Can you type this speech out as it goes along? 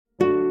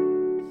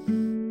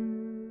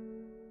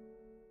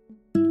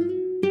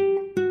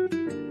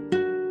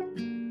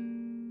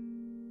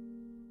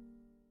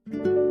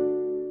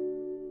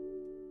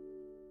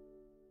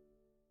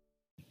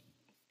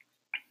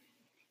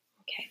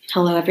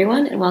Hello,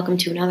 everyone, and welcome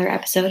to another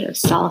episode of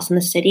Solace in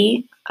the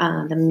City.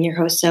 I'm your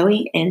host,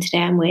 Zoe, and today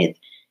I'm with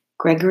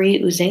Gregory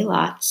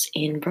Uzelots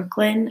in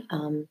Brooklyn.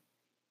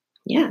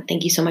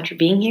 Thank you so much for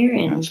being here.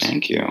 And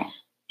thank you.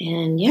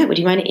 Would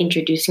you mind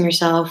introducing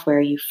yourself? Where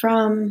are you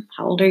from?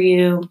 How old are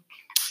you?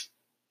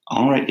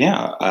 All right,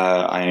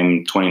 I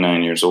am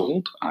 29 years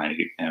old. I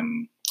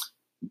am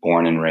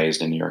born and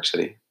raised in New York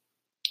City.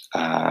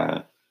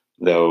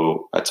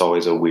 Though that's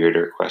always a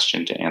weirder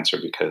question to answer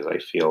because I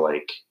feel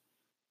like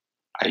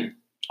I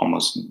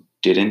almost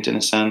didn't, in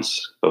a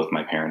sense. Both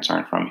my parents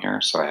aren't from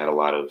here, so I had a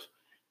lot of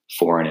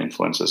foreign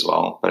influence as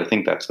well. But I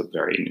think that's a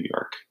very New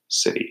York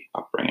City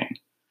upbringing.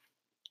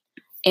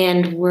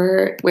 And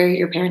where are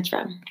your parents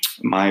from?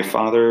 My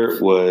father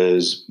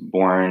was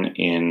born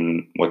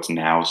in what's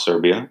now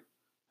Serbia,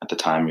 at the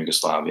time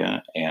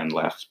Yugoslavia, and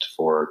left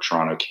for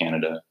Toronto,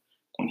 Canada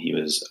when he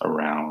was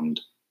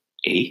around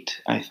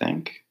 8, I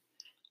think.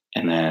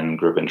 And then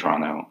grew up in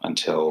Toronto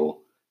until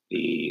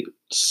the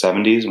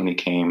 70s when he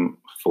came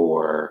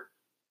for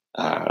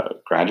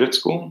graduate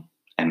school.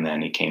 And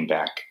then he came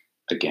back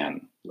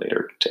again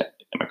later to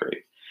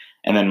immigrate.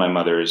 And then my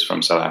mother is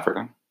from South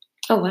Africa.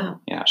 Oh, wow.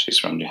 Yeah, she's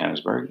from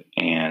Johannesburg.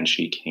 And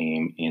she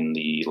came in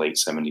the late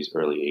 70s,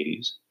 early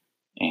 80s.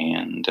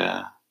 And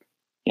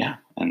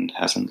and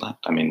hasn't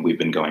left. I mean, we've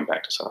been going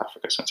back to South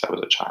Africa since I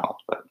was a child.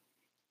 But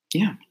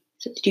yeah.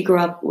 So did you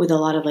grow up with a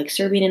lot of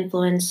Serbian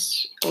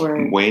influence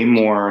or? Way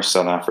more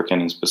South African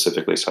and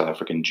specifically South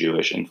African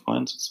Jewish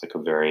influence. It's like a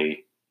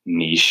very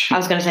niche. I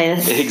was going to say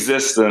this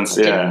existence.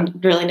 I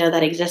didn't really know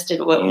that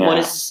existed.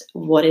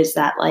 What is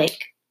that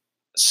like?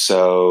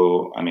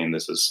 So, I mean,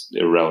 this is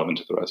irrelevant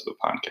to the rest of the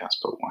podcast,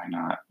 but why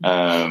not?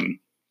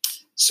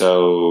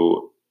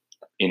 So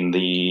in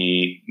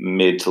the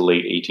mid to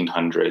late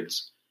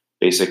 1800s,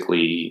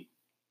 basically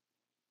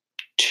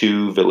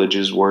 2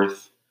 villages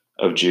worth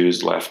of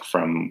Jews left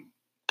from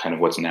kind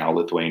of what's now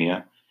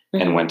Lithuania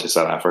and went to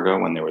South Africa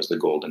when there was the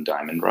gold and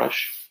diamond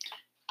rush.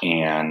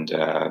 And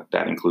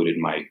that included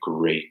my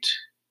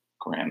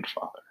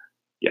great-grandfather.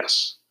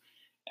 Yes.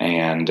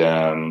 And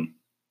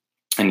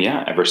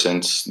ever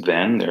since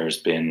then, there's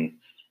been,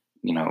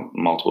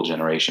 multiple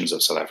generations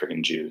of South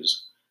African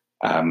Jews.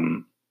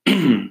 And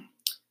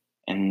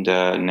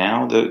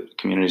now the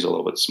community is a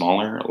little bit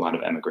smaller, a lot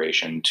of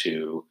emigration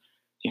to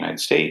the United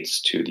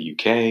States, to the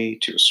UK,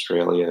 to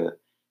Australia,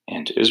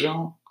 and to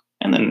Israel,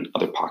 and then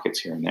other pockets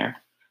here and there.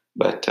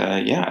 But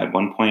at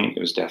one point, it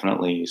was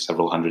definitely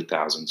several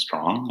 100,000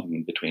 strong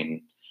in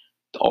between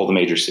all the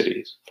major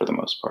cities for the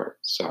most part.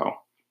 So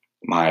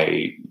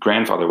my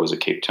grandfather was a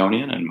Cape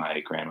Townian, and my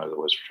grandmother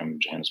was from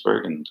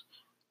Johannesburg, and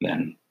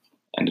then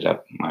ended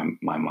up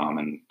my mom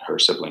and her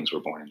siblings were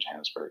born in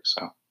Johannesburg.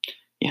 So,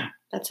 yeah.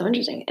 That's so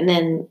interesting. And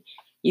then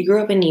you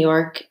grew up in New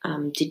York.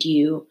 Did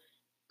you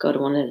go to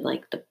one of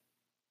the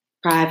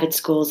private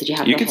schools? Did you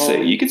have? You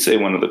could say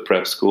one of the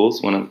prep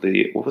schools. One of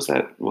the what was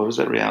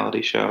that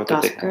reality show?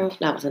 Gossip Girl.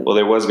 That wasn't. Well,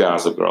 there was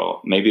Gossip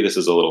Girl. Maybe this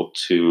is a little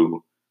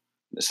too.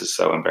 This is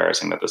so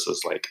embarrassing that this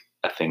is like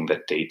a thing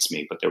that dates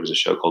me. But there was a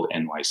show called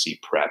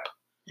NYC Prep.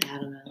 I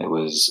don't know. It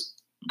was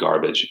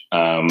garbage.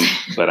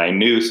 But I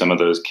knew some of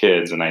those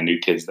kids, and I knew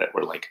kids that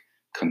were like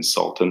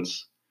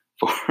consultants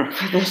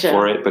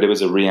for it. But it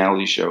was a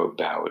reality show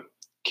about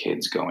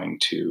kids going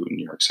to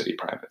New York City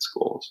private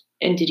schools.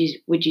 And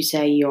would you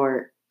say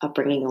your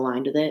upbringing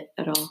aligned with it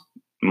at all?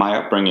 My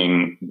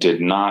upbringing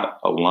did not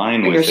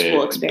align with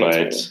it,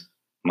 but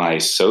my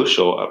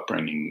social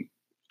upbringing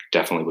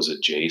definitely was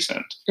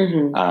adjacent.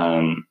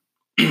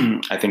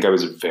 I think I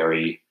was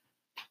very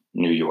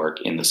New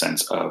York in the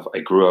sense of I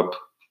grew up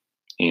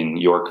in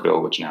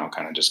Yorkville, which now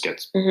kind of just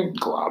gets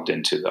globbed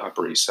into the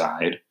Upper East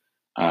Side.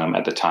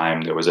 At the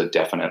time, there was a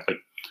definite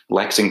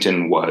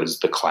Lexington was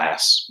the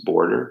class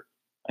border,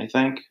 I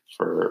think,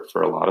 for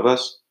a lot of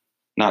us.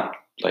 Not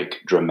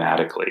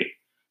dramatically.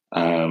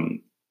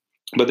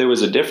 But there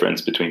was a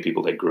difference between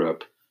people that grew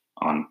up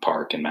on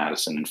Park and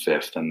Madison and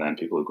Fifth, and then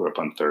people who grew up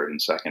on 3rd and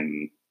 2nd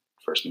and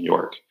 1st New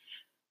York.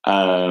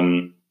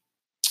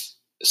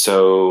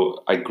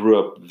 So I grew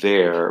up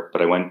there,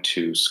 but I went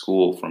to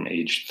school from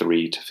age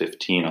 3 to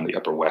 15 on the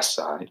Upper West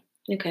Side.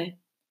 Okay.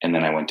 And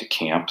then I went to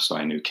camp, so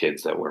I knew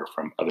kids that were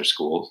from other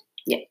schools.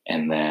 Yeah.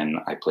 And then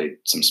I played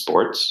some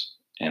sports,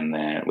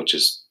 which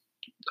is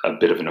a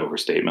bit of an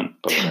overstatement,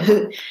 but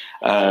whatever.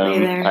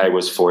 I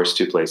was forced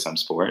to play some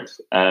sports.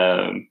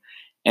 And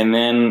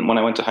then when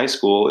I went to high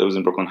school, it was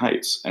in Brooklyn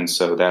Heights. And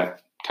so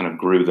that kind of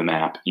grew the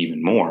map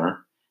even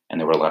more. And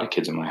there were a lot of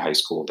kids in my high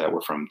school that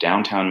were from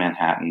downtown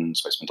Manhattan.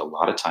 So I spent a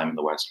lot of time in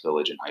the West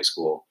Village in high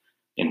school,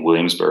 in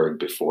Williamsburg,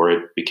 before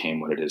it became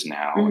what it is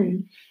now.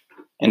 And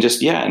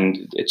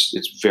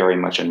it's very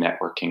much a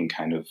networking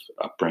kind of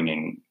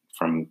upbringing.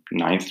 From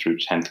 9th through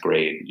 10th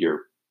grade,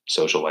 your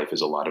social life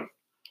is a lot of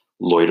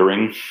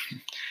loitering,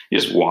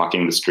 just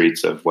walking the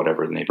streets of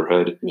whatever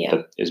neighborhood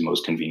that is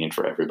most convenient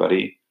for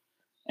everybody.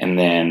 And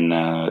then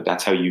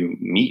that's how you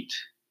meet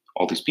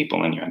all these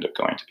people, and you end up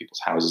going to people's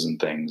houses and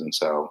things. And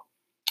so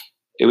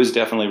it was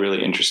definitely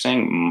really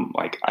interesting.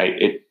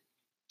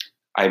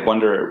 I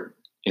wonder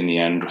in the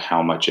end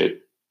how much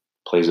it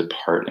plays a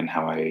part in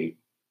how I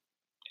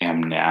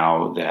am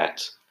now,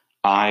 that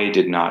I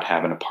did not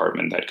have an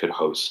apartment that could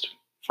host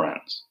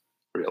friends,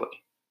 really.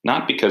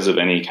 Not because of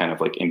any kind of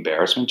like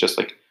embarrassment, just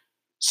like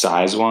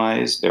size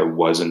wise, there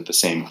wasn't the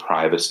same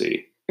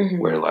privacy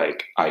where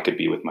like I could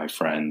be with my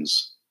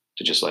friends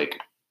to just like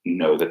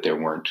know that there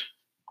weren't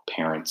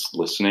parents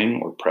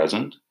listening or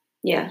present.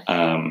 Yeah.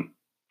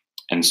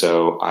 And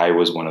so I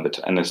was one of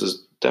the, and this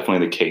is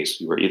definitely the case.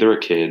 You were either a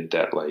kid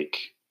that like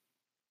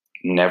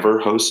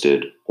never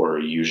hosted or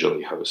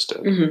usually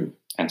hosted.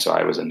 And so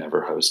I was a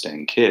never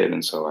hosting kid.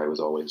 And so I was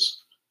always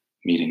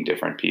meeting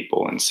different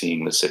people and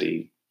seeing the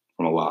city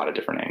from a lot of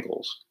different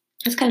angles.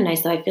 That's kind of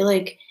nice, though. I feel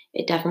like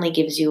it definitely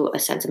gives you a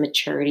sense of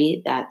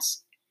maturity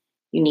that's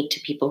unique to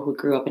people who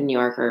grew up in New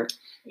York, or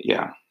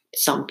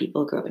some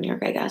people who grew up in New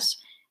York, I guess.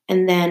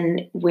 And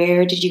then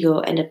where did you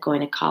end up going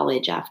to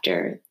college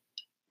after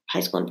high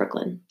school in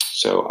Brooklyn?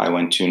 So I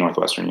went to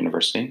Northwestern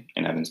University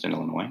in Evanston,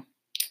 Illinois,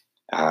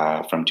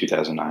 from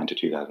 2009 to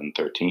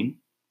 2013.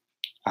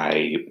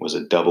 I was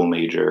a double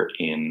major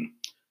in,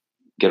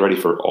 get ready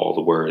for all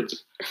the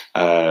words,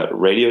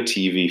 radio,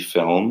 TV,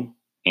 film,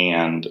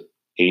 and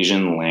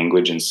Asian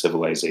language and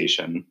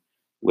civilization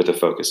with a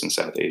focus in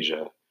South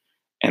Asia.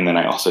 And then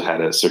I also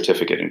had a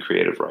certificate in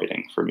creative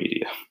writing for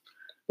media.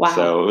 Wow.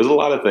 So it was a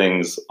lot of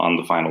things on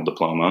the final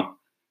diploma.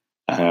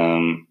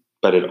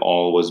 But it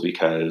all was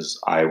because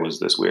I was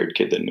this weird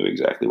kid that knew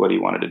exactly what he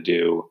wanted to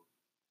do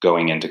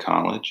going into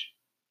college,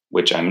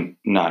 which I'm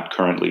not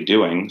currently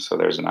doing. So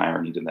there's an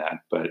irony to that.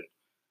 But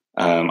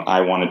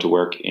I wanted to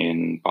work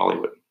in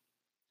Bollywood.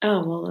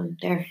 Oh, well,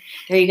 there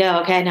you go.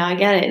 Okay, now I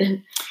get it.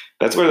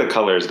 That's where the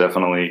colors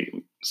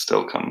definitely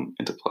still come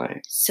into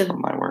play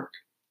from my work.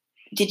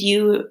 Did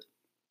you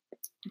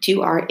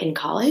do art in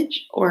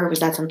college, or was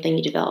that something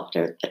you developed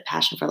a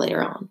passion for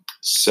later on?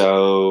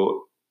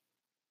 So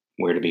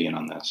where to begin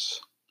on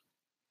this?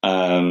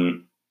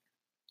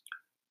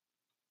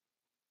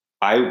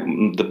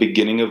 The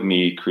beginning of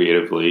me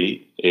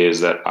creatively is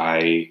that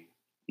I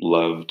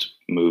loved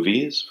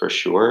movies for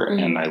sure.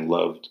 And I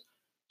loved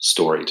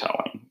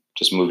storytelling.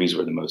 Just movies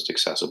were the most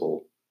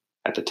accessible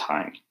at the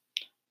time.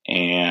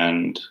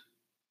 And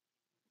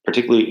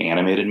particularly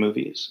animated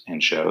movies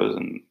and shows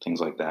and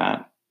things like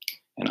that.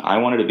 And I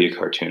wanted to be a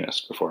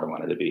cartoonist before I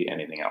wanted to be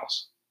anything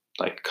else.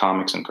 Like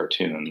comics and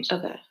cartoons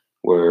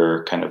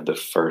were kind of the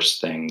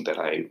first thing that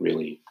I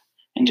really,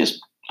 and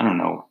just, I don't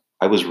know,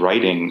 I was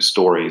writing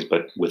stories,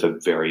 but with a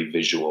very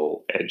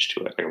visual edge to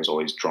it. Like I was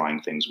always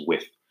drawing things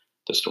with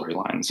the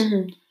storylines.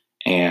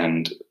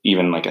 And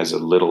even like as a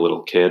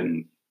little kid,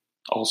 and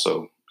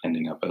also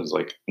ending up as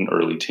like an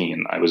early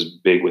teen, I was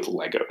big with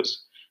Legos.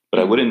 But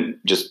I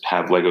wouldn't just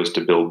have Legos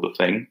to build the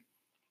thing.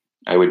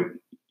 I would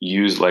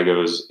use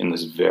Legos in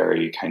this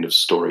very kind of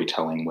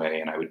storytelling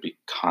way, and I would be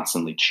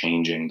constantly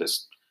changing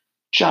this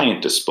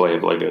giant display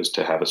of Legos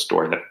to have a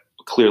story that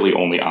clearly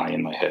only I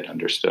in my head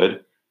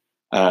understood.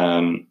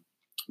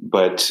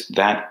 But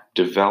that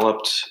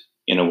developed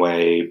in a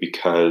way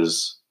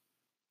because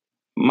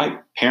my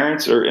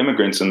parents are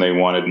immigrants and they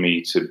wanted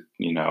me to,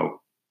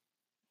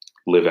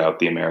 live out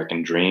the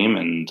American dream.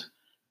 And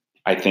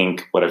I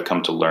think what I've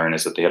come to learn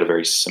is that they had a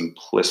very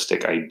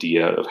simplistic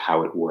idea of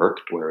how it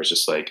worked, where it's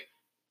just like,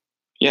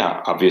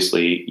 yeah,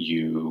 obviously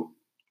you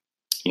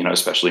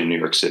especially in New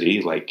York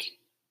City, like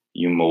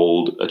you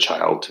mold a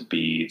child to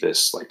be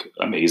this like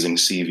amazing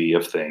CV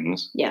of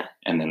things. Yeah.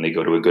 And then they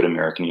go to a good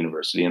American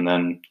university and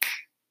then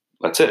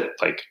that's it.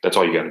 Like that's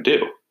all you got to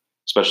do,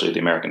 especially at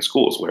the American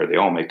schools where they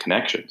all make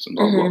connections and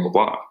blah, blah, blah,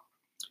 blah.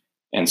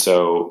 And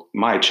so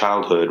my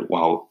childhood,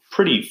 while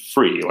pretty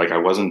free, like I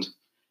wasn't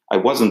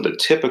the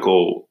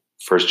typical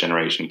first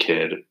generation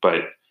kid,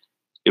 but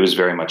it was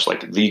very much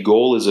like the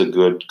goal is a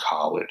good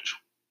college.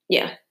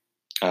 Yeah.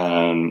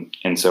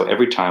 And so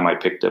every time I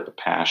picked up a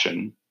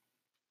passion,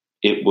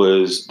 there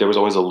was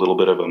always a little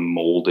bit of a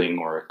molding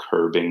or a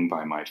curbing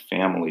by my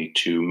family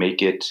to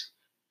make it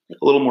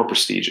a little more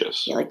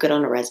prestigious. Yeah, like good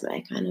on a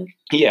resume, kind of.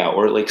 Yeah,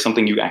 or like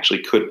something you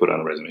actually could put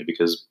on a resume,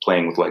 because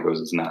playing with Legos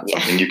is not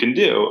something you can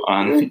do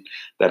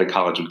that a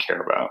college would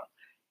care about.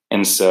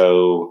 And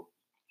so,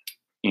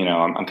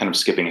 I'm kind of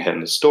skipping ahead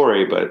in the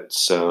story, but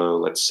so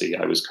let's see.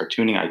 I was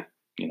cartooning.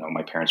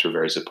 My parents were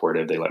very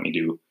supportive. They let me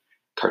do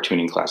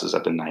cartooning classes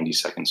at the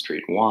 92nd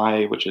Street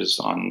Y, which is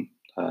on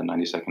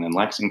 92nd in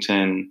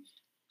Lexington,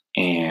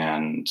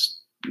 and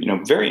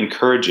very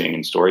encouraging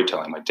in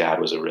storytelling. My dad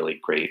was a really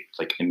great,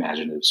 like,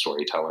 imaginative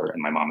storyteller,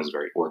 and my mom is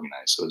very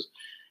organized. So it was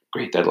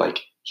great that like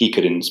he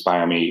could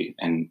inspire me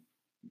and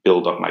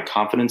build up my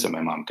confidence, and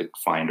my mom could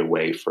find a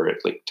way for it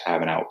like to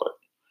have an outlet.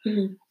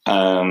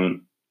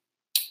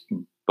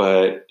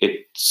 But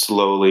it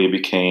slowly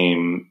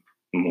became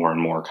more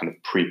and more kind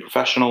of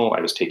pre-professional.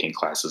 I was taking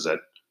classes at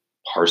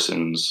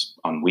Parsons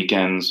on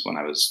weekends when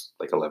I was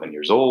like 11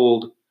 years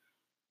old.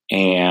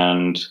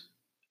 And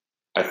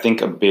I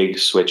think a big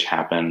switch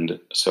happened.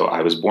 So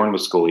I was born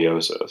with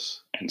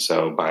scoliosis. And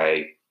so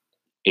by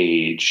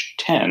age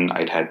 10,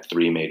 I'd had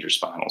 3 major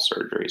spinal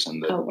surgeries.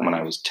 And when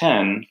I was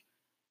 10,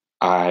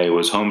 I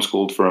was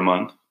homeschooled for a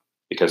month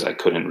because I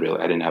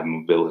didn't have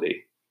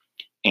mobility.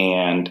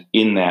 And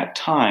in that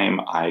time,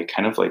 I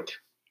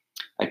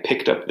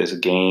picked up this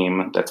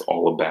game that's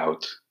all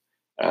about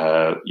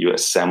you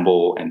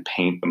assemble and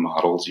paint the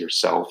models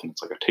yourself, and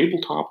it's like a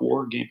tabletop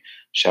war game.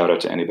 Shout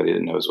out to anybody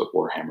that knows what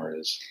Warhammer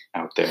is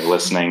out there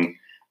listening.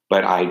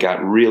 But I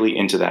got really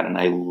into that, and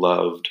I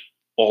loved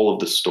all of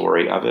the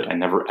story of it. I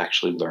never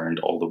actually learned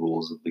all the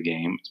rules of the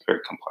game. It's very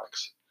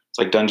complex. It's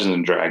like Dungeons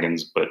and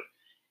Dragons, but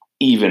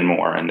even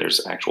more, and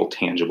there's actual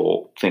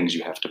tangible things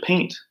you have to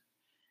paint.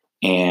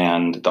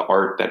 And the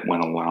art that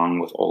went along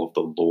with all of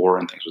the lore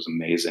and things was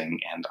amazing,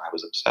 and I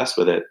was obsessed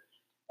with it.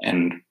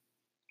 And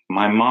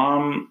my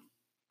mom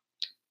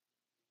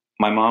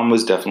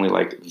was definitely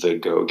like the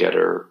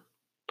go-getter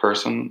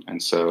person,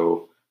 and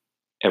so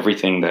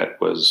everything that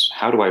was,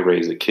 how do I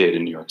raise a kid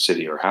in New York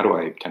City, or how do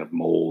I kind of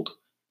mold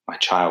my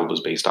child,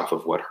 was based off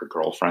of what her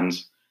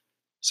girlfriends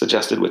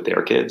suggested with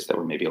their kids that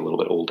were maybe a little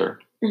bit older.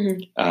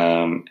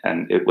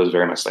 And it was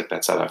very much like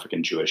that South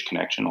African Jewish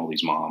connection, all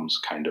these moms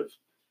kind of,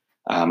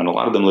 and a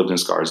lot of them lived in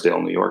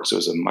Scarsdale, New York, so it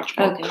was a much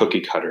more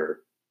cookie cutter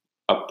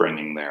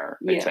upbringing there,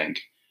 I think.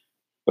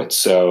 But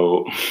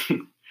so,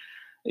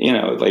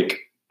 like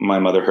my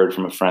mother heard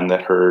from a friend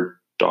that her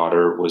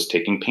daughter was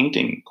taking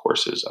painting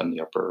courses on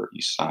the Upper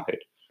East Side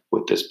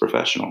with this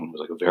professional, and it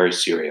was like a very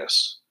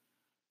serious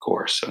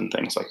course and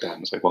things like that.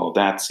 And it's like, well,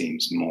 that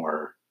seems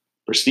more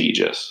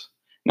prestigious.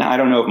 Now, I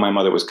don't know if my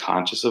mother was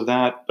conscious of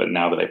that, but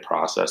now that I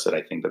process it,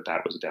 I think that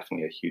that was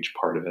definitely a huge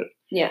part of it.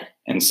 Yeah.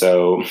 And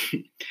so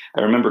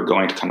I remember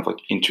going to kind of like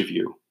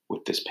interview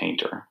with this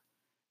painter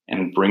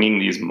and bringing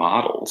these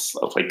models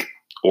of like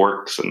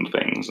orcs and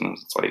things. And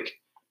it's like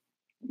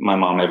my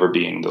mom, ever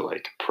being the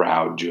like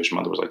proud Jewish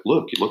mother, was like,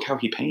 look how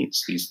he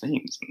paints these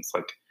things. And it's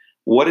like,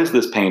 what is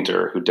this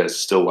painter who does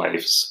still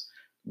lifes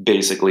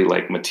basically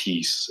like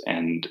Matisse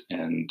and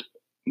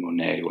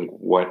Monet? Like,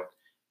 what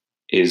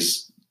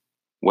is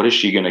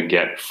she going to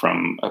get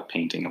from a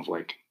painting of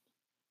like,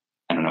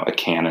 I don't know, a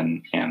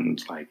cannon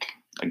and like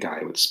a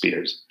guy with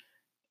spears?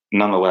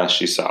 Nonetheless,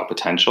 she saw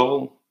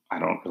potential. I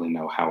don't really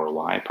know how or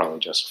why, probably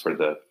just for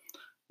the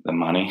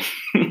money.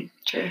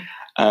 True.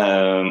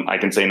 I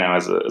can say now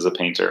as a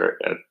painter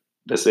at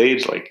this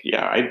age, like,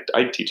 yeah,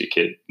 I'd teach a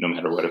kid no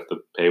matter what, if the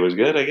pay was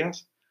good, I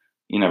guess.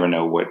 You never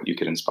know what you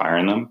could inspire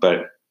in them.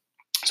 But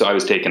so I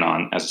was taken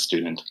on as a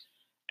student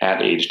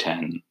at age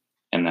 10,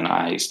 and then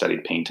I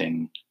studied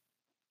painting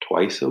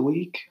twice a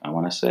week, I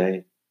want to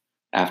say,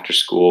 after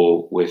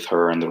school with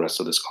her and the rest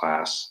of this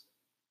class.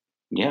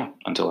 Yeah,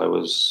 until I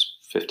was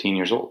 15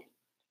 years old.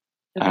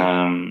 Okay.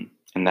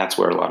 And that's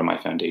where a lot of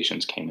my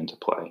foundations came into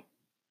play.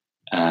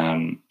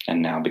 And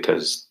now,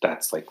 because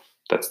that's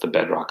the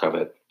bedrock of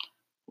it,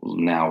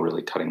 now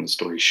really cutting the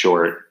story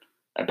short,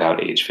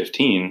 about age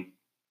 15,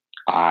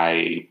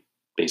 I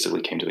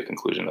basically came to the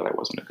conclusion that I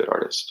wasn't a good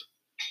artist.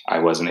 I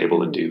wasn't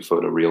able to do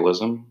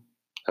photorealism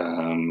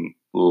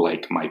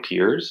like my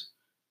peers.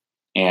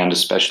 And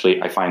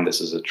especially, I find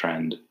this is a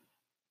trend.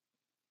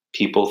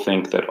 People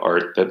think that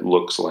art that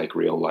looks like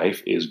real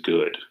life is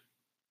good.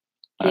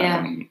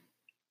 Yeah.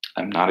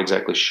 I'm not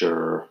exactly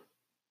sure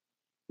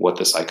what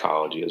the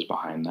psychology is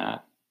behind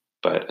that,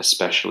 but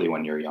especially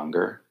when you're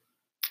younger,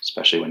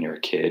 especially when you're a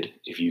kid,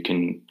 if you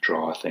can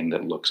draw a thing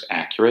that looks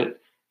accurate,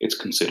 it's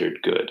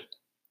considered good.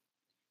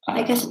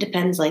 I guess it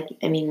depends. Like,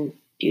 I mean,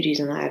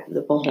 beauty's in the eye of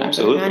the beholder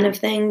Absolutely. kind of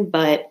thing,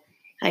 but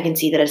I can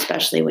see that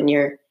especially when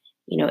you're,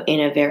 in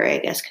a very, I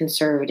guess,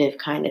 conservative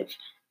kind of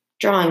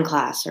drawing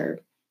class, or,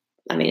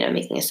 I mean, I'm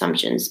making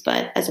assumptions,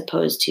 but as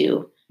opposed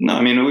to. No,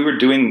 I mean, we were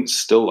doing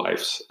still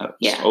lifes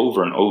just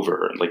over and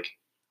over. Like,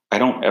 I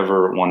don't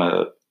ever want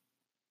to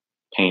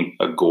paint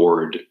a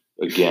gourd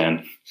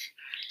again.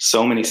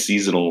 So many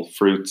seasonal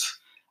fruits.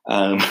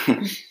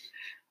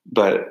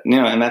 But,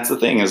 and that's the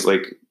thing is,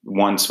 like,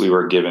 once we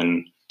were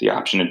given the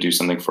option to do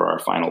something for our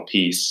final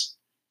piece,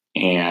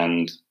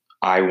 and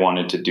I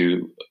wanted to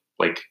do,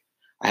 like,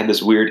 I had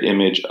this weird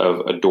image of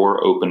a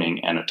door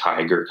opening and a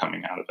tiger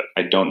coming out of it.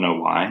 I don't know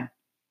why,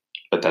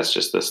 but that's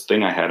just this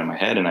thing I had in my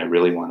head, and I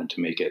really wanted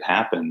to make it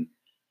happen.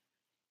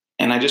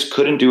 And I just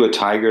couldn't do a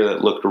tiger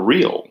that looked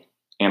real.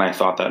 And I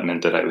thought that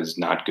meant that I was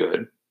not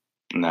good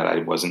and that I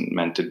wasn't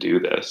meant to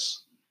do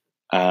this.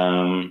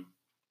 And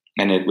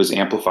it was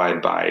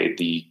amplified by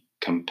the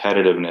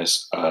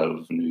competitiveness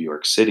of New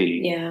York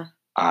City. Yeah.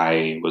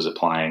 I was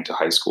applying to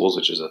high schools,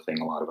 which is a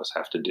thing a lot of us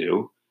have to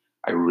do.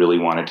 I really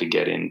wanted to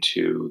get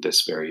into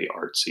this very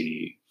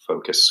artsy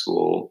focused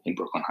school in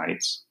Brooklyn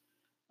Heights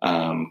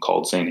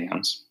called St.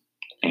 Anne's.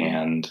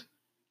 And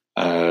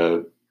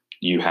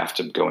you have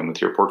to go in with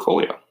your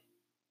portfolio.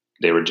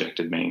 They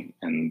rejected me.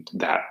 And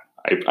that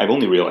I've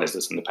only realized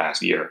this in the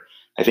past year.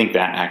 I think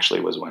that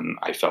actually was when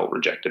I felt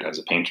rejected as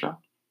a painter.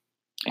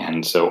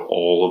 And so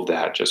all of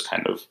that just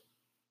kind of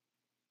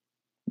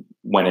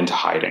went into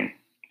hiding.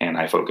 And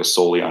I focused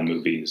solely on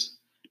movies,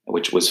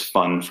 which was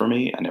fun for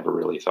me. I never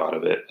really thought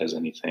of it as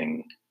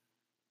anything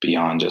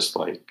beyond just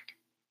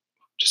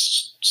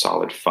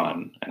solid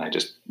fun. And I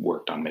just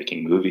worked on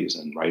making movies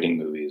and writing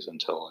movies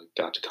until I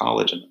got to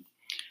college, and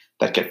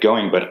that kept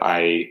going. But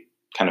I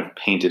kind of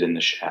painted in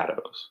the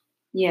shadows.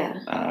 Yeah.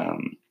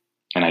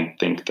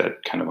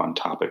 that kind of on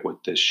topic with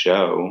this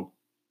show,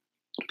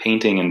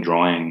 painting and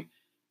drawing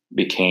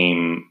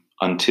became,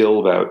 until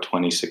about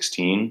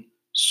 2016,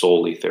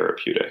 solely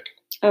therapeutic.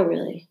 Oh,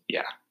 really?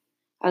 Yeah.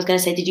 I was going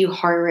to say, did you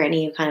harbor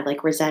any kind of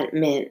like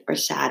resentment or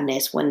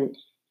sadness when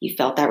you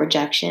felt that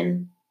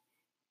rejection?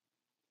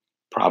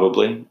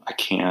 Probably. I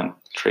can't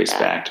trace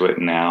back to it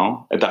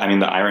now. I mean,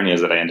 the irony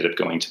is that I ended up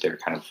going to their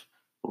kind of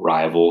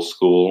rival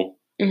school,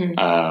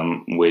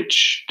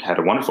 which had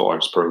a wonderful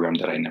arts program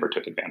that I never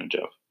took advantage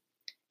of.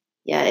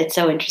 Yeah, it's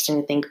so interesting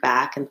to think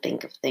back and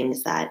think of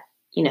things that,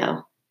 you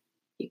know,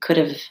 you could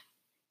have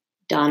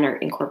done or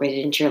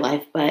incorporated into your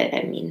life. But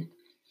I mean,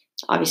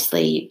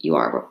 obviously you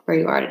are where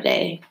you are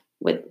today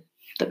with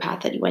the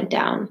path that you went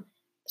down.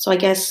 So I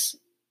guess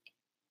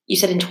you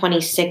said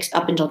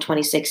up until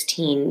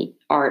 2016,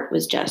 art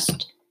was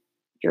just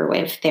your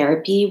way of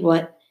therapy.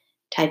 What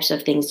types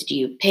of things did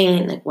you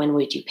paint? Like, when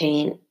would you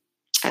paint?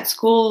 At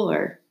school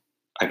or?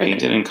 I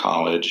painted in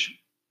college,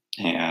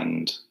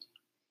 and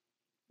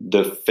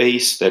the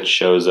face that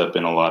shows up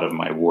in a lot of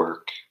my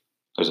work,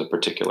 there's a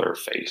particular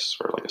face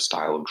or like a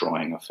style of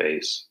drawing a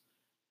face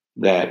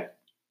that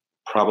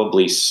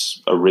probably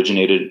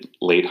originated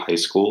late high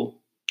school.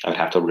 I'd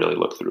have to really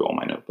look through all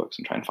my notebooks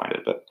and try and find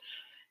it, but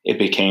it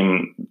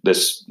became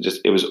this,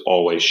 it was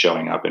always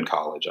showing up in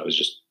college. I was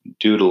just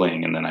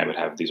doodling, and then I would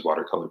have these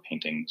watercolor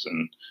paintings,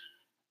 and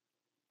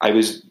I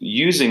was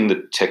using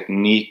the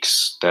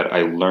techniques that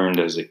I learned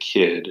as a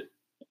kid,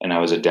 and I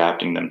was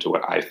adapting them to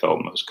what I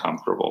felt most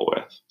comfortable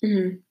with.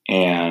 Mm-hmm.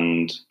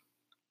 And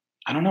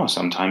I don't know,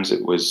 sometimes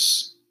it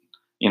was,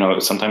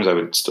 sometimes I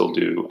would still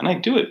do, and I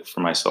do it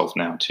for myself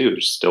now too,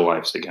 just still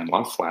lifes again, a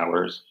lot of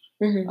flowers.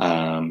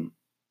 Mm-hmm.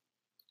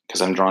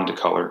 Because I'm drawn to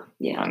color,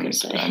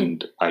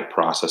 and I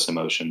process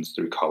emotions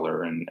through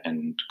color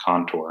and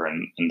contour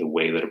and the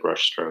way that a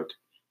brush stroke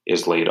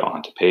is laid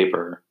onto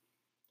paper.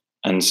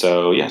 And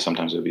so,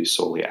 sometimes it would be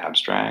solely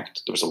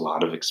abstract. There was a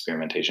lot of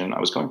experimentation. I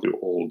was going through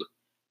old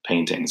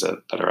paintings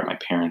that are at my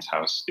parents'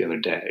 house the other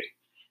day,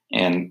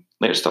 and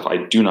there's stuff I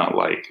do not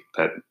like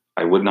that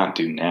I would not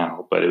do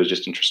now, but it was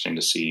just interesting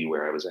to see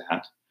where I was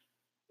at.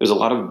 There's a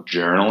lot of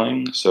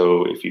journaling.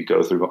 So if you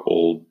go through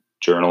old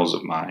journals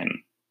of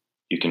mine,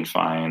 you can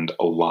find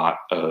a lot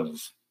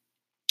of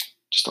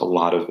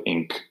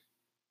ink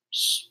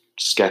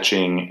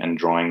sketching and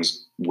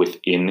drawings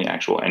within the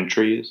actual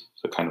entries.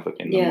 So kind of like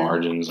in the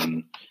margins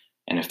and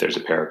if there's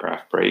a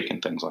paragraph break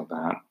and things like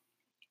that.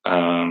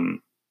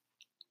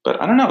 But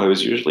I don't know, it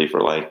was usually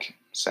for like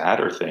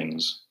sadder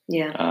things.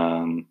 Yeah.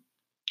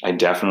 I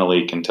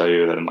definitely can tell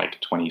you that in like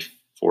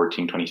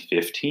 2014,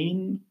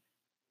 2015,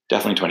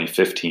 definitely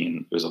 2015,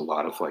 there was a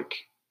lot of like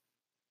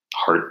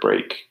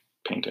heartbreak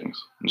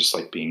paintings and just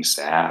like being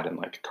sad and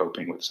like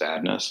coping with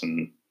sadness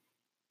and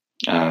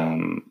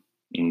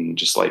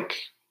just like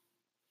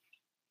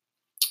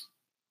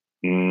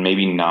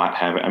maybe not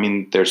having, I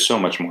mean, there's so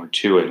much more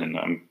to it. And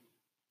I'm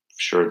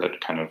sure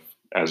that kind of,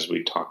 as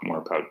we talk more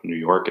about New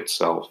York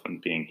itself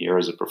and being here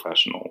as a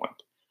professional, like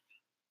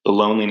the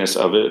loneliness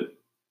of it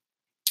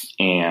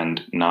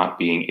and not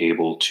being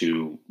able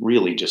to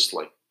really just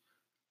like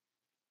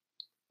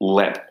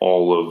let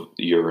all of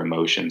your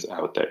emotions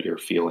out that you're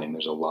feeling.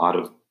 There's a lot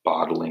of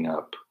bottling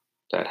up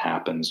that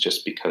happens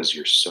just because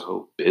you're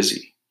so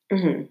busy.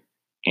 Mm-hmm.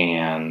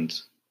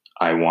 And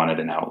I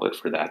wanted an outlet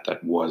for that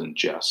wasn't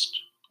just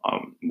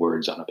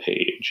words on a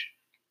page.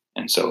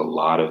 And so a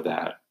lot of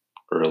that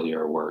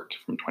earlier work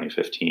from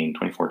 2014,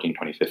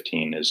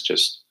 2015 is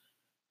just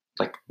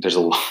like, there's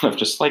a lot of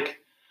just like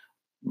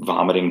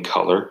vomiting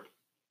color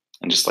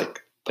and just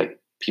like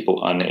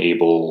people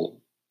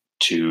unable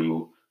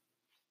to,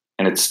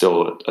 and it's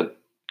still a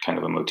kind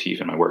of a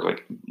motif in my work,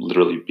 like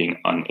literally being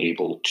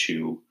unable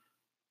to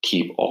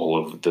keep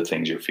all of the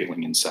things you're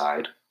feeling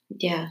inside.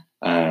 Yeah.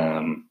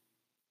 I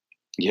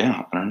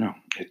don't know.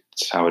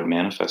 It's how it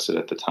manifested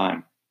at the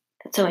time.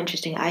 That's so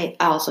interesting. I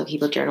also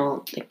keep a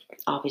journal,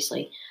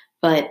 obviously,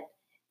 but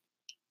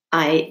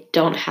I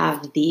don't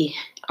have the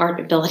art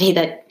ability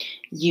that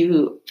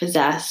you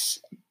possess.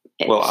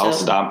 Well, I'll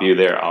stop you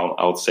there.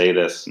 I'll say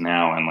this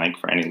now, and like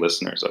for any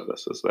listeners of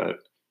this, is that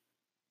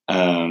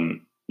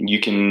you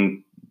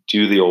can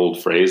do the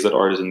old phrase that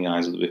art is in the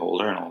eyes of the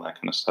beholder and all that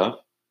kind of stuff.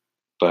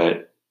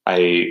 But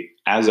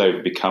as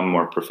I've become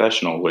more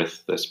professional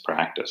with this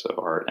practice of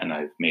art and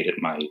I've made it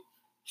my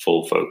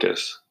full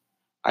focus,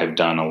 I've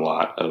done a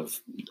lot of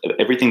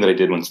everything that I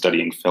did when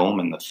studying film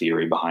and the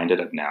theory behind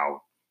it. I've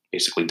now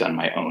basically done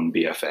my own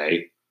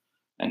BFA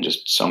and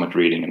just so much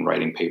reading and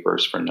writing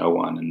papers for no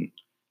one and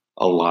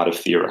a lot of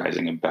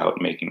theorizing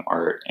about making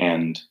art.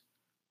 And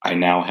I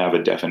now have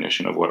a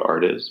definition of what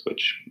art is,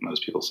 which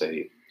most people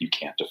say you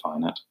can't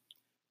define it.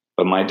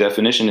 But my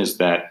definition is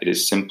that it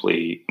is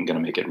simply, I'm going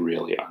to make it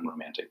really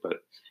unromantic,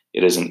 but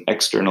it is an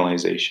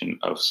externalization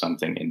of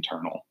something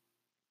internal.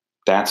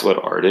 That's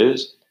what art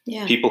is.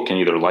 Yeah. People can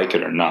either like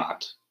it or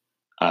not.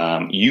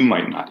 You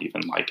might not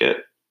even like it,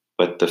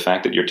 but the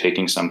fact that you're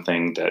taking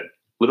something that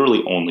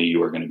literally only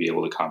you are going to be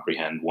able to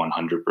comprehend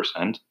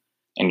 100%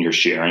 and you're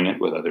sharing it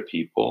with other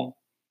people,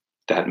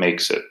 that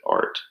makes it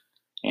art.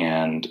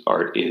 And And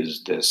art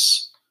is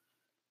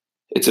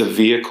it's a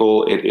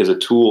vehicle, it is a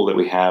tool that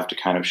we have to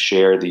kind of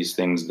share these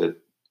things that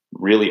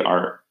really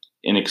are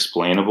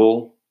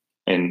inexplainable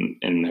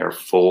in their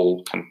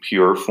full kind of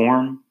pure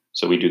form.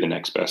 So we do the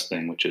next best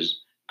thing, which is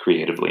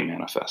creatively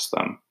manifest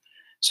them.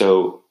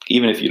 So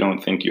even if you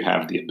don't think you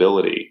have the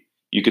ability,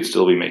 you could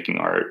still be making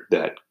art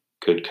that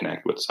could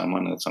connect with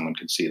someone, that someone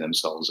could see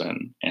themselves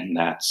in. And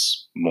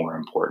that's more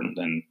important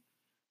than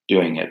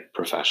doing it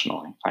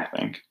professionally, I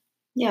think.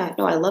 Yeah,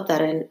 no, I love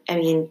that. And I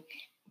mean,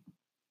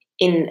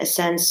 in a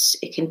sense,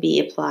 it can be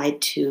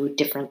applied to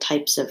different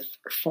types of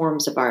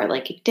forms of art,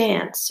 like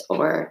dance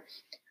or,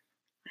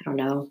 I don't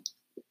know,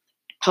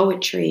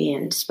 poetry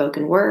and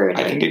spoken word.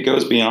 I think it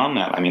goes beyond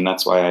that. I mean,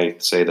 that's why I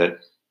say that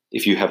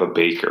if you have a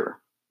baker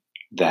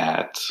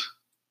that,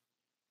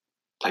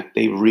 like,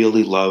 they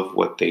really love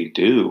what they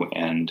do,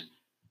 and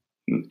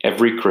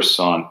every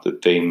croissant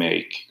that they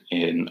make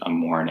in a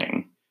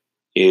morning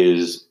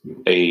is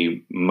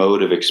a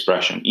mode of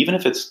expression, even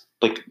if it's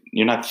like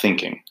you're not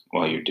thinking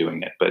while you're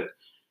doing it, but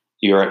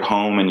you're at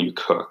home and you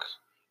cook.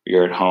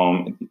 You're at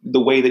home. The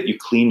way that you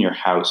clean your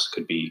house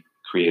could be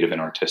creative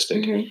and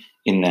artistic,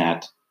 in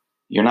that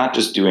you're not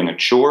just doing a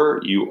chore,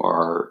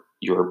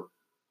 you're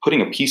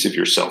putting a piece of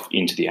yourself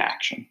into the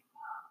action.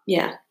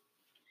 Yeah.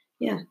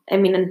 Yeah. I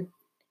mean,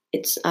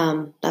 it's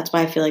that's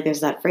why I feel like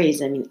there's that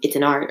phrase. I mean, it's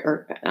an art,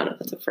 or I don't know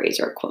if it's a phrase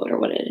or a quote or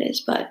what it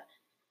is, but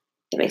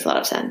it makes a lot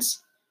of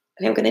sense.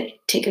 Okay, I'm going to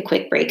take a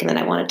quick break, and then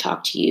I want to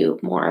talk to you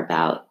more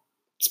about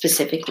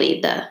specifically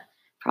the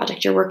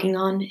project you're working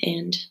on.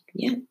 And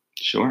yeah.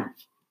 Sure.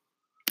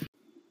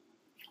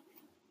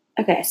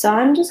 Okay, so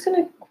I'm just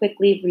going to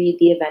quickly read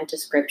the event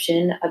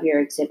description of your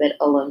exhibit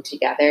Alone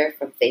Together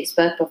from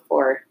Facebook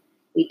before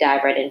we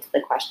dive right into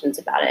the questions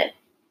about it.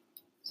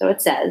 So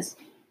it says,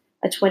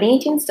 a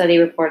 2018 study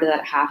reported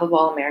that half of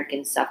all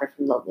Americans suffer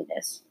from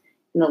loneliness.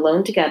 In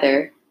Alone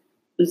Together,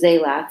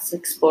 Uzelatz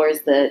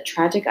explores the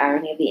tragic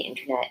irony of the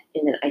internet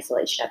in an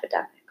isolation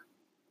epidemic.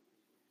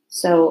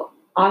 So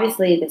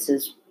obviously this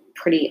is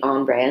pretty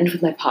on brand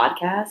with my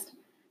podcast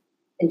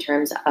in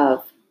terms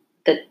of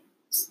the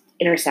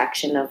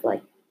intersection of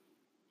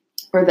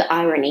or the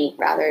irony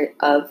rather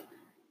of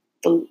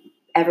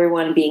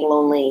everyone being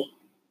lonely,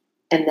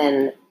 and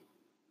then,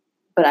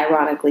 but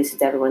ironically,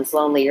 since everyone's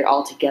lonely, you're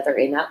all together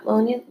in that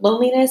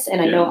loneliness.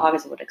 And I know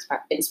obviously what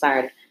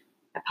inspired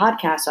my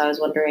podcast. So I was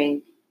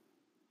wondering,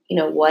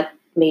 what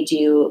made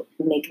you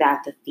make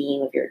that the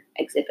theme of your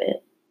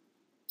exhibit?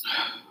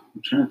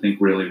 I'm trying to think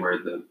really where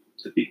the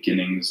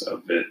beginnings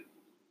of it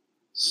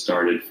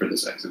started for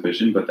this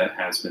exhibition, but that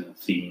has been a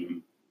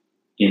theme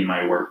in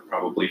my work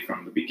probably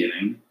from the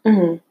beginning.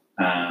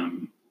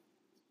 Mm-hmm.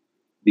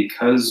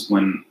 Because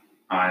when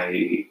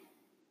I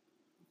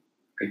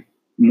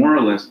more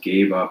or less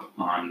gave up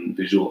on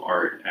visual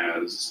art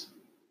as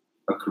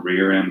a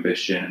career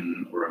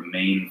ambition or a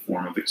main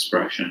form of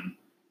expression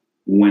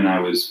when I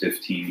was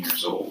 15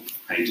 years old.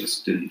 I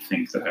just didn't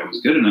think that I was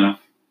good enough,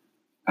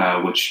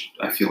 which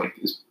I feel like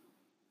is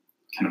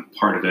kind of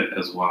part of it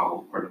as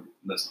well, part of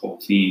this whole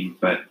theme.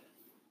 But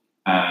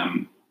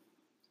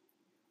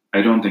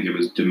I don't think it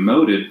was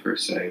demoted per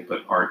se,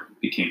 but art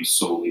became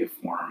solely a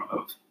form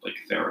of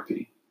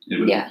therapy. It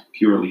was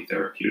purely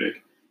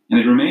therapeutic, and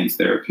it remains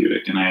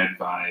therapeutic. And I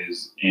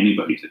advise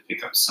anybody to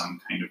pick up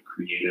some kind of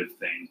creative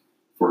thing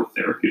for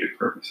therapeutic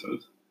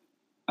purposes.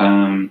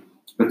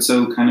 But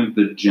so kind of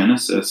the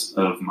genesis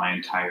of my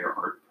entire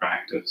art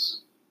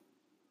practice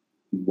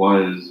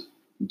was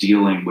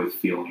dealing with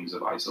feelings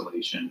of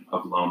isolation,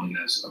 of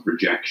loneliness, of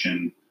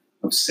rejection,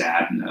 of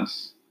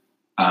sadness,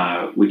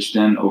 which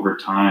then over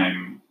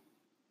time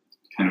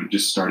kind of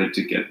just started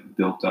to get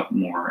built up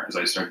more as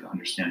I started to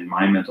understand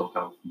my mental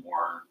health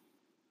more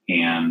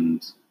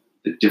and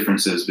the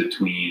differences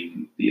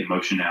between the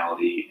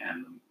emotionality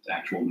and the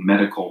actual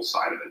medical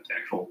side of it, the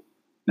actual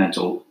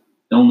mental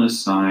illness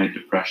side,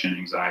 depression,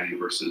 anxiety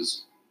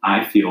versus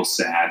I feel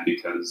sad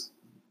because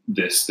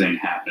this thing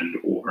happened,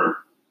 or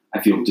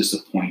I feel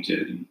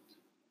disappointed, and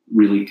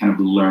really kind of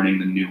learning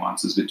the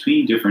nuances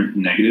between different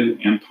negative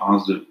and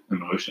positive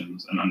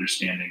emotions and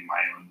understanding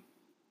my own,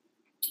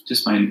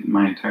 just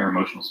my entire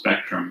emotional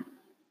spectrum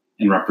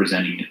and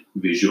representing it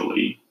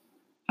visually.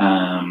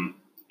 And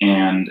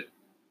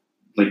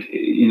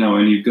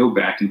and you go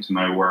back into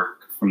my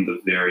work from the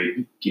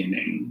very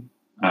beginning,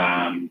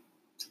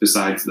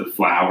 besides the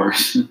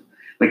flowers,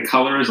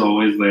 color is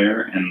always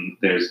there, and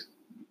there's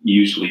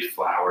usually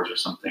flowers or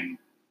something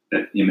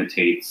that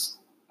imitates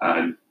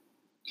kind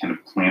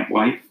of plant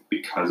life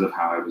because of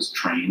how I was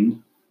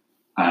trained.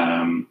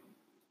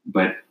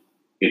 But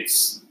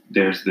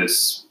there's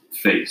this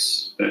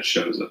face that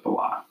shows up a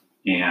lot,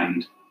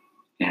 and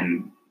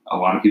a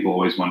lot of people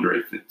always wonder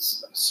if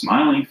it's a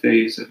smiling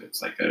face, if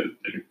it's like a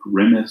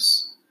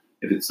grimace,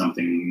 if it's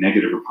something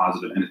negative or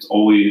positive, and it's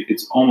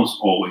almost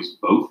always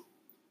both.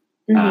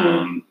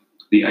 Mm-hmm.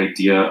 The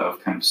idea of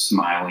kind of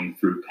smiling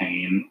through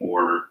pain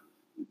or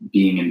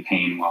being in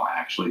pain while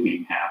actually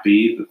being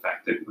happy, the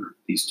fact that we're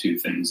these two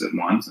things at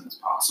once, and it's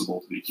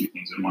possible to be two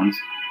things at once.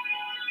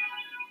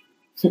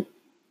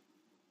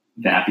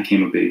 that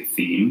became a big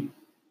theme.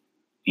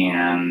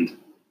 And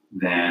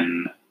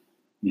then,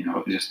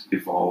 it just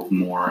evolved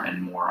more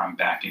and more. I'm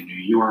back in New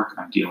York.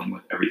 I'm dealing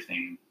with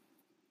everything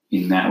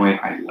in that way.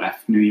 I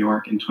left New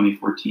York in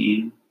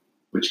 2014,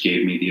 which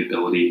gave me the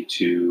ability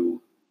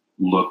to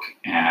look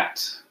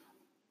at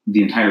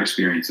the entire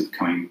experience of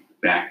coming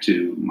back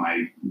to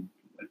my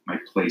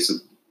place of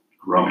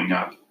growing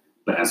up.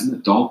 But as an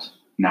adult,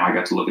 now I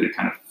got to look at it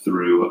kind of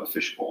through a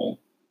fishbowl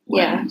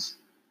lens.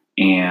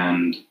 Yeah.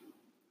 And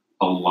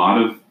a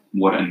lot of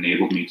what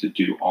enabled me to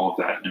do all of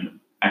that and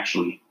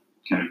actually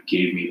kind of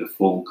gave me the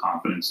full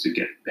confidence to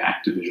get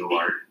back to visual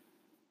art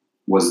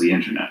was the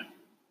internet.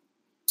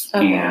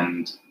 Okay.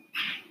 And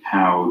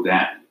how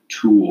that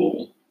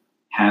tool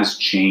has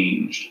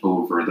changed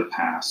over the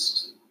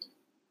past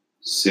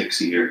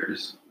 6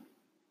 years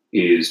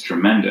is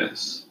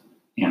tremendous.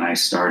 And I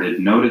started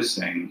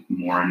noticing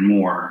more and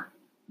more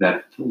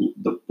that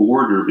the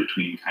border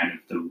between kind of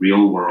the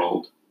real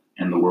world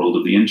and the world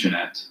of the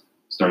internet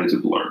started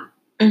to blur.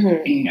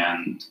 Mm-hmm.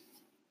 And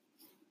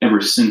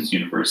ever since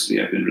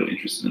university, I've been really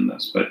interested in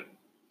this, but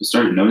I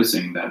started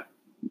noticing that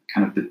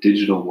kind of the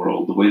digital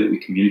world, the way that we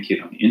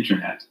communicate on the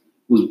internet,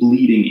 was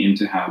bleeding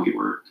into how we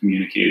were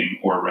communicating,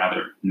 or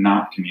rather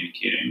not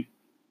communicating,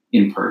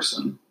 in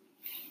person.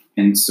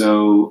 And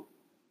so,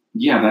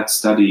 yeah, that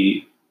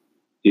study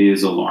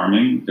is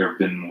alarming. There have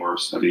been more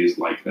studies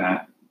like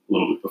that a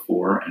little bit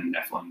before, and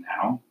definitely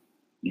now.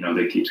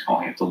 They keep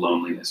calling it the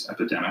loneliness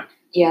epidemic.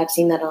 Yeah, I've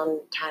seen that on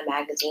Time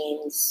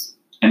magazine's.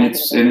 And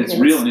it's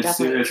real and it's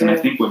serious. True. And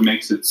I think what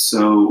makes it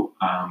so,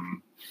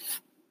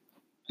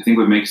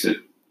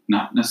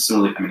 not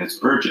necessarily, it's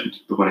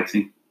urgent, but what I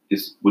think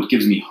is what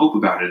gives me hope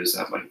about it is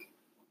that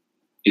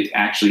it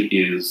actually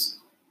is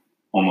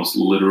almost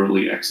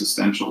literally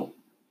existential,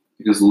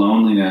 because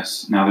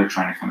loneliness, now they're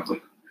trying to kind of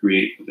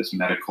create this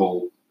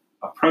medical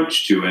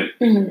approach to it.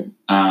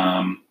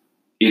 Mm-hmm.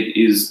 It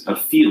is a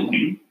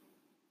feeling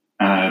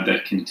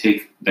that can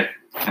take that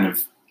kind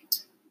of,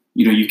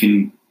 you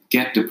can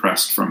get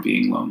depressed from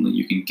being lonely.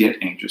 You can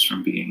get anxious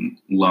from being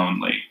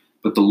lonely.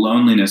 But the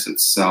loneliness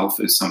itself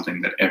is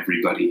something that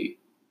everybody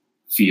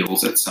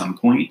feels at some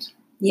point.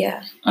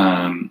 Yeah.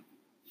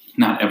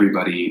 Not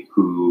everybody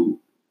who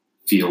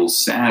feels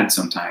sad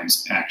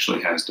sometimes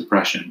actually has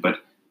depression, but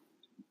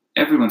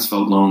everyone's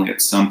felt lonely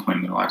at some point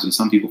in their lives, and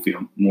some people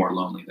feel more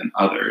lonely than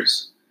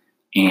others.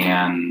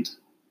 And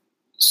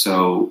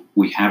so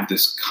we have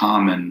this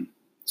common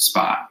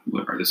spot,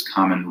 or this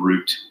common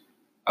root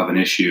of an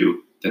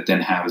issue that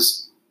then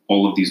has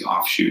all of these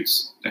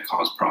offshoots that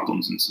cause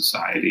problems in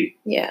society.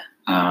 Yeah.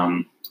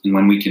 And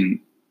when we can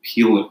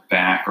peel it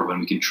back, or when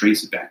we can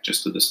trace it back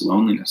just to this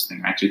loneliness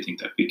thing, I actually think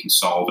that we can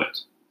solve it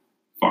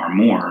far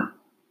more.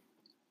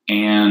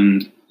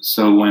 And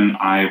so when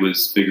I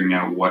was figuring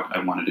out what I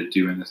wanted to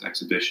do in this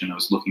exhibition, I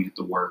was looking at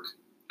the work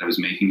that I was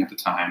making at the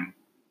time.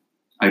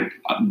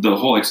 The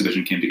whole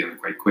exhibition came together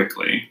quite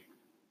quickly.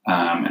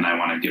 And I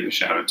want to give a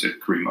shout out to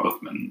Kareem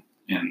Othman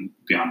and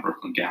Beyond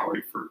Brooklyn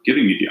Gallery for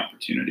giving me the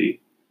opportunity.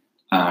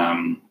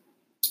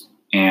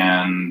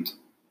 And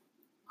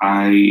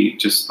I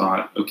just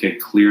thought, okay,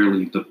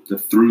 clearly the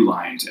through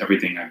lines,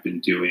 everything I've been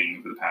doing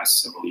over the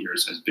past several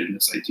years has been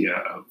this idea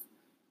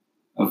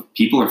of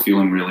people are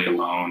feeling really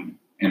alone,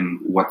 and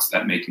what's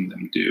that making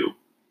them do?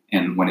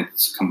 And when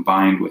it's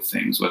combined with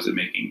things, what is it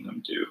making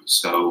them do?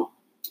 So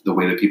the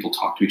way that people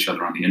talk to each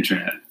other on the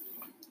internet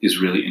is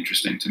really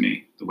interesting to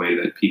me. The way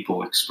that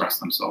people express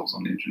themselves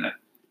on the internet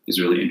is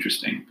really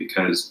interesting,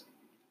 because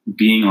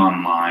being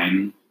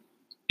online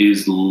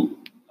is,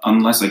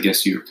 unless I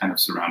guess you're kind of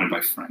surrounded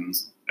by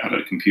friends at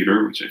a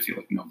computer, which I feel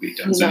like nobody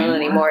does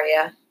anymore.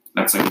 Yeah.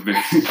 That's like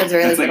that's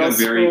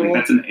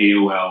an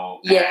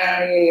AOL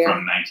ad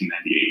from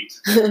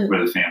 1998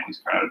 where the family's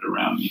crowded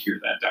around and you hear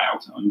that dial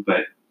tone.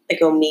 But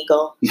like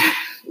Omegle.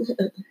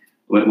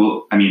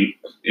 Well, I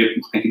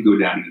could go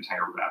down an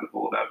entire rabbit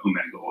hole about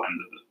Omegle and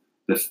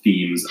the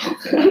themes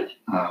of that.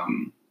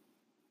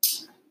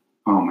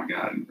 Oh my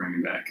God,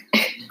 bringing back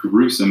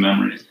gruesome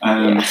memories.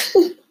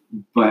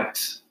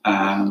 But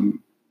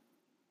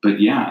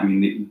yeah,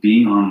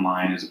 being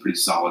online is a pretty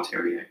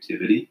solitary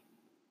activity.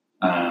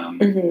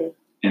 Mm-hmm.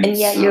 And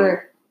yet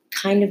you're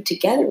kind of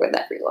together with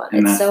everyone.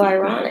 It's so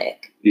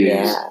ironic.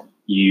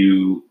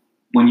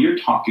 When you're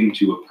talking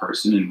to a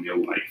person in real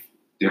life,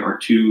 there are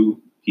two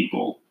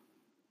people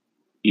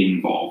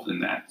involved in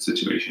that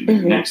situation. Mm-hmm.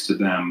 You're next to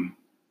them.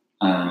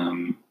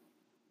 And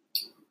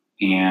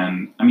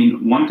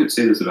one could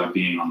say this about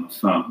being on the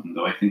phone,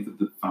 though I think that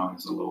the phone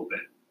is a little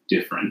bit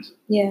different.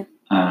 Yeah.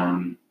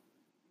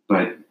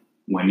 But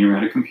when you're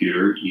at a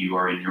computer, you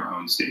are in your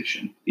own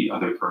station. The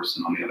other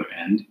person on the other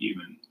end,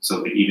 even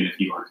if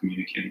you are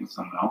communicating with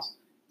someone else,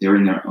 they're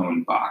in their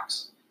own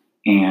box.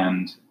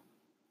 And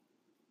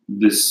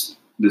this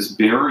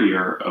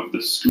barrier of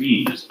the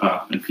screen is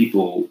up, and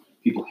people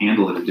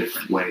handle it in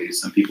different ways.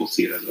 Some people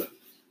see it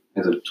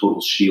as a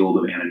total shield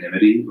of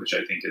anonymity, which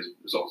I think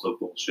is also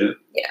bullshit.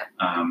 Yeah.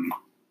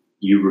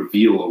 You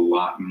reveal a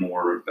lot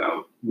more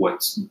about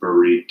what's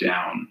buried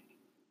down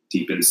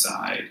deep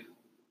inside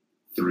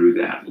through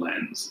that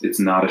lens. It's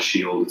not a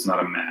shield, it's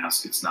not a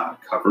mask, it's not a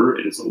cover,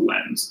 it is a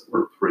lens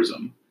or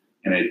prism.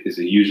 And it is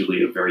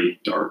usually a very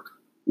dark,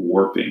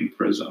 warping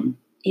prism.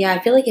 Yeah, I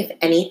feel like if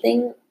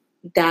anything,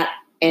 that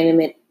oh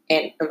my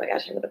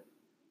gosh, I'm going to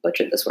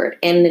butcher this word,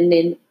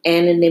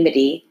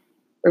 anonymity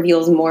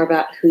reveals more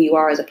about who you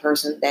are as a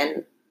person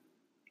than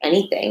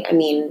anything. I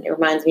mean, it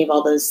reminds me of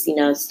all those,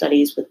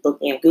 studies with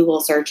looking at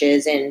Google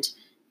searches and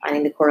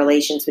finding the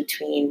correlations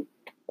between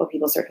what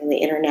people search on the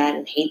internet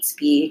and hate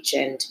speech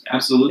and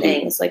absolutely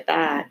things like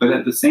that. But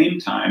at the same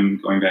time,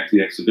 going back to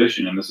the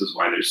exhibition, and this is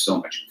why there's so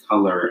much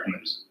color and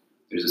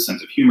there's a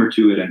sense of humor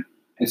to it, and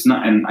it's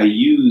not. And I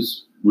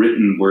use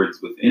written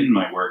words within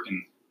my work,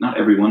 and not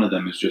every one of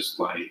them is just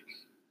like,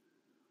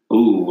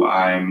 "Oh,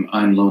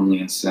 I'm lonely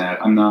and sad."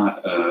 I'm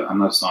not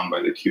a song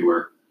by The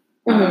Cure,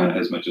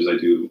 as much as I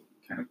do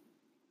kind of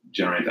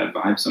generate that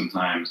vibe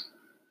sometimes.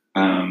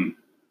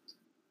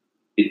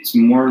 It's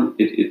more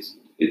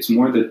it's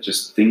more that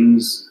just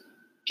things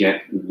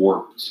get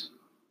warped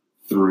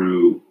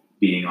through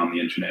being on the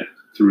internet,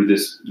 through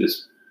this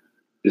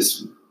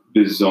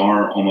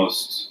bizarre,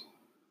 almost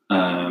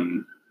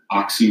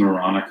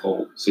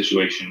oxymoronical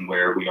situation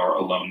where we are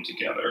alone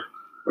together,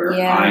 where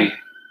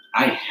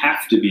I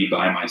have to be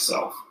by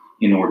myself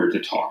in order to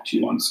talk to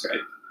you on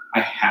Skype.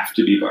 I have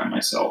to be by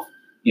myself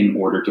in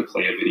order to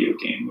play a video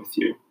game with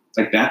you. It's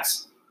like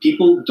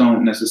people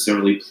don't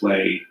necessarily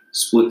play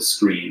split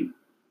screen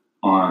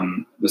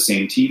on the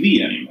same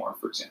TV anymore,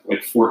 for example,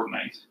 like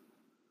Fortnite.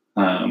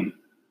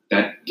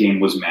 That game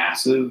was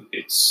massive.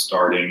 It's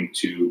starting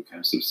to kind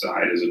of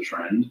subside as a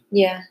trend.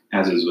 Yeah.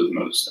 As is with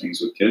most things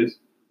with kids.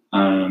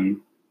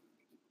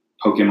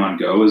 Pokemon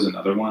Go is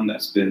another one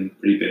that's been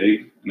pretty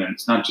big. And then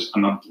it's not just,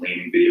 I'm not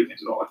blaming video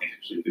games at all. I think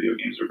actually video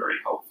games are very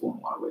helpful in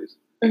a lot of ways.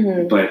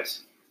 Mm-hmm. But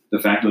the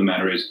fact of the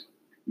matter is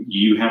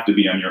you have to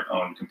be on your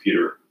own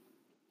computer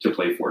to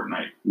play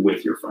Fortnite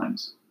with your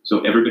friends.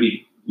 So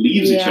everybody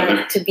leaves each other.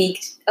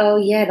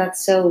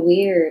 That's so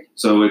weird.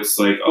 So it's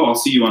like, I'll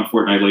see you on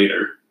Fortnite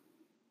later.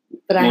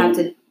 But I have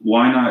to.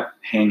 Why not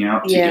hang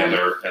out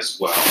together as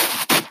well?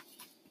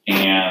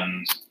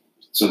 And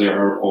so there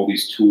are all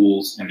these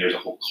tools, and there's a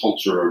whole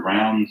culture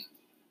around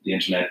the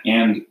internet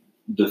and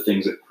the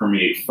things that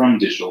permeate from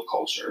digital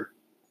culture.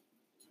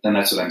 And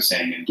that's what I'm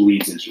saying. It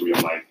bleeds into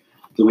real life.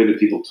 The way that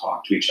people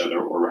talk to each other,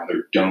 or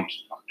rather don't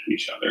talk to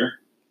each other,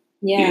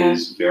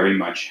 is very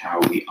much how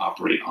we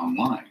operate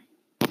online.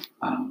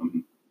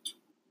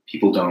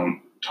 People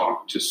don't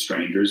talk to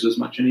strangers as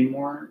much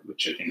anymore,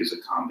 which I think is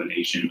a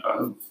combination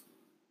of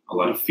a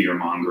lot of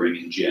fear-mongering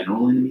in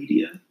general in the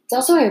media. It's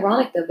also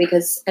ironic, though,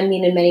 because, in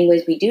many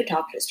ways we do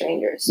talk to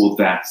strangers. Well,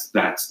 that's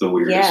the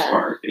weirdest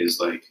part, is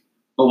like,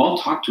 I'll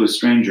talk to a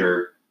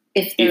stranger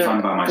if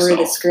I'm by myself. Through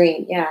the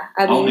screen, yeah.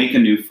 I'll make a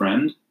new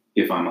friend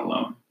if I'm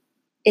alone.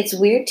 It's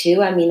weird,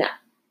 too.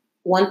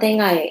 One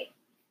thing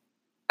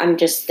I'm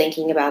just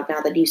thinking about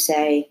now that you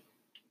say,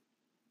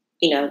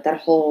 that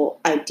whole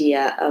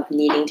idea of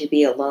needing to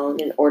be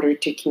alone in order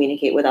to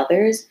communicate with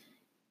others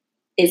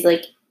is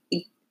like,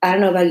 I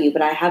don't know about you,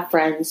 but I have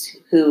friends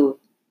who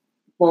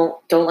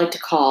don't like to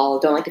call,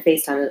 don't like to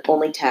FaceTime,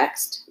 only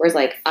text. Whereas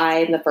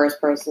I'm the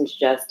first person to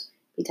just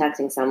be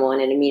texting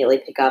someone and immediately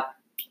pick up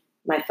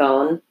my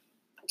phone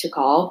to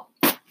call.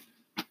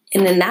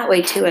 And then that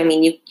way too,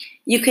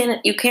 you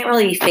can't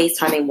really be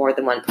FaceTiming more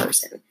than one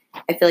person.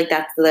 I feel like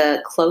that's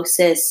the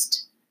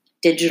closest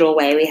digital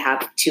way we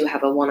have to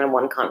have a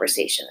one-on-one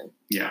conversation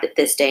at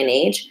this day and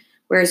age.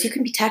 Whereas you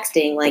can be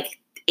texting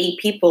 8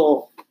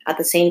 people at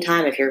the same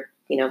time if you're,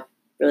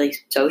 really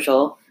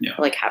social,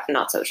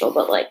 not social,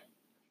 but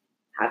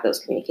have those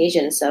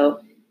communications.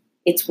 So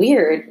it's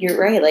weird. You're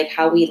right.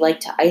 How we like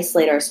to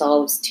isolate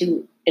ourselves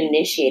to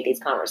initiate these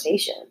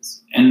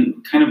conversations.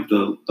 And kind of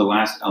the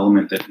last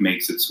element that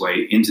makes its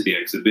way into the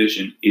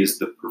exhibition is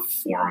the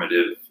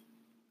performative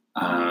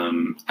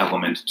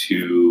element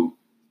to.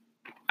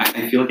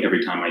 I feel like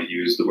every time I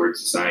use the word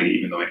society,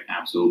 even though I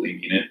absolutely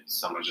mean it,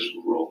 someone's just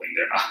rolling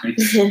their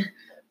eyes.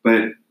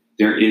 But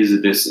there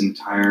is this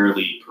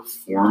entirely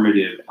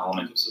performative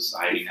element of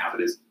society now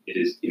that it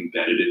is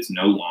embedded. It's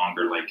no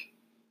longer like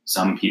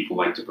some people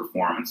like to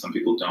perform and some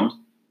people don't.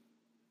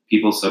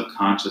 People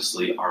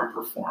subconsciously are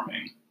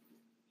performing.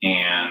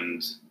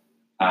 And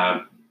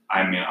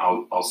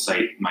I'll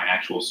cite my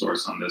actual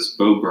source on this.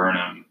 Bo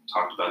Burnham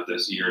talked about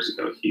this years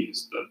ago.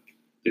 He's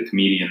the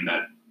comedian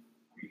that,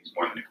 he's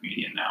more than a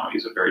comedian now.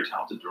 He's a very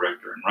talented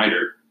director and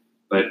writer.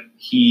 But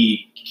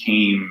he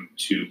came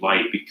to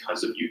light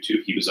because of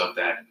YouTube. He was of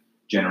that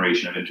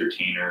generation of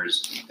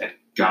entertainers that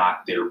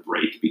got their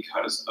break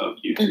because of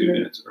YouTube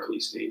in its early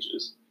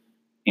stages.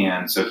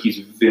 And so he's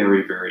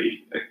very,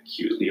 very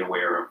acutely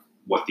aware of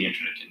what the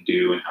internet can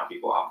do and how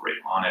people operate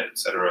on it, et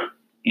cetera,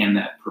 and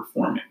that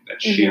performing,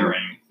 that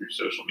sharing through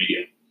social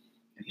media.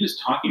 And he was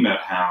talking about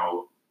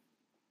how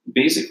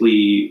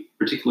basically,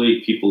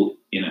 particularly people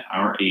in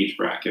our age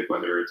bracket,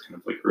 whether it's kind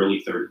of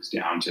early 30s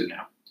down to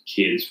now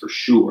kids for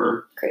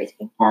sure,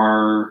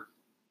 are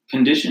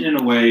conditioned in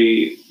a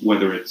way,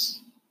 whether it's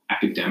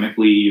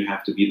academically, you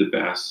have to be the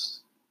best,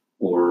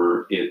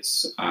 or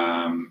its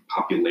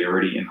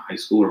popularity in high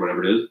school or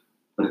whatever it is.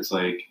 But it's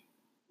like,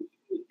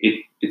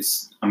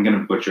 it's I'm going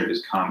to butcher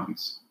his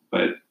comments,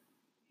 but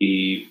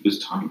he was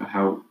talking about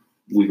how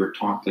we were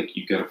taught, like,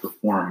 you got to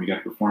perform,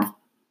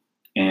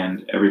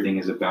 and everything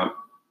is about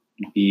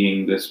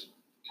being this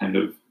kind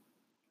of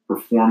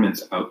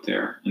performance out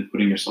there and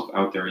putting yourself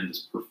out there in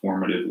this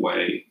performative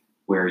way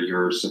where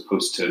you're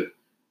supposed to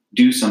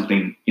do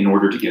something in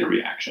order to get a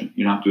reaction.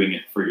 You're not doing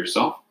it for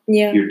yourself.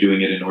 Yeah. You're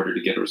doing it in order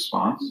to get a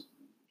response.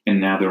 And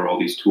now there are all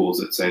these tools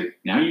that say,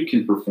 now you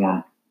can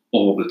perform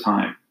all the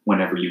time,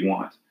 whenever you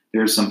want.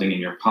 There's something in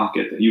your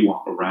pocket that you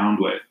walk around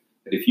with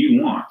that if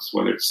you want,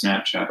 whether it's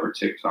Snapchat or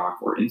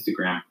TikTok or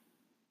Instagram,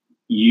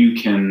 you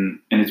can,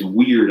 and it's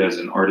weird as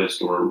an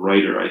artist or a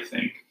writer, I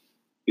think,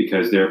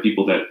 because there are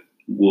people that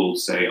will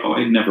say, oh,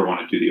 I never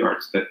want to do the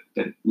arts,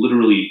 that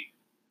literally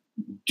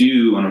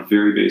do on a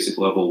very basic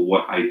level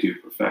what I do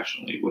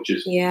professionally, which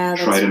is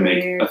try to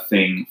make a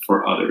thing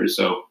for others.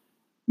 So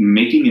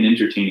making an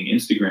entertaining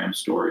Instagram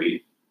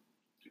story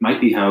might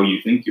be how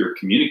you think you're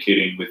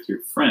communicating with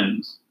your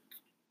friends,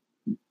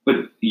 but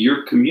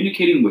you're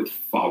communicating with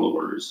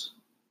followers.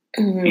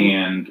 Mm-hmm.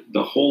 And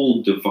the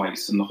whole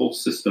device and the whole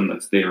system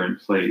that's there in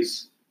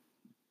place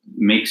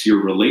makes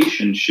your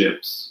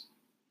relationships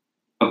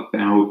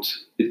about,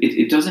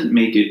 it doesn't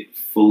make it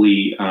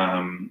fully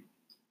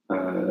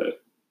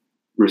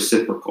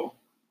reciprocal.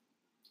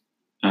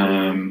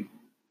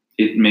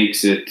 It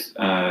makes it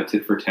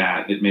tit for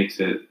tat. It makes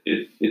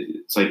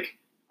it's like,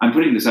 I'm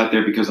putting this out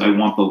there because I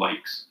want the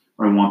likes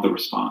or I want the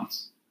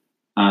response.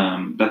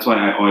 That's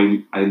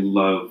why I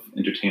love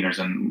entertainers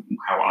and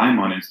how I'm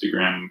on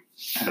Instagram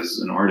as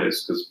an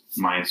artist, because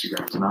my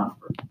Instagram is not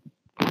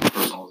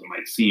personal as it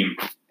might seem.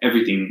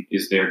 Everything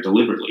is there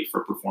deliberately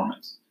for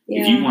performance.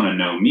 Yeah. If you want to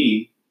know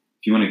me,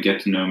 if you want to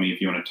get to know me,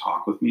 if you want to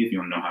talk with me, if you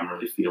want to know how I'm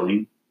really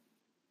feeling,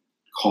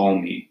 call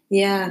me.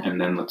 Yeah. And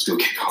then let's go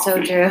get coffee.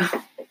 So true.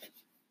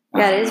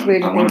 Yeah, it is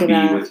weird to think about. I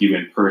want to be with you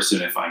in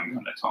person if I'm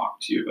going to talk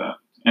to you about.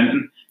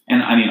 And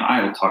I mean,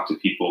 I'll talk to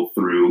people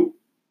through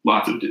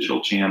lots of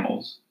digital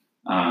channels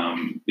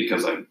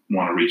because I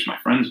want to reach my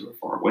friends who are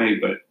far away.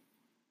 But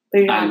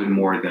I would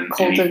more than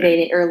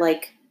cultivating or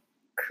like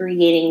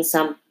creating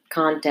some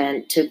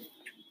content to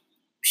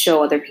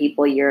show other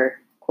people your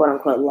quote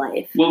unquote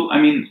life. Well, I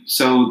mean,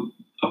 so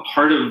a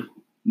part of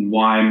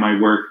why my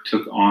work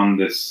took on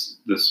this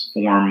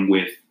form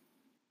with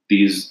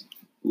these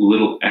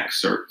little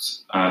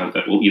excerpts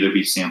that will either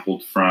be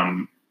sampled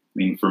from, I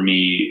mean, for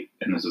me,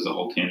 and this is a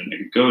whole tangent I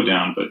could go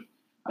down, but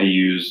I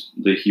use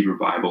the Hebrew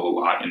Bible a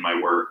lot in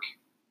my work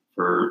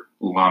for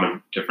a lot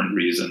of different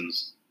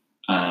reasons.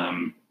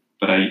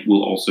 But I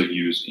will also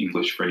use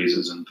English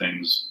phrases and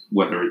things,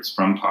 whether it's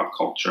from pop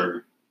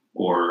culture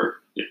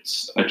or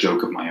it's a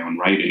joke of my own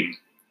writing.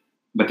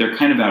 But they're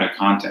kind of out of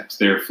context.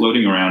 They're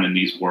floating around in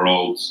these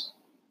worlds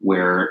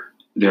where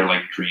they're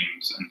like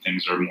dreams and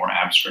things are more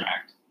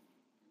abstract,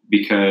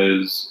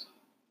 because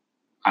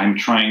I'm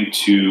trying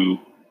to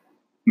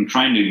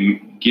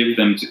give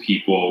them to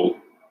people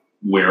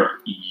where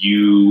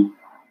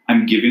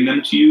I'm giving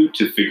them to you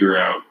to figure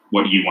out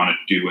what you want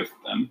to do with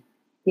them.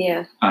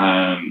 Yeah.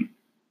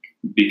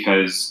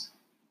 Because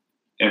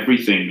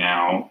everything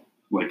now,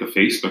 like the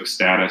Facebook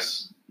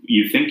status,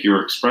 you think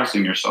you're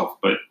expressing yourself,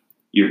 but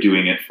you're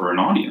doing it for an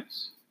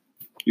audience.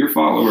 Your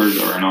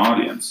followers are an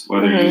audience,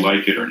 whether you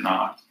like it or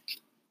not.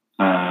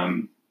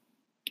 And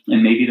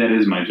maybe that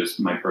is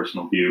my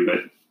personal view,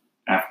 but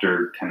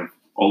after kind of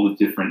all the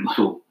different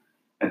little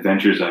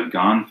adventures I've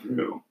gone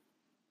through,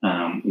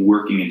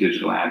 working in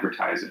digital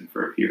advertising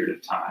for a period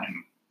of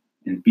time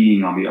and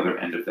being on the other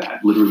end of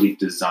that, literally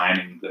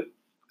designing the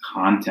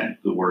content,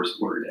 the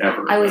worst word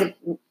ever.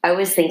 I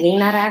was thinking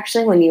that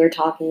actually when you were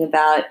talking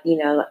about,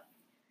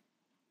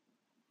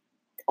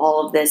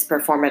 all of this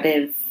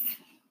performative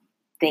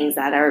things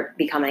that are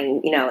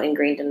becoming,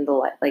 ingrained in the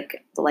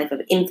life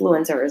of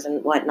influencers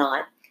and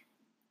whatnot.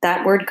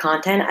 That word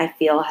content, I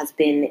feel, has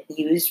been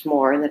used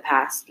more in the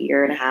past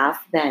year and a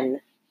half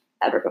than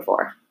ever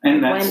before.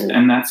 And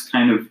that's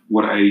kind of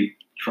what I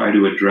try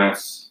to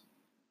address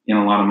in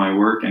a lot of my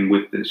work and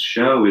with this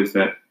show, is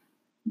that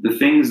the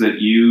things that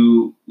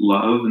you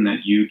love and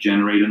that you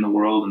generate in the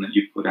world and that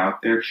you put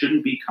out there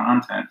shouldn't be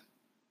content.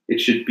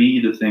 It should be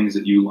the things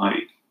that you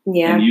like.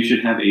 Yeah. And you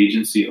should have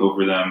agency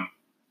over them.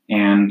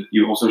 And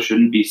you also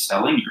shouldn't be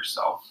selling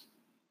yourself.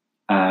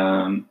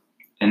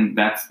 And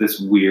that's this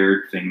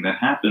weird thing that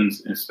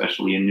happens,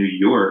 especially in New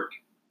York,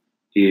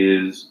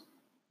 is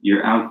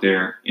you're out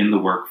there in the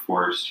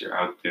workforce, you're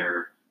out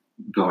there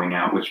going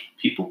out, which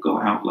people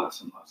go out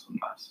less and less and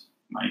less,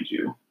 mind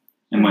you.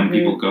 And when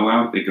people go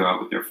out, they go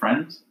out with their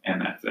friends, and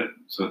that's it.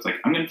 So it's like,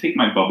 I'm going to take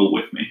my bubble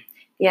with me.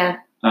 Yeah.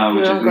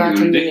 Which is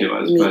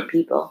ridiculous. Meet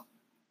people.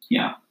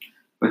 Yeah.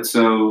 But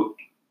so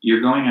you're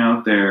going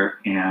out there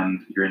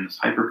and you're in this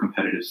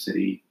hyper-competitive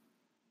city.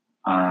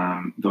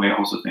 Though I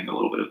also think a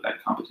little bit of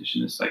that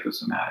competition is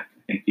psychosomatic.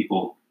 I think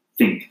people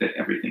think that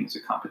everything is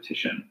a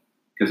competition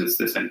because it's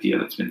this idea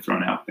that's been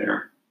thrown out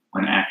there,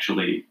 when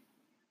actually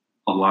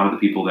a lot of the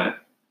people that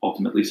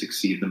ultimately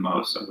succeed the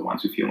most are the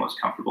ones who feel most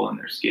comfortable in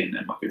their skin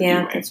and what they're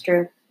Yeah, doing. that's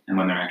true. And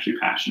when they're actually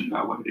passionate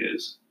about what it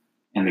is,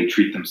 and they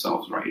treat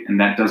themselves right. And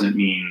that doesn't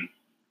mean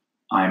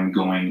I'm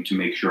going to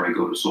make sure I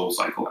go to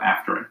SoulCycle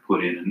after I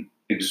put in an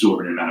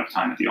exorbitant amount of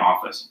time at the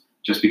office.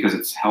 Just because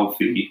it's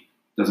healthy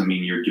doesn't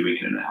mean you're doing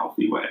it in a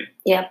healthy way.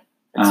 Yep,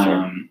 that's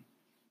true.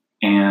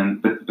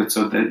 But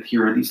so that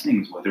here are these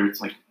things, whether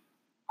it's like,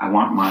 I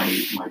want my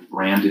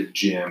branded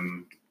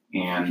gym,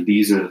 and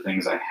these are the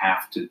things I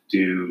have to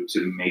do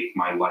to make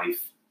my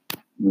life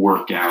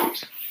work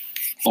out.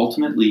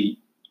 Ultimately,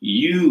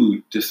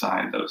 you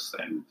decide those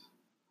things.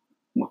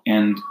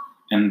 And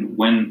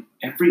when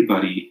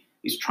everybody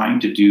is trying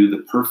to do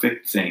the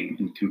perfect thing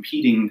and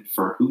competing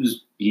for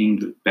who's being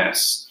the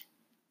best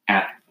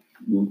at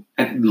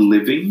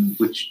living,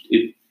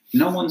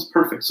 no one's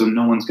perfect, so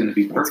no one's going to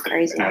be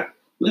perfect at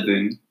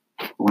living.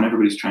 But when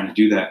everybody's trying to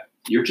do that,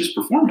 you're just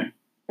performing.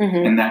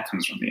 Mm-hmm. And that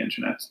comes from the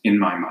internet, in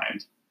my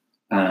mind.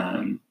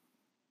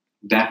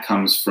 That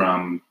comes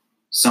from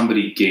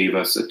somebody gave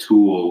us a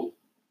tool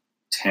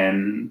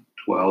 10,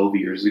 12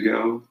 years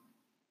ago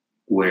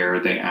where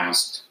they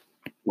asked,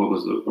 what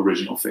was the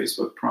original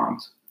Facebook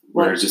prompt?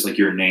 Where it's just like,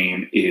 your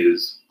name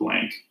is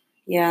blank.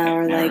 Yeah,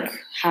 or like,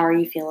 how are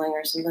you feeling,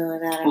 or something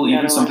like that. Well,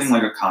 even something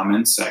like a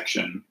comment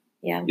section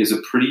is it's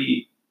a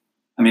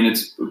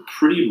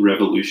pretty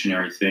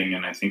revolutionary thing,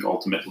 and I think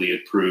ultimately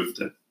it proved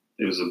that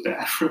it was a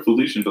bad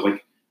revolution. But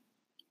like,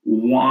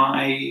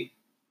 why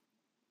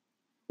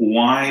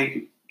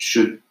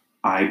should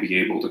I be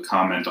able to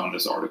comment on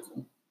this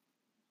article?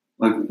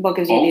 Like,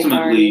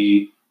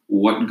 ultimately,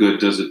 what good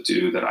does it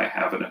do that I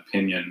have an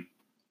opinion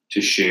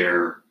to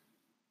share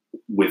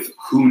with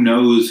who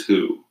knows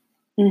who?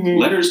 Mm-hmm.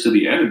 Letters to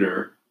the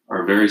editor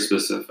are very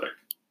specific,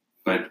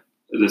 but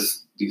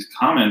these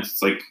comments,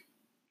 it's like,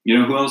 you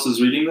know who else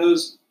is reading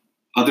those?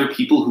 Other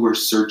people who are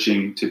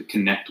searching to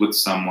connect with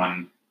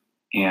someone,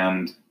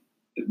 and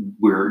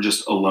we're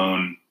just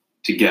alone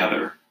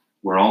together.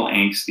 We're all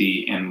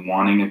angsty and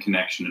wanting a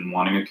connection and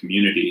wanting a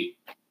community,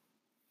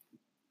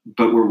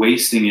 but we're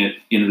wasting it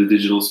in the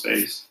digital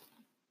space.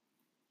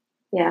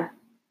 Yeah.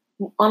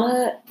 On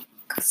a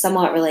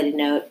somewhat related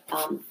note,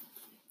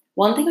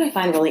 one thing I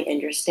find really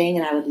interesting,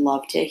 and I would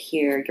love to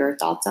hear your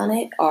thoughts on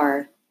it,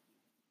 are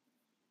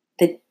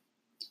the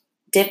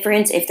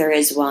difference, if there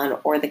is one,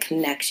 or the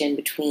connection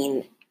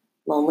between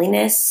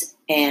loneliness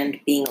and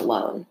being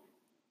alone.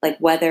 Like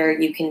whether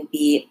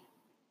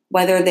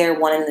they're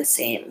one and the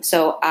same.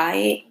 So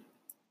I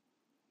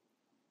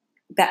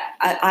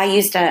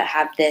used to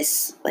have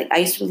this, like,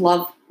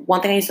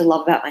 one thing I used to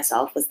love about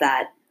myself was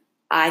that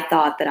I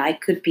thought that I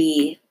could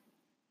be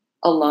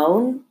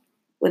alone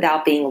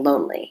without being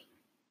lonely.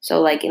 So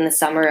like in the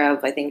summer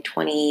of, I think,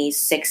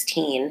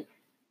 2016,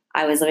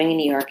 I was living in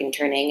New York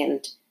interning,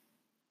 and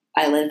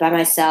I lived by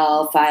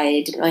myself.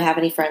 I didn't really have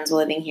any friends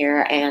living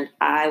here, and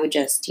I would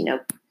just,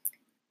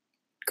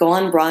 go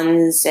on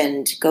runs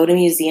and go to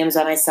museums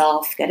by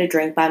myself, get a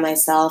drink by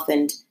myself,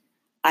 and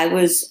I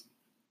was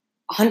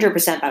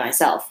 100% by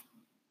myself,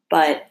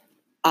 but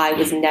I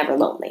was never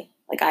lonely.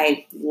 Like,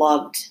 I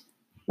loved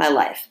my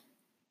life.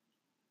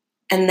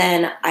 And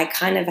then I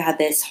kind of had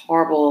this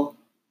horrible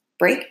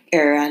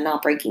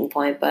not breaking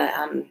point, but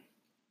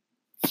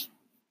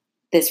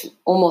this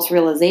almost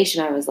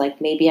realization. I was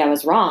like, maybe I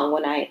was wrong.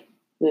 When I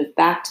moved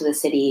back to the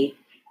city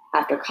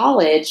after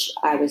college,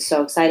 I was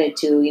so excited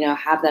to,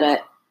 have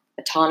that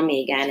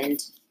autonomy again.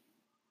 And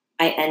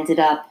I ended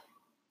up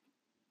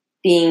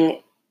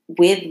being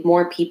with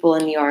more people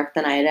in New York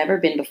than I had ever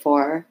been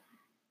before.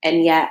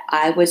 And yet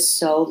I was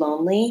so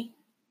lonely.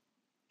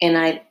 And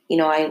it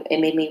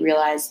made me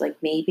realize, like,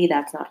 maybe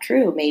that's not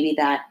true. Maybe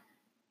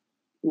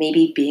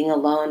being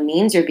alone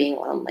means you're being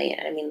lonely.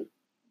 I mean,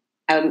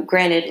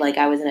 granted, like,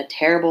 I was in a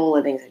terrible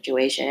living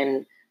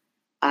situation.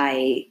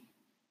 I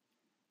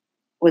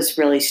was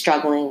really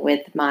struggling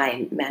with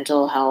my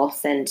mental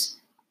health, and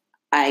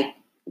I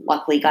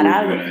luckily got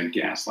out of it. In a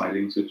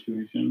gaslighting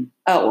situation?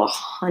 Oh,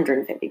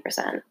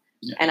 150%.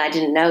 Yeah. And I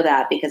didn't know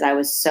that because I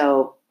was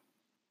so,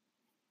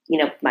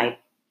 my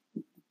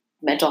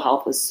mental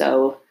health was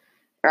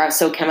I was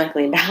so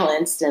chemically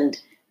imbalanced. And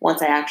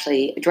once I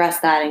actually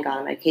addressed that and got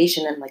on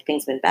medication, and like,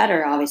 things have been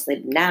better,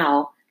 obviously,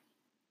 now.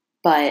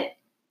 But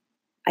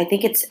I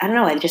think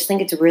I just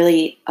think it's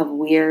really a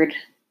weird,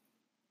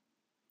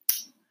 I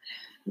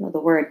don't know the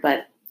word,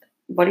 but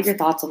what are your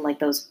thoughts on like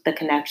the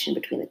connection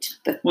between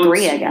the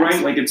three, I guess?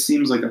 Right, like, it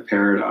seems like a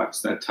paradox,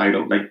 that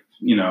title. Like,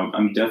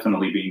 I'm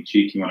definitely being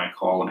cheeky when I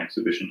call an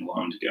exhibition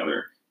Alone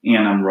Together,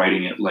 and I'm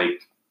writing it like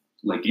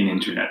in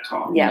internet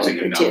talk, using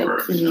a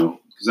number,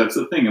 because that's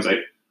the thing, is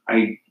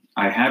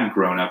I have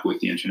grown up with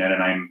the internet,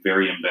 and I'm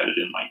very embedded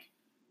in, like,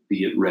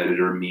 be it Reddit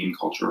or meme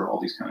culture or all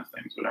these kind of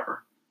things,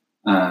 whatever.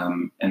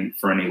 And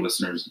for any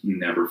listeners,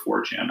 never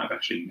 4chan. I've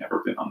actually never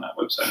been on that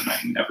website, and I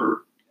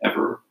never,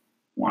 ever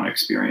want to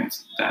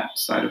experience that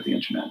side of the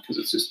internet because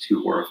it's just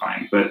too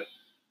horrifying. But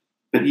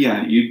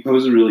yeah, you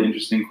pose a really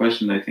interesting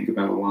question that I think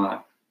about a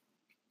lot.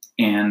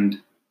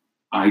 And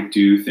I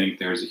do think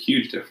there's a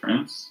huge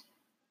difference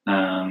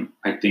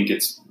I think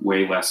it's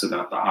way less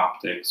about the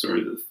optics or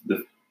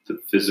the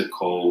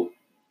physical.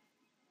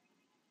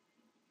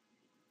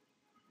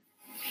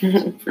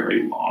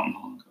 Very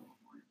long,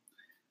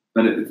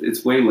 but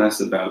it's way less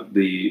about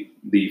the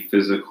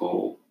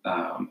physical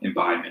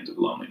embodiment of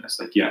loneliness.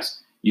 Like, yes,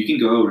 you can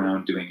go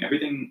around doing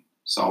everything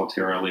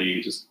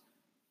solitarily, just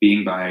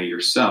being by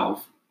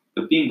yourself,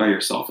 but being by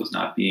yourself is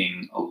not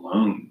being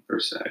alone per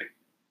se.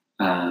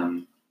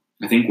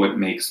 I think what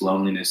makes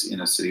loneliness in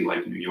a city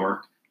like New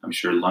York, I'm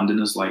sure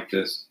London is like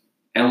this.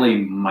 LA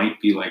might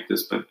be like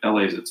this, but LA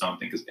is its own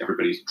thing because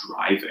everybody's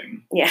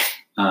driving. Yeah.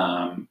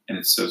 And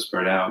it's so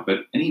spread out.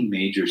 But any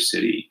major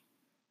city,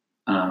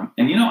 and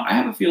I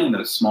have a feeling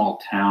that a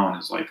small town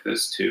is like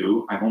this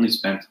too. I've only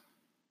spent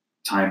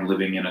time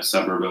living in a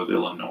suburb of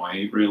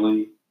Illinois,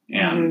 really,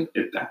 and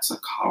that's a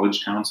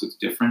college town, so it's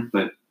different.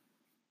 But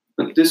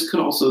this could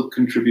also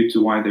contribute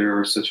to why there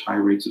are such high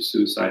rates of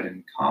suicide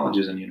in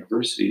colleges and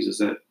universities, is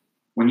that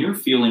when you're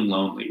feeling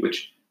lonely,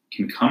 which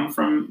can come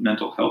from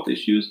mental health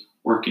issues,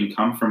 or it can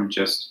come from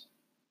just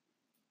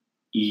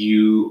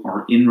you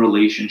are in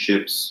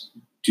relationships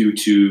due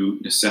to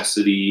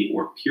necessity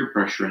or peer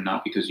pressure and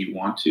not because you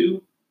want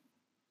to,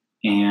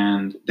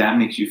 and that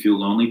makes you feel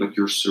lonely, but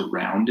you're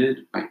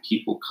surrounded by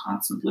people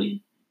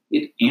constantly,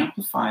 it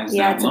amplifies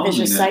that loneliness. Yeah, it's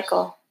a vicious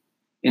cycle.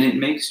 And it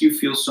makes you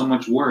feel so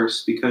much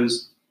worse,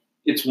 because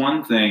it's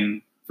one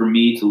thing for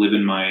me to live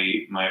in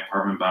my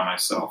apartment by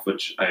myself,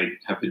 which I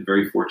have been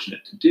very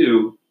fortunate to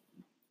do,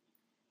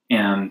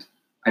 and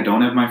I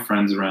don't have my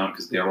friends around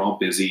because they're all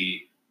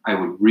busy. I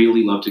would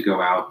really love to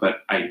go out,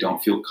 but I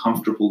don't feel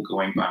comfortable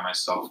going by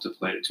myself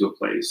to a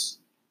place.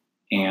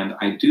 And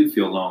I do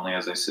feel lonely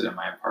as I sit in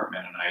my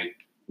apartment and I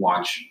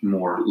watch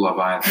more Love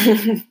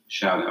Island.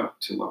 Shout out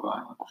to Love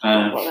Island.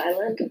 Love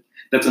Island.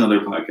 That's another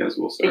podcast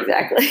we'll start.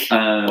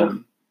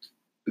 Exactly.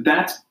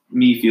 That's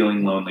me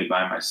feeling lonely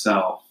by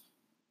myself.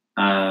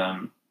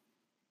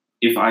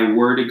 If I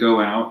were to go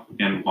out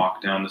and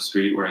walk down the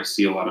street where I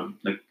see a lot of,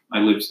 I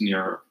live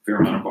near a fair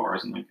amount of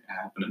bars in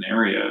half in an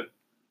area.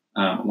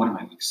 What am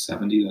I,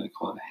 70? That I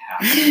call it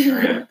a half in an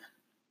area.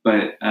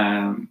 But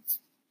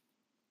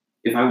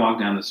if I walk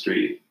down the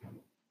street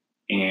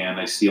and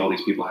I see all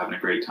these people having a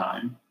great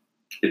time,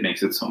 it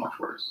makes it so much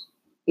worse.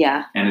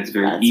 Yeah. And it's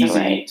very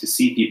easy to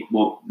see people.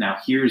 Well, now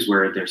here's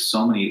where there's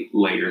so many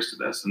layers to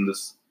this. And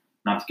this,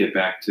 not to get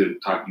back to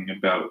talking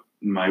about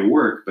my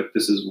work, but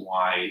this is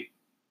why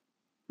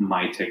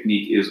my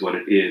technique is what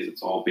it is.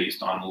 It's all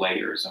based on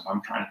layers. If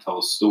I'm trying to tell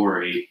a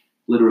story,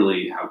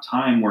 literally how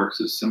time works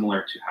is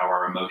similar to how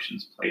our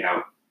emotions play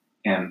out.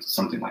 And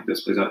something like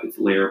this plays out. It's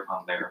layer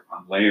upon layer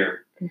upon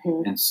layer.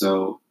 Mm-hmm. And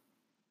so,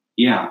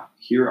 yeah,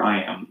 here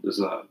I am. There's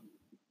a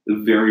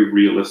very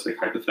realistic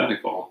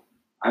hypothetical.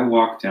 I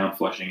walk down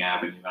Flushing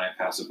Avenue and I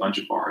pass a bunch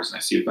of bars and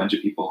I see a bunch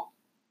of people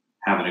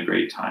having a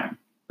great time.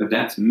 But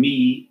that's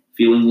me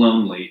feeling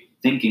lonely,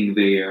 thinking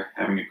they're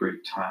having a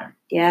great time.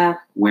 Yeah.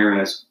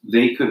 Whereas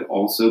they could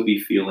also be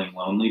feeling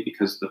lonely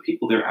because the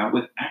people they're out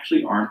with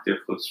actually aren't their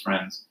close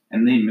friends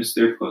and they miss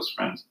their close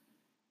friends.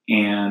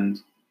 And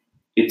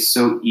it's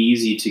so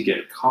easy to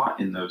get caught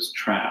in those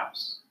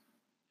traps.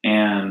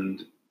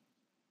 And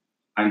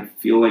I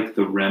feel like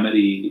the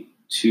remedy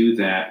to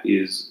that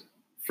is,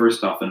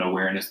 first off, an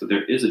awareness that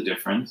there is a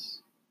difference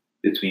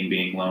between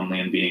being lonely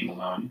and being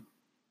alone.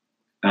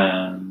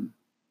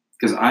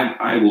 Because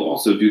I will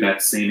also do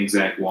that same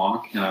exact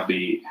walk and I'll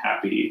be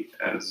happy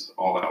as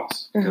all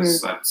else.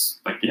 Because that's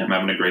I'm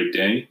having a great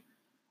day.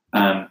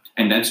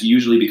 And that's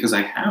usually because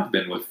I have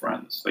been with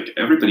friends.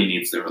 Everybody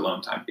needs their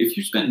alone time. If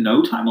you spend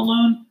no time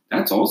alone,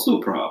 that's also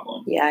a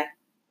problem. Yeah.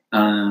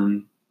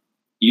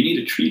 You need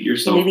to treat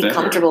yourself better. You need to be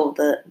comfortable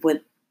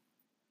with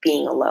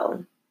being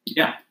alone.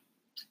 Yeah.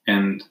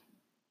 And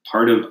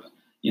part of,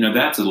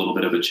 that's a little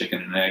bit of a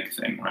chicken and egg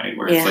thing, right?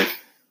 Where it's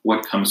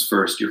what comes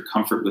first, your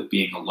comfort with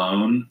being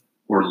alone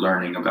or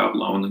learning about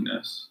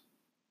loneliness?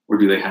 Or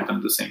do they happen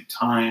at the same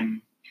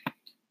time?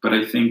 But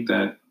I think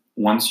that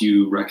once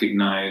you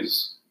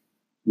recognize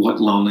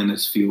what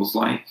loneliness feels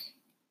like,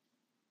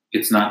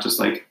 it's not just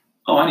I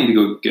need to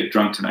go get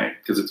drunk tonight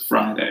because it's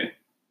Friday.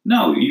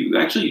 No, you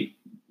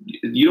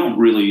don't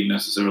really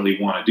necessarily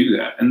want to do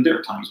that. And there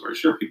are times where,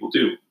 sure, people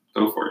do.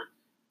 Go for it.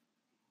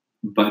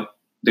 But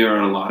there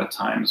are a lot of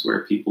times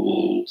where people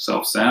will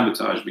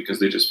self-sabotage because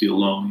they just feel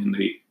lonely and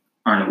they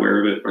aren't aware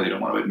of it or they don't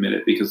want to admit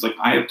it. Because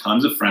I have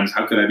tons of friends.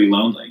 How could I be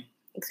lonely?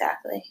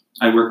 Exactly.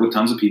 I work with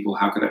tons of people.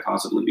 How could I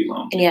possibly be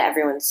lonely? And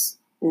everyone's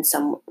in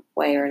some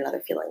way or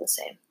another feeling the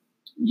same.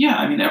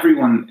 Yeah,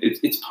 everyone,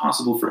 it's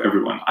possible for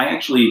everyone. I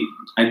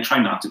try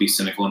not to be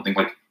cynical and think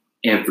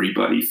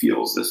everybody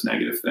feels this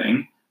negative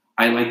thing.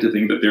 I like to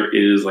think that there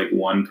is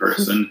one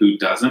person who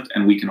doesn't,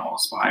 and we can all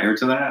aspire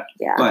to that.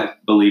 Yeah.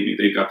 But believe me,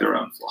 they've got their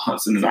own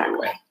flaws in another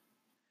way.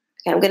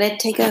 Okay, I'm going to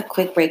take a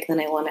quick break, then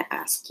I want to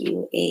ask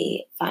you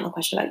a final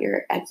question about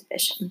your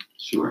exhibition.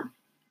 Sure.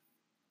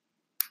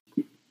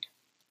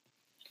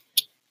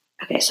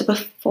 Okay, so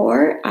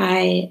before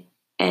I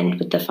end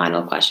with the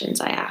final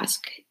questions I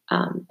ask,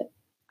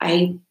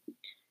 I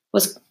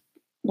was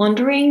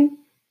wondering,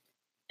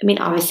 I mean,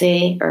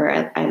 obviously,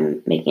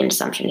 I'm making an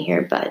assumption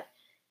here, but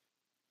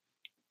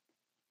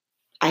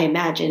I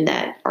imagine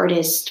that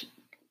artists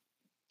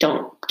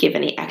don't give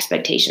any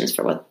expectations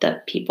for what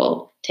the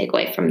people take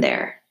away from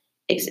their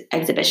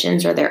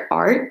exhibitions or their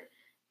art.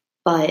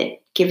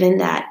 But given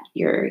that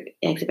your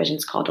exhibition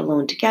is called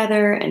Alone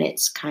Together, and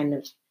it's kind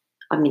of,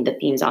 I mean, the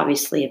theme's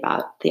obviously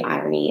about the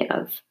irony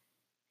of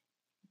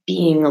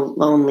being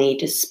lonely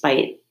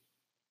despite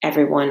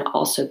everyone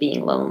also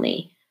being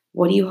lonely.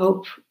 What do you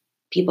hope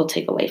people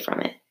take away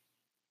from it?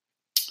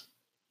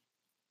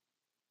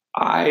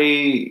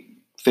 I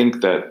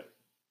think that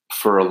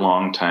for a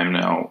long time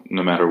now,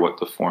 no matter what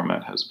the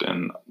format has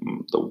been,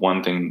 the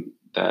one thing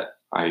that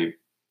I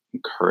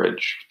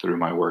encourage through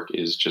my work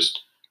is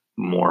just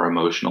more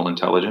emotional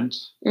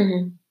intelligence.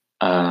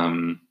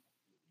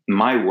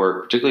 My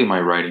work, particularly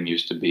my writing,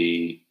 used to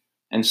be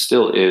and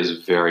still is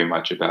very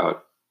much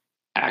about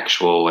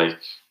actual like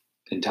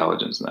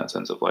intelligence, in that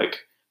sense of like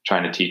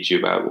trying to teach you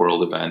about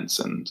world events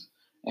and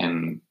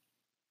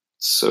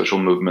social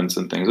movements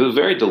and things. It was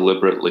very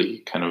deliberately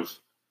kind of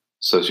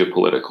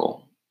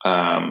sociopolitical,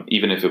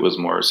 even if it was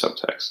more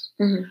subtext.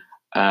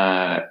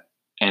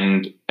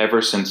 And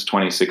ever since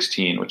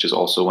 2016, which is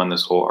also when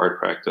this whole art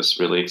practice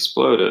really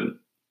exploded,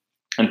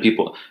 and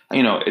people,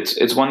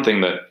 it's one thing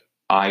that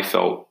I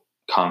felt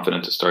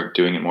confident to start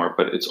doing it more,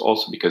 but it's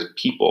also because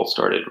people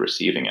started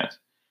receiving it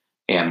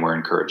and were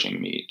encouraging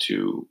me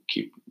to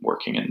keep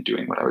working and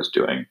doing what I was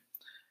doing.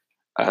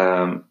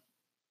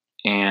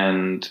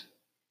 And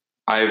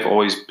I've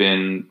always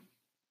been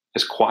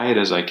as quiet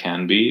as I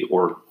can be,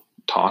 or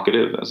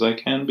talkative as I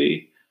can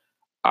be.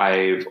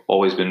 I've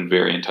always been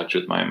very in touch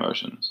with my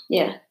emotions.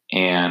 Yeah.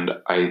 And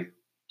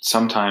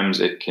sometimes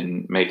it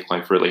can make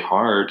life really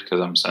hard because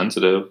I'm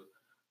sensitive,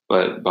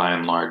 but by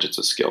and large, it's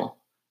a skill.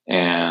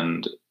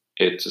 And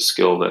it's a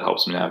skill that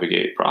helps me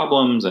navigate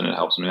problems, and it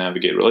helps me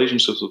navigate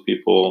relationships with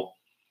people.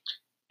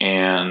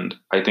 And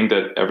I think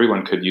that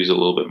everyone could use a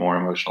little bit more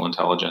emotional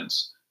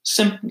intelligence.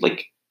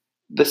 Like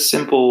the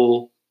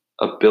simple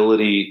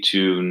ability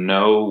to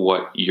know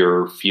what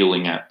you're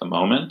feeling at the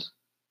moment.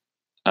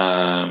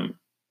 And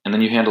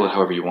then you handle it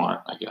however you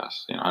want, I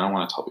guess. I don't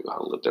want to tell people how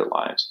to live their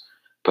lives.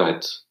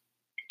 But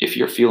if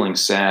you're feeling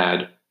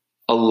sad,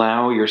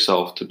 allow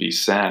yourself to be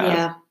sad.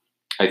 Yeah.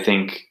 I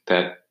think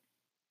that,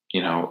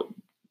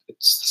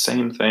 it's the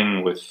same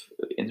thing with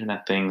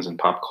internet things and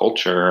pop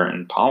culture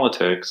and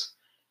politics.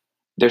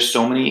 There's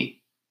so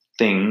many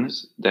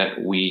things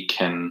that we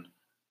can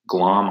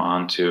glom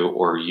onto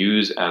or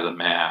use as a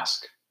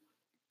mask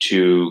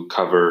to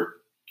cover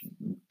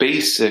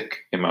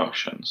basic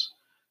emotions.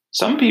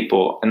 Some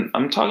people, and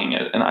I'm talking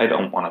it, and I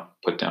don't want to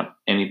put down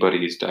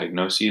anybody's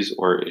diagnoses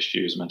or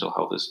issues. Mental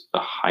health is a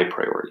high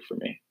priority for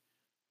me.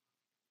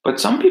 But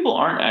some people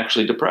aren't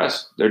actually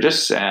depressed. They're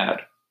just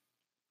sad.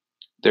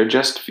 They're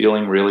just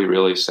feeling really,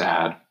 really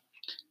sad.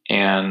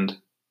 And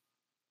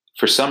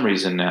for some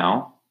reason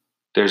now,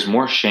 there's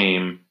more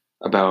shame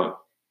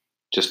about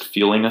just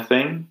feeling a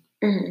thing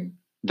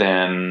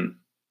than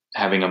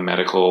having a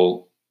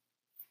medical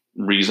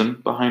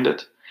reason behind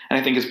it. And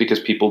I think it's because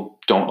people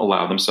don't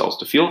allow themselves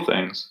to feel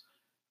things.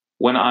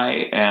 When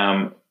I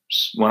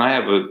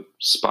have a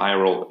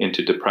spiral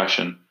into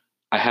depression,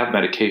 I have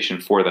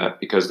medication for that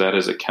because that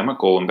is a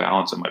chemical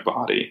imbalance in my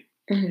body.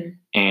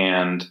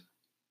 And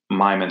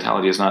my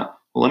mentality is not,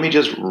 well, let me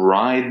just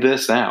ride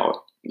this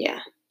out. Yeah.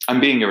 I'm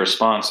being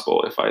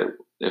irresponsible if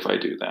I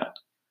do that.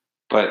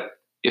 But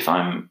if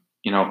I'm,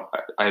 I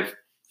have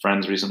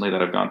friends recently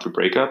that have gone through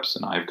breakups,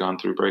 and I've gone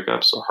through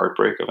breakups or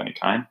heartbreak of any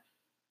kind.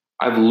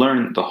 I've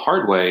learned the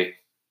hard way,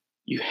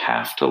 you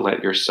have to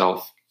let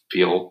yourself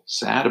feel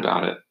sad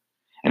about it.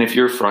 And if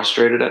you're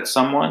frustrated at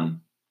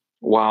someone,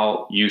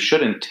 while you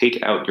shouldn't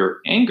take out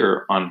your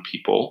anger on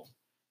people,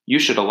 you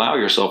should allow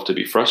yourself to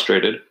be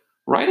frustrated.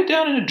 Write it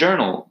down in a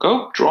journal.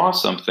 Go draw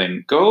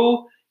something.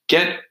 Go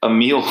get a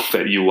meal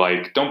that you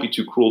like. Don't be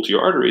too cruel to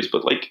your arteries,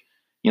 but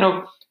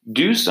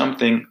do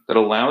something that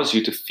allows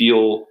you to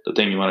feel the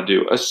thing you want to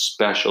do,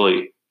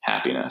 especially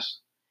happiness.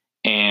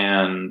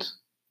 And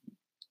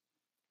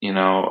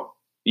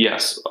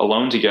yes,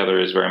 Alone Together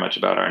is very much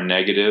about our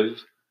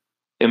negative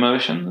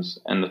emotions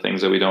and the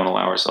things that we don't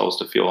allow ourselves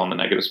to feel on the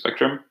negative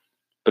spectrum.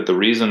 But the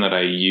reason that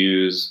I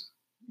use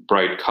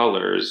bright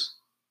colors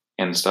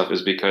and stuff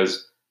is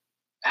because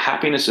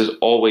happiness is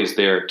always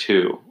there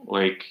too.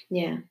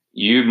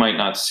 You might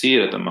not see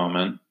it at the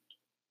moment,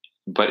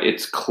 but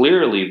it's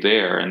clearly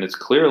there and it's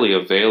clearly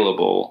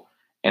available,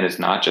 and it's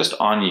not just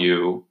on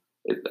you.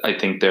 I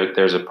think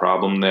there's a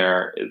problem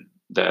there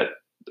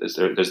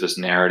there's this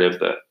narrative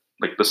that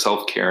the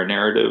self-care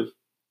narrative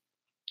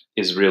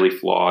is really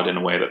flawed in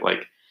a way that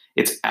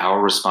it's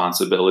our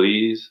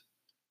responsibilities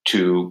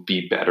to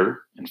be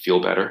better and feel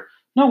better.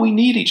 No, we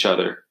need each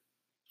other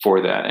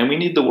for that. And we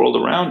need the world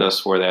around us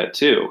for that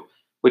too,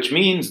 which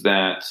means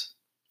that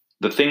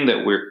the thing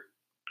that we're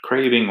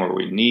craving or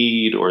we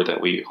need or that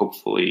we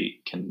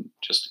hopefully can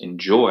just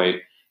enjoy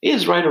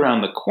is right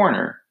around the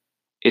corner.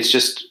 It's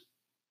just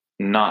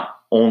not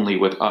only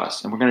with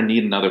us. And we're going to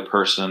need another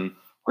person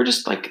or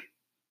just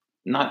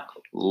not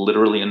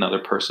literally another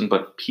person,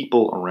 but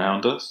people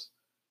around us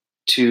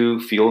to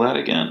feel that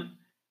again.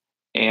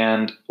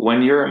 And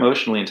when you're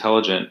emotionally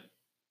intelligent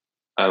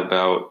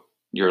about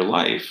your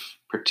life,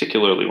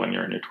 particularly when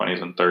you're in your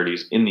 20s and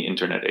 30s in the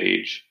internet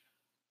age,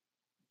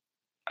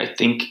 I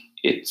think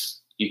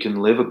you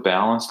can live a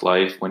balanced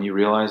life when you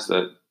realize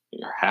that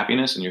your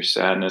happiness and your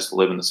sadness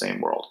live in the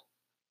same world,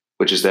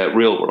 which is that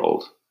real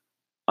world.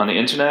 On the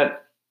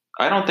internet,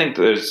 I don't think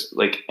there's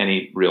like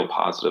any real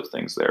positive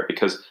things there,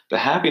 because the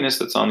happiness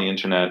that's on the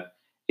internet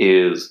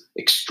is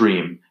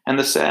extreme and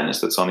the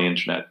sadness that's on the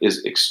internet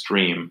is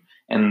extreme,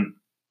 and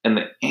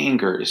the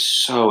anger is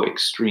so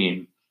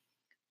extreme,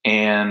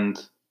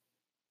 and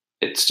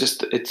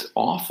it's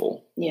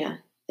awful. Yeah.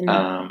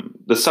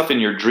 The stuff in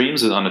your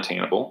dreams is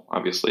unattainable,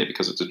 obviously,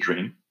 because it's a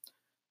dream.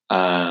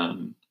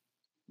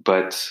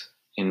 But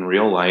in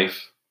real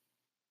life,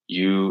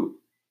 you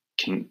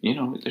can,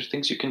 there's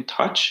things you can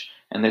touch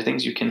and there's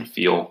things you can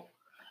feel.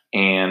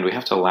 And we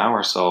have to allow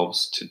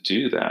ourselves to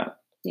do that.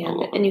 Yeah.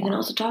 And you can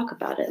also talk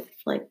about it.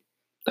 Like,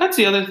 that's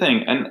the other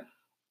thing. And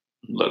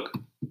look,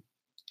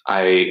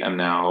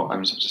 I'm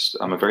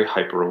a very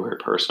hyper aware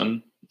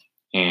person.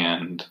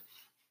 And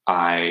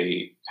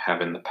I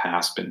have in the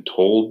past been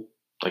told,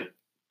 like,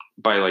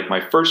 by like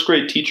my first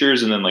grade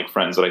teachers and then like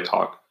friends, that I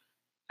talk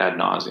ad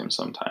nauseum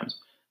sometimes.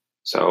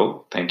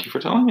 So thank you for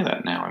telling me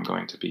that. Now I'm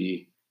going to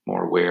be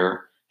more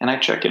aware, and I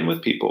check in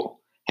with people.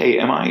 Hey,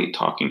 am I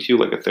talking to you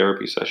like a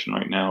therapy session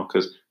right now?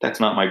 Because that's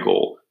not my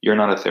goal. You're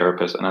not a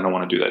therapist, and I don't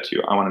want to do that to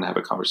you. I want to have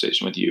a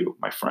conversation with you,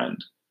 my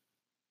friend.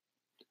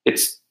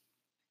 It's,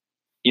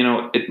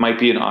 it might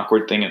be an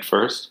awkward thing at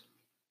first.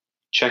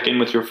 Check in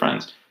with your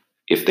friends.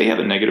 If they have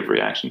a negative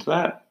reaction to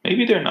that,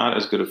 maybe they're not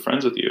as good of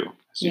friends with you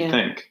as you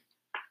think.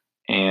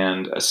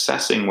 And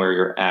assessing where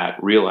you're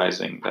at,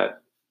 realizing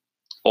that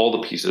all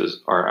the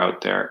pieces are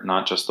out there,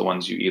 not just the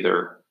ones you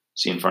either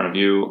see in front of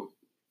you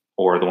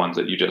or the ones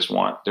that you just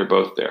want. They're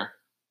both there.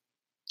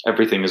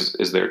 Everything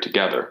is there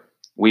together.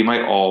 We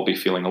might all be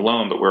feeling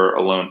alone, but we're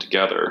alone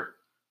together.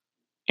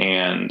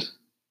 And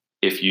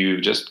if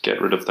you just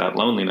get rid of that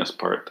loneliness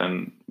part,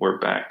 then we're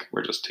back.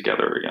 We're just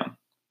together again.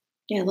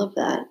 Yeah, I love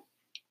that.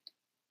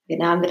 Okay,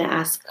 now I'm going to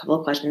ask a couple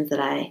of questions that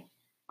I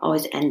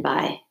always end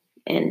by,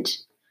 and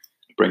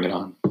bring it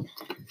on.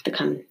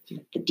 Become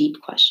the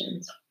deep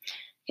questions.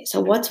 Okay,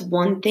 so what's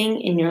one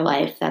thing in your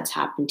life that's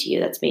happened to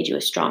you that's made you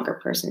a stronger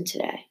person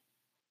today?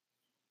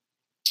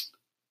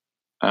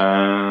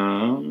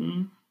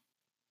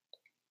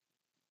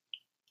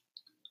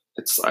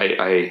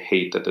 I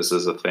hate that this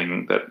is a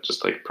thing that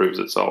just like proves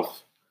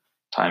itself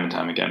time and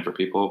time again for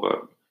people,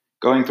 but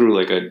going through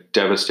like a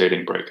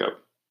devastating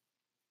breakup.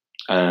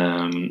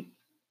 I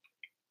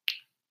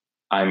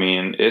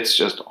mean, it's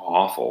just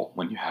awful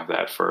when you have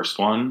that first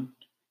one.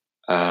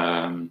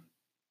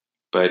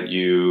 But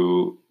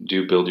you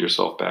do build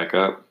yourself back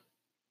up.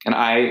 And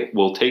I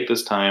will take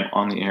this time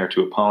on the air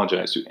to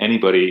apologize to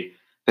anybody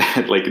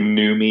that like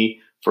knew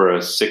me for a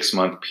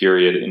 6-month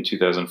period in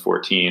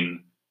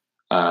 2014,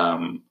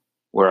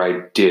 where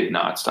I did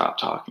not stop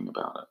talking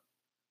about it.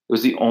 It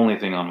was the only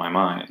thing on my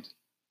mind.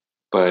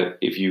 But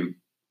if you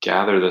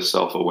gather the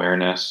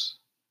self-awareness,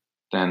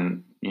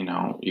 then,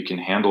 you can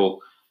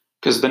handle,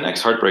 because the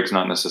next heartbreak's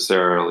not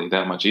necessarily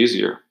that much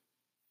easier.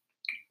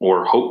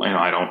 Or hope,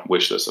 I don't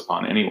wish this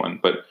upon anyone,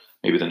 but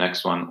maybe the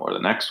next one or the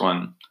next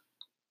one.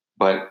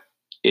 But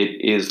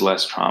it is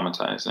less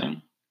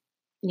traumatizing.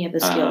 You have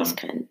the skills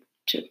to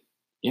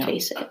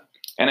face it.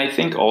 And I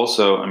think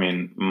also,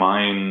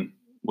 mine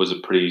was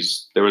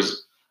there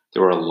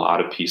were a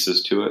lot of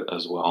pieces to it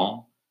as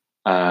well.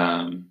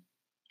 But,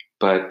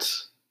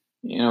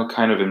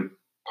 kind of in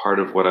part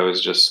of what I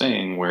was just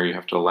saying, where you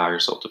have to allow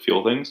yourself to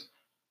feel things.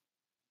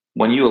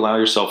 When you allow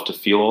yourself to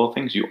feel all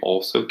things, you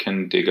also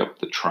can dig up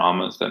the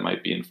traumas that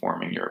might be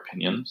informing your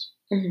opinions.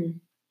 Mm-hmm.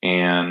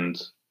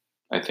 And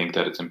I think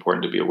that it's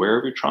important to be aware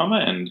of your trauma,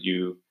 and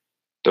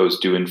those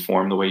do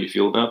inform the way you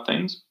feel about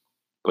things.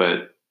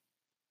 But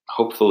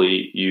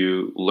hopefully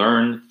you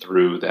learn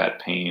through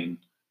that pain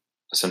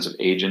a sense of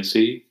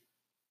agency.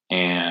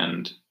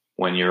 And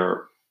when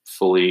you're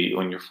fully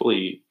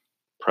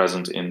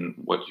present in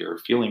what you're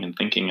feeling and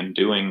thinking and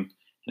doing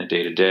in a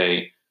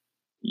day-to-day,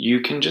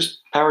 you can just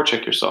power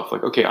check yourself.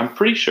 Like, okay, I'm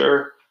pretty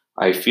sure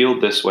I feel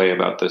this way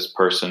about this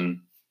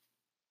person.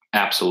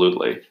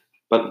 Absolutely.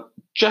 But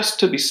just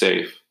to be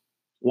safe,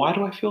 why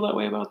do I feel that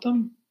way about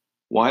them?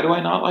 Why do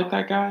I not like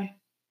that guy?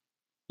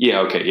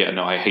 Yeah, okay, yeah,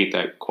 no, I hate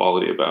that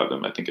quality about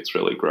him. I think it's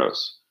really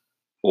gross.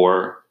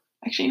 Or,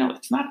 actually,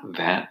 it's not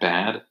that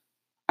bad.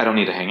 I don't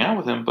need to hang out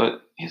with him,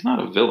 but he's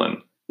not a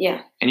villain.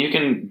 Yeah. And you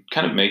can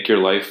kind of make your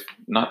life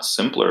not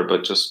simpler,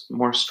 but just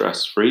more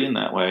stress-free in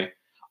that way.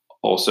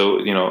 Also,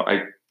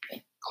 I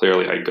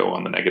go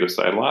on the negative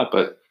side a lot,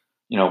 but,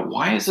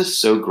 why is this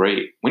so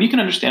great? When you can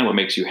understand what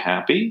makes you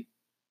happy,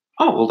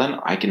 oh, well, then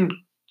I can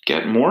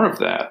get more of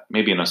that,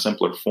 maybe in a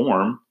simpler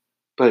form.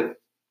 But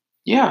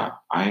yeah,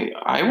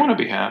 I want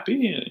to be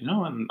happy, and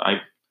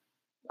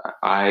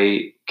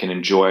I can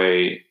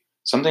enjoy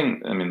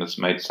something. This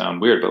might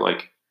sound weird, but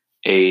like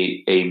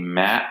a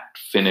matte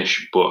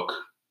finish book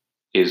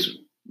is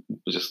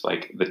just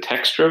like the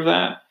texture of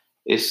that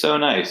is so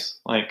nice.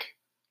 Like,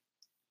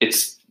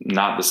 it's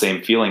not the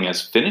same feeling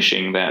as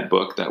finishing that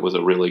book that was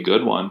a really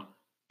good one.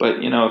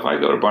 But, if I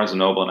go to Barnes &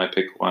 Noble and I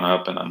pick one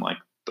up and I'm like,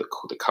 the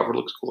cover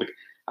looks cool, like,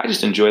 I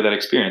just enjoy that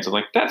experience of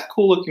like, that's a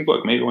cool looking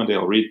book. Maybe one day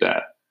I'll read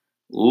that.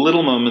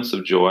 Little moments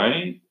of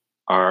joy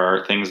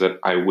are things that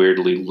I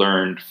weirdly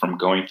learned from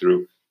going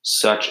through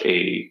such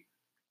a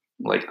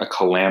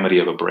calamity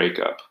of a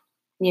breakup.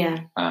 Yeah.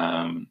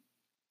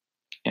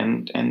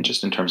 And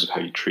just in terms of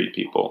how you treat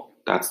people,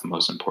 that's the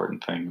most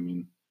important thing. I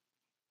mean,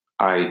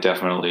 I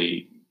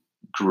definitely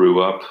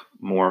grew up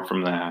more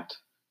from that.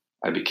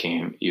 I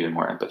became even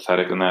more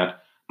empathetic than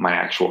that. My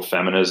actual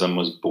feminism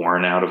was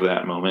born out of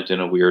that moment in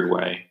a weird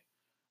way.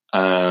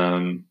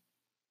 And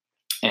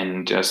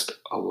just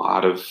a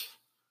lot of,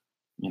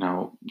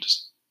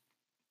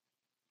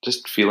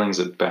 just feelings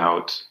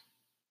about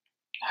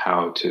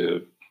how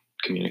to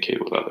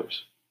communicate with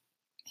others.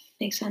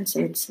 Makes sense.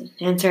 It's an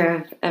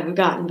answer I've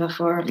gotten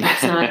before.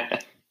 That's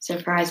not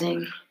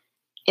surprising.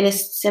 On a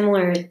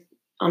similar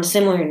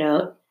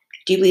note,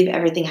 do you believe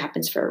everything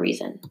happens for a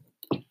reason?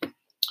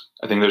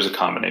 I think there's a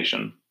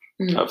combination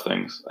of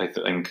things. I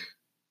think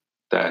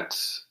that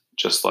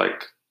just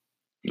like,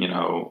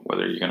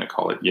 whether you're going to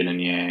call it yin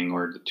and yang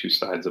or the two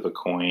sides of a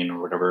coin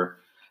or whatever,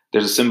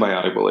 there's a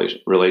symbiotic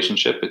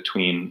relationship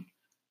between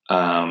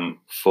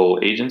full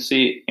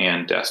agency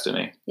and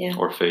destiny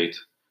or fate.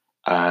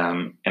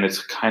 And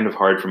it's kind of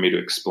hard for me to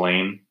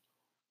explain,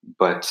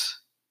 but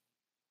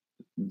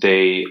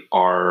they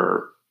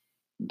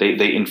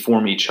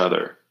inform each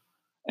other.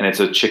 And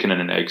it's a chicken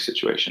and an egg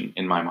situation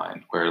in my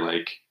mind, where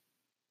like,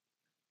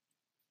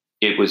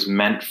 it was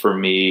meant for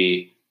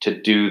me to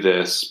do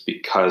this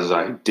because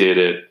I did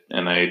it,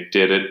 and I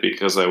did it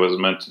because I was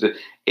meant to do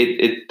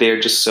it.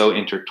 They're just so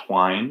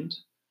intertwined.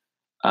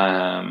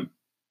 And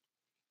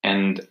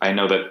I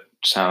know that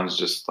sounds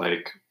just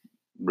like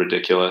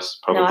ridiculous,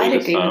 probably. No,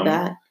 I'd agree with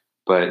that.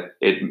 But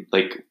it,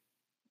 like,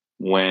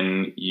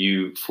 when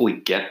you fully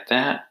get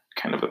that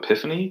kind of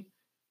epiphany,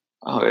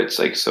 it's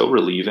like so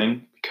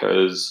relieving,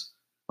 because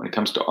when it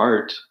comes to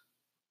art,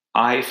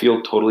 I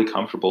feel totally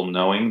comfortable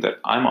knowing that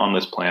I'm on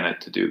this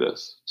planet to do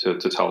this, to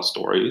tell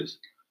stories.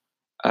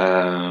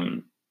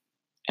 And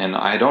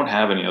I don't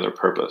have any other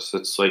purpose.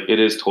 It's like, it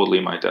is totally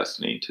my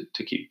destiny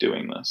to keep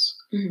doing this.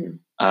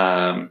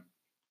 Mm-hmm.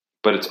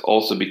 But it's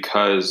also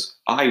because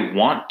I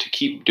want to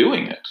keep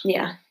doing it.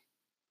 Yeah.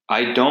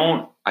 I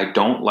don't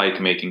like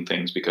making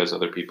things because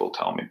other people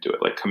tell me to do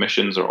it. Like,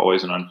 commissions are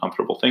always an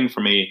uncomfortable thing for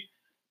me,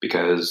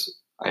 because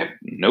I have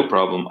no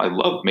problem. I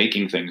love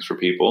making things for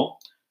people,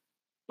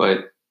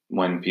 but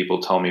when people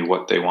tell me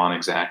what they want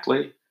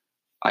exactly,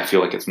 I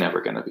feel like it's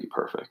never going to be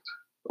perfect.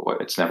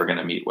 It's never going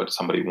to meet what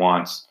somebody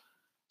wants.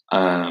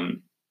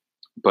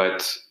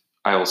 But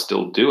I'll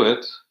still do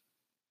it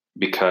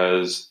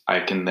because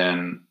I can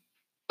then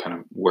kind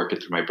of work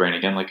it through my brain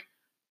again. Like,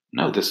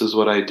 no, this is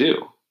what I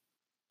do.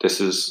 This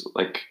is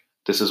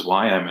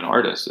why I'm an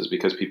artist, is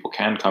because people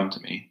can come to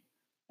me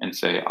and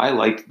say, I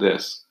like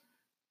this.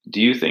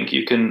 Do you think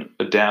you can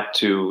adapt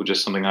to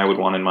just something I would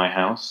want in my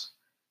house?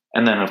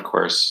 And then, of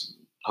course,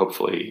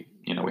 hopefully,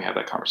 we have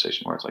that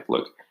conversation where it's like,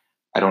 look,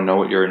 I don't know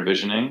what you're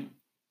envisioning,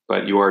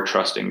 but you are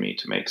trusting me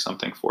to make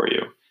something for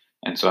you.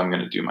 And so I'm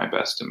going to do my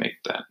best to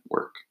make that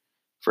work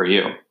for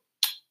you.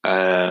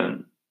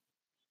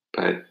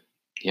 But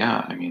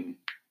yeah, I mean,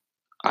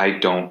 I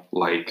don't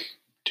like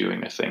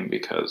doing a thing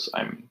because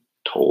I'm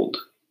told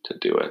to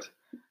do it.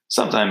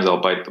 Sometimes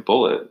I'll bite the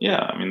bullet. Yeah,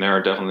 I mean, there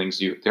are definitely things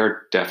there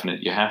are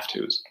definite you have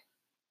tos.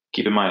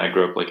 Keep in mind, I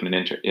grew up like in an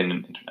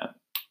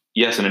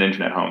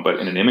internet home, but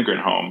in an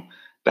immigrant home,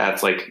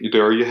 that's like,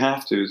 there are you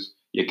have tos.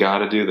 You got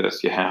to do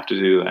this. You have to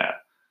do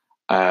that.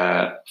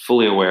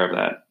 Fully aware of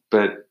that.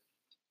 But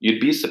you'd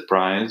be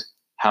surprised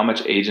how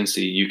much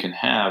agency you can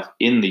have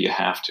in the you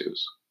have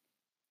tos.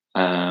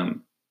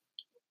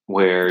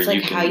 Where it's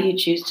like how you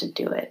choose to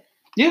do it.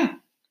 Yeah.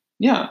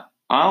 Yeah.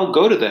 I'll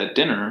go to that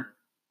dinner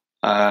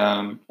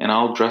and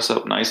I'll dress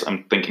up nice.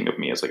 I'm thinking of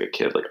me as like a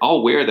kid. Like,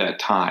 I'll wear that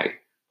tie,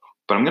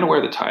 but I'm going to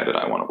wear the tie that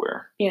I want to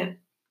wear. Yeah.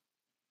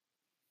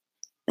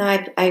 No,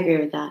 I agree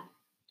with that.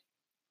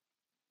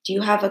 Do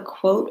you have a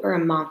quote or a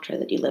mantra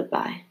that you live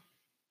by?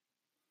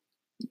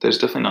 There's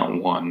definitely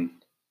not one.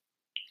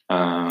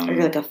 Or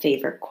like a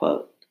favorite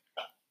quote?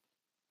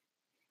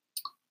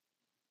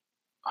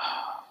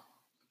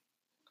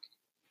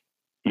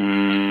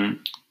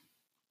 I'm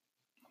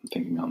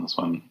thinking on this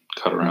one.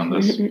 Cut around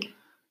this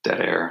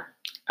dead air.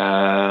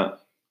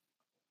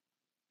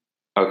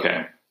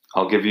 Okay.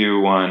 I'll give you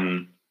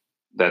one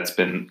that's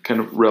been kind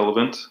of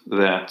relevant,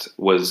 that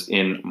was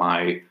in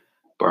my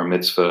bar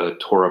mitzvah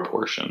Torah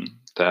portion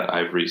that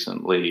I've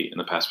recently, in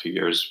the past few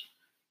years,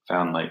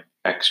 found like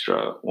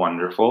extra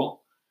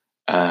wonderful.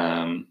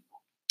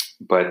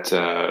 But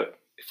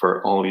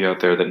for all of you out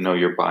there that know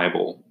your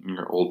Bible,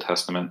 your Old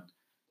Testament,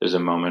 there's a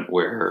moment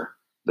where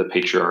the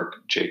patriarch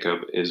Jacob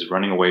is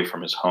running away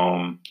from his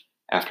home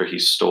after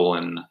he's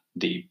stolen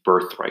the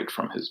birthright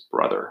from his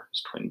brother,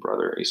 his twin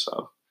brother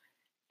Esav.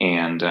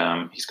 And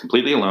he's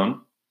completely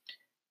alone.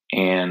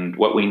 And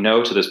what we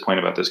know to this point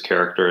about this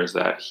character is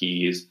that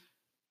he's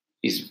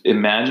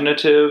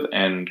imaginative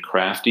and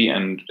crafty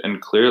and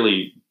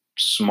clearly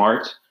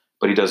smart,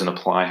 but he doesn't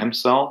apply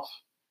himself,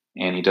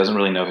 and he doesn't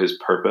really know his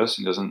purpose.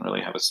 He doesn't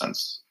really have a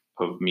sense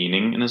of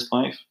meaning in his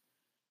life.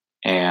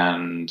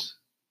 And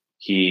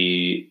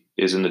he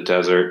is in the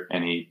desert,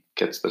 and he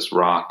gets this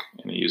rock,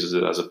 and he uses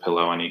it as a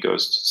pillow, and he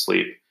goes to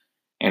sleep.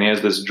 And he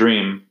has this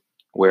dream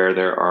where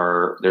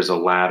there's a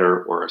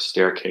ladder or a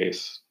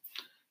staircase,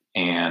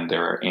 and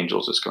there are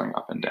angels just going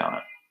up and down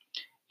it.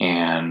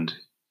 And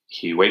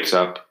he wakes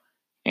up,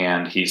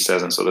 and he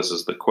says, and so this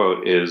is the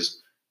quote,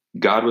 is,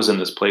 "God was in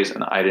this place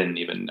and I didn't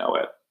even know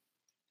it."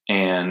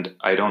 And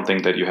I don't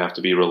think that you have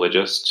to be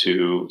religious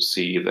to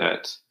see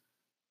that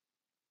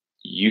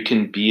you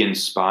can be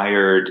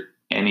inspired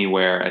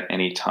anywhere at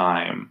any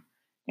time.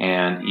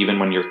 And even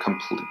when you're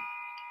complete,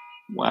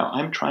 wow,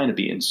 I'm trying to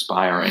be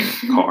inspiring,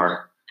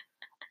 Car.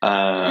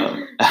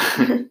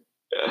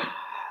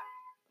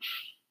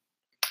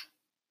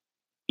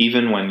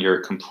 Even when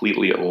you're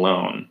completely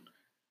alone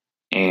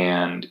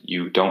and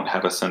you don't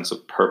have a sense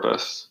of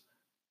purpose,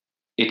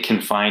 it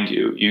can find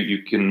you.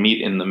 You can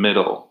meet in the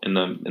middle, in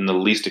the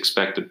least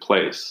expected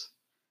place,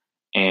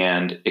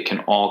 and it can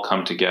all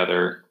come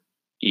together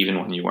even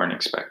when you weren't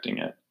expecting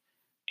it.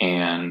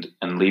 And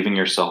leaving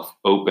yourself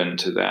open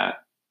to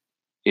that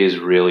is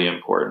really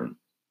important.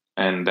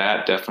 And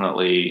that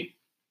definitely,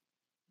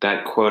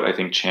 that quote, I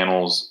think,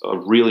 channels a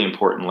really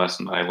important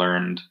lesson that I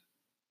learned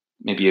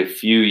maybe a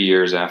few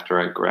years after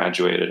I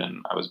graduated,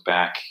 and I was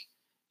back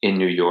in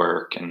New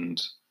York,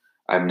 and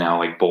I'm now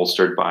like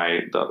bolstered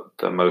by the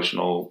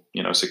emotional,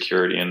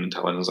 security and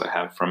intelligence I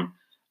have from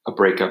a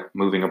breakup,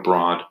 moving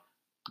abroad,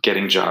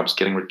 getting jobs,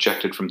 getting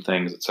rejected from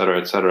things, et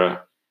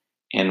cetera,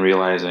 and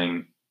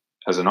realizing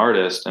as an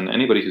artist, and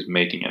anybody who's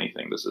making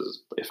anything, this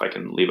is, if I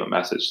can leave a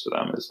message to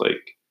them, is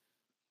like,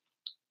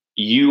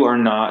 you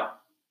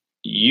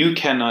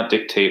cannot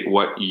dictate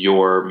what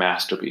your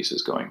masterpiece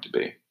is going to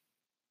be.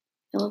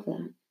 I love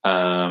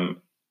that.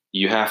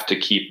 You have to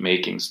keep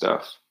making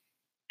stuff.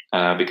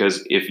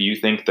 Because if you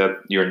think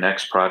that your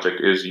next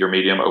project is your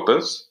medium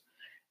opus,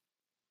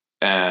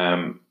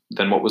 then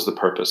what was the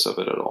purpose of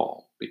it at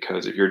all?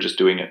 Because if you're just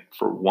doing it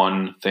for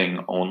one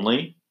thing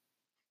only,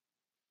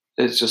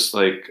 it's just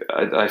like,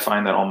 I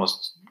find that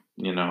almost,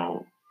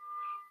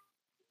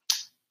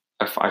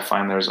 I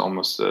find there's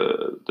almost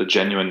the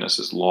genuineness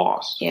is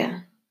lost.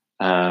 Yeah.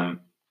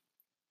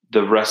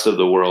 The rest of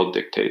the world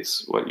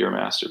dictates what your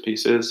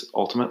masterpiece is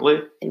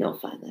ultimately. And you'll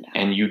find that out.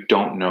 And you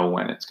don't know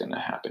when it's going to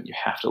happen. You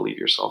have to leave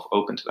yourself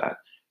open to that.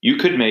 You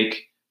could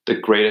make the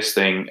greatest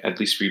thing, at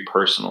least for you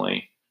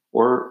personally,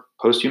 or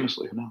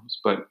posthumously, who knows?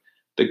 But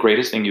the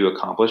greatest thing you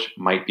accomplish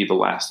might be the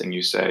last thing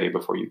you say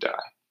before you die.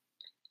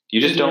 You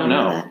just don't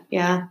know. That.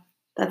 Yeah,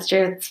 that's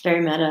true. It's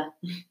very meta.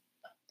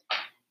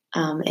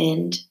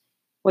 And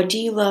what do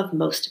you love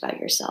most about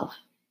yourself?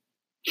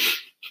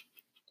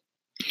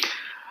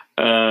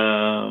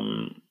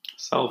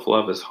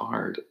 Self-love is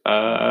hard.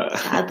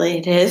 Sadly,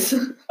 it is.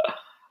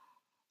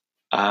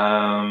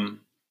 I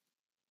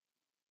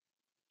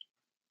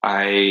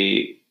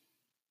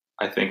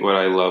think what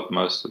I love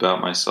most about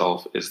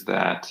myself is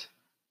that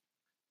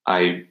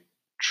I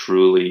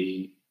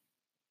truly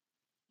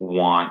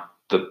want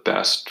the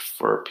best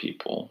for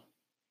people.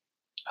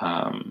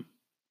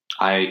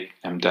 I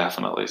am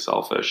definitely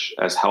selfish,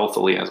 as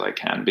healthily as I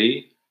can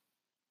be.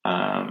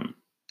 I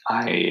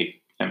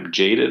am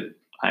jaded.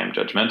 I am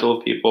judgmental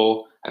of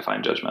people. I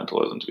find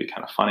judgmentalism to be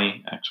kind of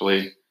funny,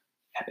 actually,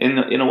 in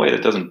a way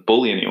that doesn't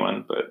bully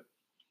anyone. But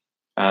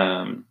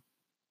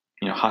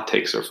hot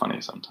takes are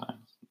funny sometimes.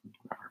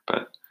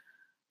 But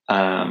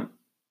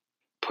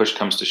push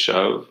comes to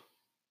shove,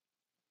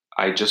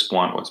 I just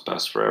want what's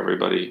best for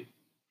everybody.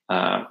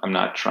 I'm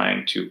not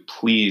trying to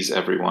please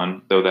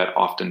everyone, though that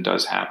often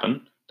does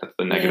happen. That's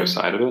the negative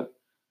side of it.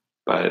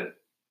 But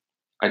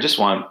I just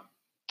want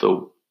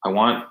the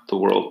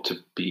world to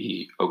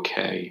be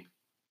okay.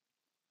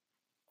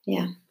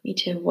 Yeah, me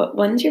too.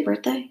 When's your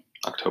birthday?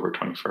 October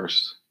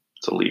 21st.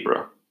 It's a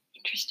Libra.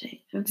 Interesting.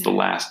 Okay. It's the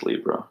last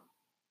Libra.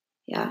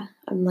 Yeah,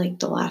 I'm like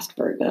the last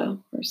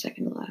Virgo, or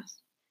second to last.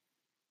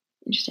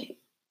 Interesting.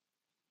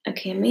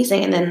 Okay,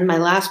 amazing. And then my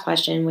last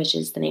question, which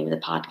is the name of the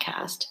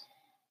podcast.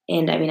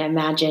 And I mean, I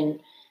imagine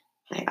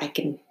I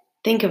can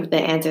think of the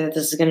answer that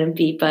this is going to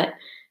be, but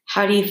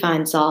how do you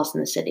find solace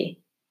in the city?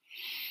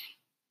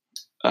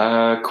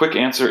 Quick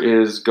answer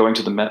is going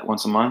to the Met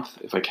once a month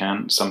if I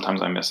can.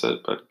 Sometimes I miss it,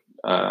 but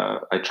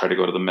I try to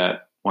go to the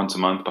Met once a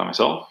month by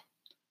myself.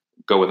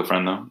 Go with a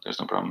friend though. There's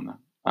no problem with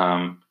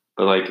that.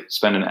 But like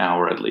spend an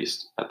hour at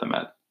least at the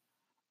Met.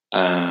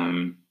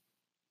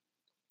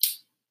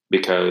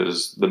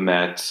 Because the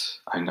Met,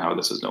 I know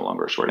this is no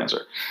longer a short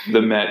answer.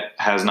 The Met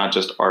has not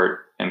just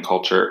art and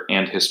culture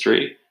and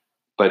history,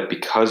 but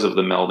because of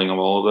the melding of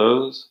all of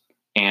those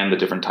and the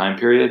different time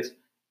periods,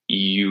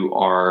 you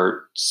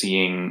are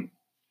seeing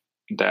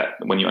that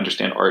when you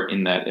understand art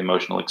in that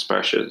emotional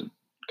expression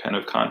kind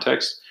of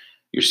context,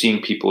 you're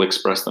seeing people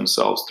express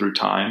themselves through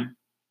time,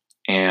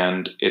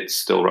 and it's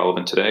still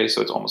relevant today.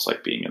 So it's almost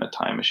like being in a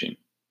time machine,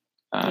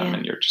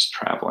 and you're just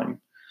traveling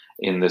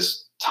in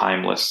this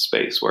timeless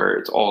space where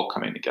it's all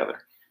coming together.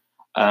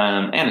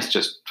 And it's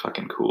just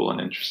fucking cool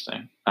and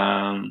interesting.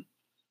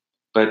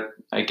 But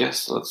I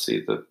guess, let's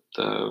see,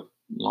 the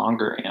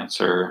longer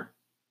answer,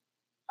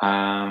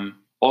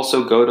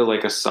 also go to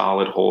like a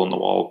solid hole in the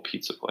wall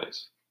pizza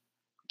place.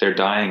 They're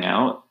dying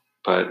out,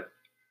 but...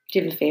 Do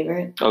you have a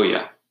favorite? Oh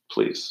yeah,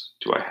 please.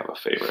 Do I have a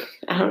favorite?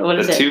 I don't know, what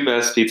is it? The two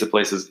best pizza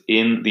places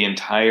in the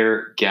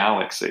entire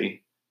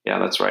galaxy. Yeah,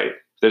 that's right.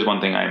 If there's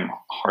one thing I'm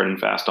hard and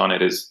fast on,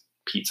 it is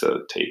pizza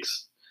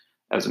takes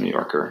as a New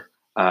Yorker.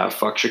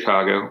 Fuck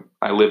Chicago.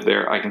 I live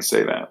there. I can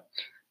say that.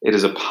 It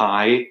is a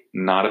pie,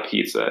 not a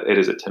pizza. It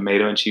is a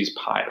tomato and cheese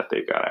pie that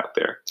they've got out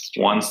there.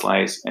 One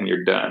slice and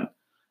you're done.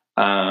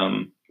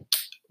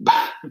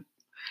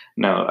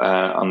 No,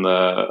 on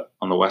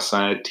the west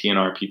side,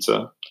 T&R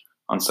Pizza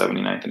on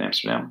 79th in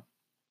Amsterdam,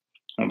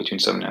 between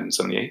 79th and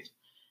 78th.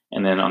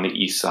 And then on the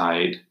east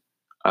side,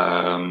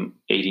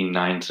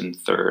 89th and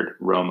 3rd,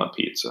 Roma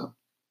Pizza.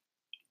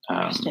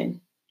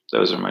 Interesting.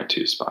 Those are my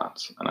two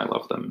spots, and I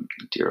love them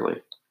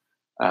dearly.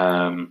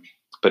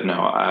 But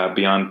no,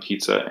 beyond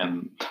pizza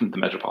and the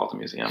Metropolitan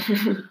Museum,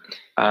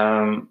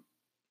 I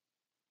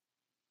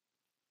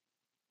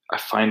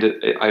find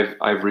it.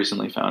 I've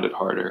recently found it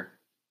harder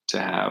to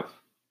have,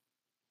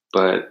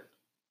 but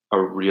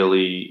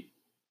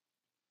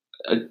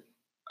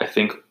I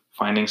think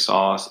finding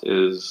solace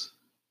is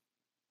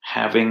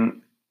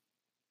setting.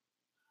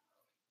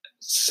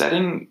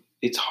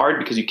 It's hard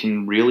because you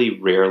can really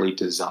rarely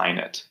design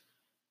it,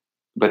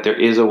 but there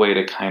is a way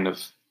to kind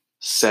of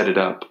set it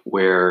up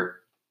where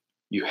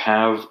you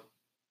have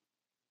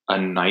a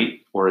night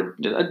or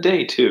a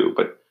day too,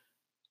 but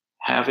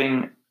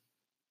having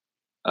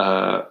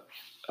a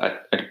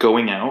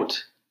going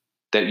out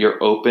that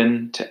you're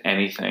open to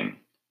anything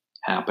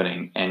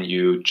happening and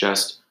you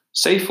just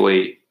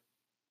safely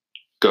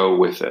go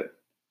with it.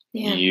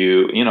 Yeah.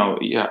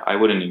 I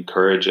wouldn't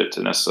encourage it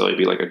to necessarily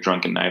be like a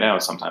drunken night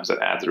out. Sometimes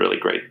that adds a really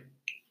great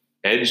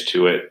edge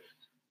to it,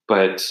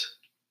 but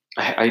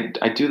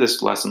I do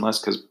this less and less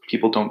because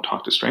people don't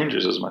talk to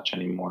strangers as much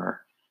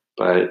anymore.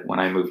 But when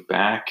I moved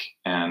back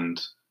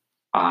and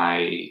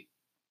I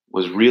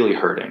was really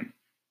hurting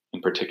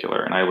in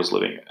particular, and I was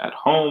living at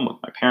home with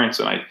my parents,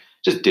 and I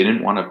just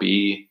didn't want to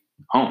be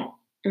home.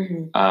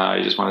 Mm-hmm.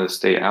 I just wanted to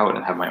stay out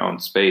and have my own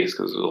space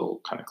because it was all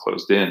kind of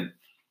closed in.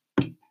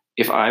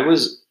 If I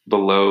was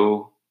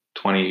below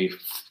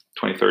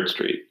 23rd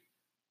Street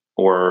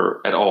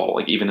or at all,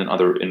 like even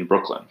in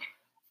Brooklyn,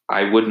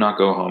 I would not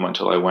go home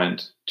until I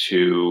went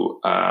to,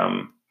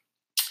 oh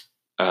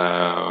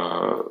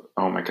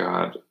my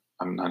God,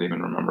 I'm not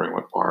even remembering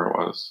what bar it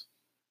was.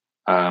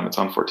 It's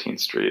on 14th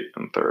Street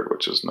and 3rd,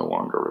 which is no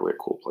longer really a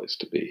cool place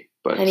to be.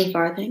 But Penny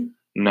Farthing?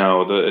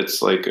 No,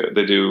 it's like,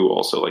 they do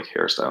also like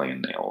hairstyling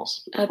and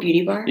nails. A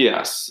beauty bar?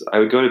 Yes. I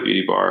would go to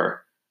beauty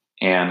bar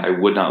and I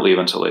would not leave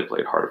until they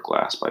played Heart of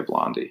Glass by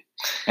Blondie.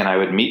 And I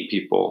would meet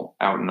people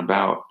out and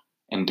about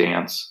and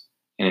dance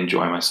and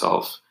enjoy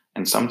myself.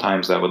 And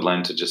sometimes that would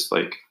lend to just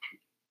like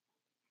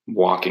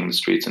walking the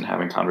streets and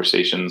having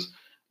conversations.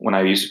 When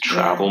I used to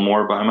travel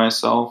more by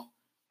myself,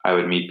 I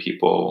would meet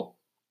people,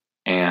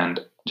 and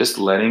just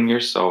letting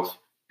yourself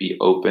be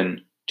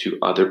open to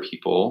other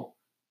people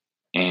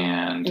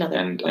and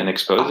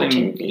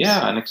exposing,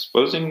 and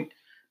exposing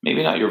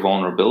maybe not your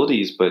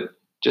vulnerabilities, but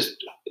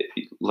just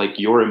like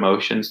your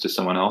emotions to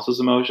someone else's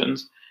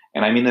emotions.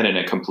 And I mean that in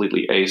a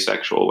completely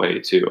asexual way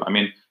too. I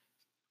mean,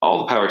 all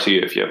the power to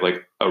you if you have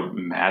like a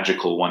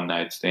magical one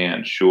night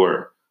stand,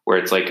 sure, where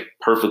it's like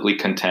perfectly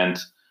content.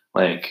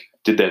 Like,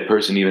 did that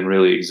person even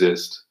really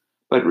exist?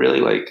 But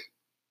really, like,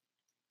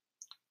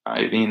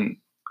 I mean,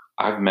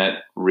 I've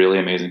met really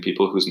amazing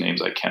people whose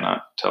names I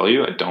cannot tell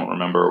you. I don't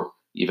remember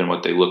even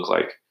what they look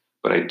like,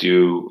 but I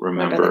do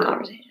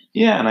remember.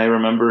 Yeah, and I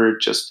remember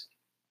just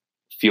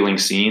feeling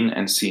seen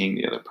and seeing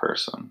the other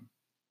person.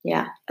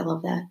 Yeah, I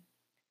love that.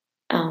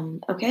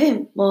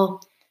 Okay,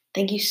 well,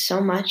 thank you so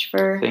much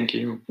for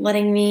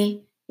letting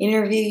me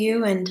interview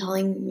you and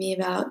telling me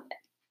about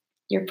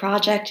your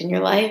project and your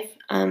life.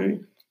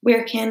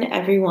 Where can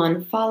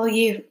everyone follow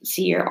you,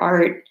 see your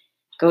art,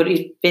 go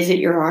to visit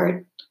your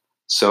art?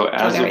 So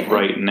as of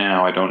right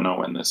now, I don't know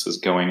when this is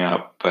going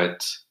up,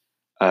 but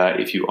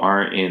if you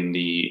are in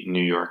the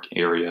New York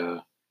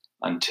area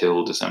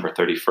until December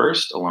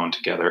 31st, Alone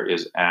Together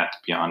is at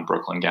Beyond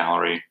Brooklyn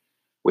Gallery,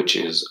 which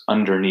is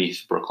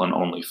underneath Brooklyn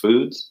Only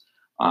Foods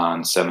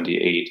on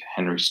 78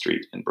 Henry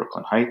Street in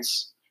Brooklyn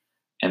Heights.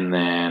 And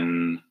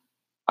then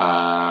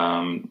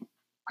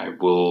I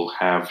will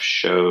have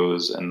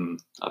shows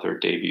and other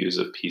debuts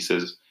of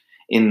pieces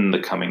in the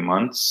coming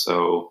months.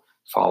 So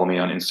follow me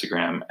on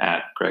Instagram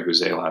at Greg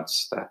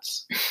Uzelats.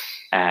 That's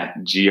at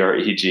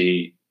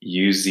GREGUZELAC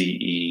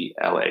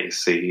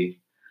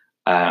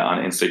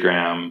on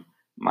Instagram.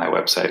 My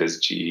website is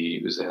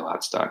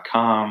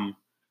guzelats.com.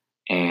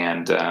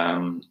 And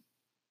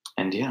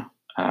yeah,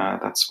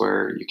 that's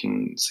where you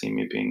can see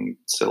me being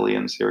silly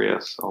and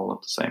serious all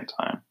at the same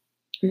time.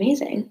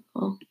 Amazing.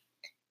 Well,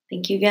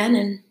 thank you again,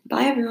 and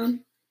bye,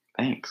 everyone.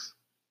 Thanks.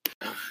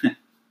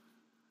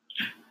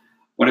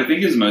 What I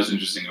think is most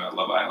interesting about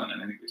Love Island,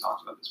 and I think we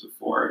talked about this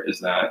before, is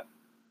that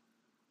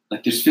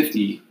like there's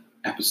 50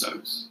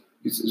 episodes.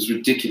 It's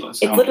ridiculous.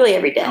 It's literally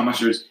every day. How much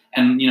there's,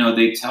 and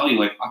they tell you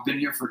like, I've been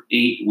here for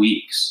 8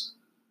 weeks,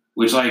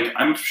 which like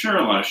I'm sure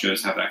a lot of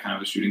shows have that kind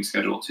of a shooting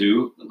schedule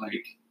too. But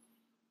like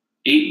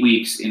 8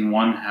 weeks in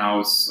one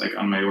house, like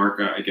on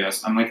Mallorca, I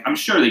guess. I'm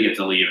sure they get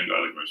to leave and go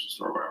to the grocery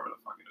store, whatever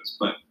the fuck it is.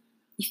 But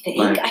you think?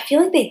 Like, I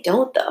feel like they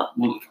don't though.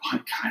 Well,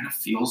 it kind of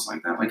feels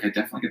like that. Like I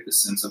definitely get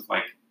this sense of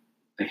like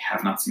they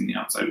have not seen the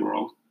outside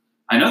world.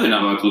 I know they're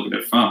not allowed to look at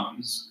their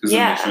phones because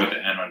then they show at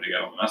the end when they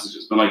get all the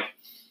messages. But like.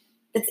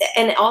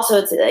 And also,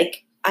 it's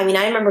like, I mean,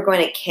 I remember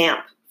going to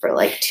camp for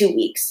like 2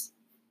 weeks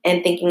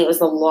and thinking it was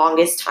the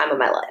longest time of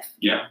my life.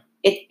 Yeah.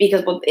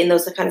 Because in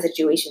those kind of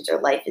situations, your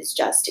life is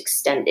just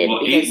extended. Well,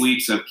 8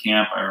 weeks of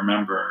camp, I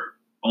remember,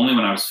 only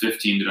when I was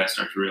 15 did I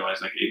start to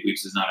realize like 8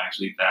 weeks is not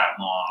actually that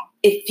long.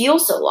 It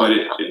feels so long. But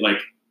it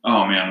like,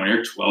 oh man, when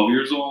you're 12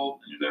 years old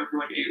and you're there for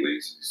like 8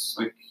 weeks, it's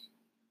like,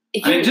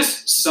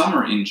 just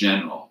summer in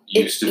general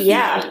used to feel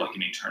like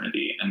an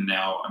eternity. And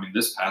now, I mean,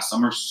 this past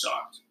summer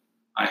sucked.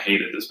 I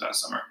hated this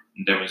past summer.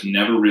 There was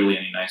never really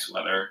any nice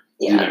weather.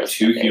 Yeah, either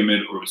too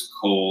humid or it was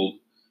cold.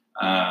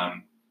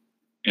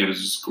 It was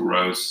just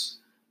gross.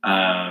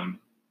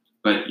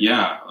 But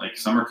yeah, like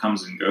summer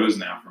comes and goes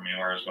now for me,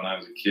 whereas when I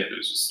was a kid, it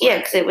was just like,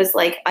 because it was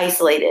like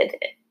isolated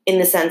in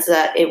the sense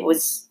that it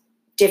was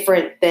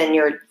different than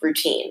your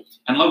routine.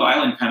 And Love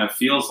Island kind of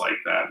feels like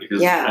that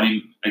because, I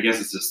mean, I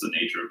guess it's just the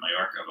nature of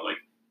Mallorca, but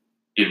like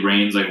it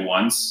rains like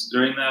once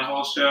during that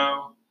whole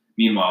show.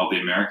 Meanwhile, the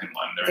American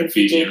one, they're in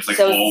Fiji, and it's like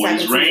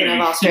always raining.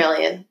 Season of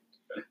Australian.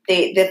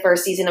 The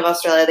first season of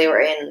Australia, they were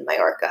in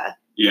Mallorca.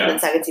 Yeah. And the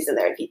second season,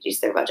 they're in Fiji,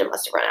 so their budget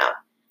must have run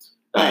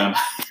out.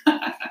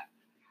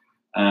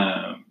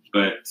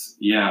 But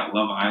yeah,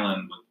 Love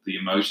Island with the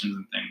emotions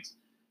and things.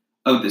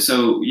 Oh,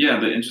 so yeah,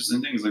 the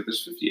interesting thing is like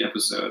there's 50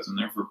 episodes, and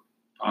they're for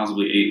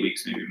possibly 8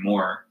 weeks, maybe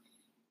more.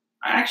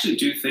 I actually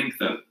do think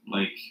that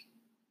like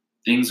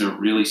things are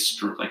really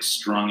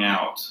strung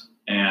out.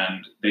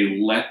 And they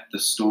let the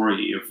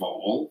story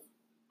evolve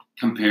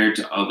compared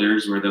to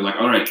others where they're like,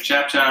 all right,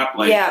 chap,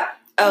 like,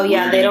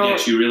 they don't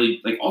get you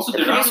really like. Also,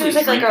 the producers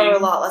like are a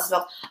lot less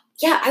involved.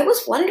 Yeah, I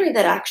was wondering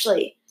that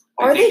actually.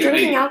 Are they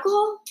drinking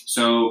alcohol?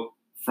 So,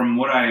 from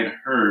what I had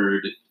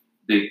heard,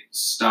 they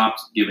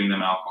stopped giving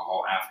them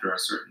alcohol after a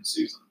certain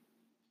season.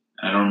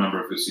 And I don't remember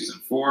if it was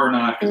season 4 or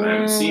not because I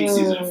haven't seen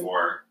season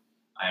 4.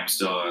 I am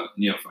still a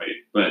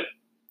neophyte, but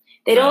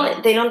they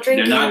don't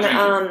drink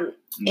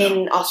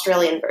in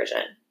Australian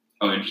version.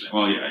 Oh, interesting.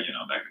 Well, yeah, that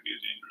could be a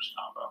dangerous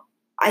combo.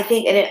 I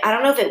think, I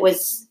don't know if it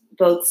was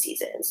both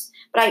seasons,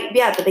 but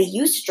they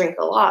used to drink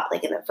a lot,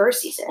 like in the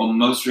first season. Well,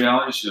 most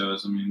reality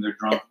shows, I mean, they're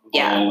drunk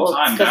all the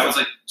time. That was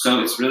like,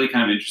 so it's really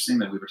kind of interesting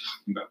that we were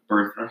talking about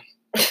birthright.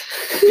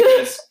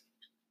 Because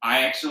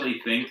I actually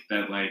think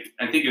that, like,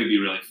 I think it would be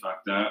really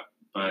fucked up,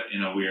 but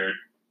in a weird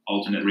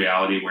alternate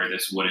reality where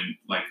this wouldn't,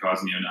 like,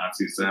 cause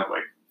neo-Nazis to have,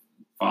 like,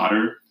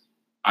 fodder,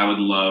 I would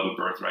love a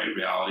birthright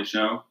reality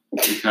show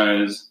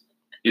because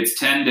it's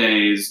 10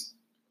 days.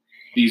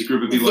 These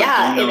group of people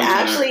don't know each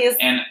other. Is.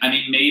 And I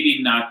mean,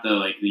 maybe not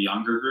the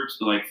younger groups,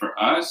 but like for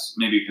us,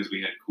 maybe because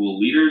we had cool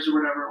leaders or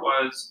whatever it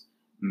was.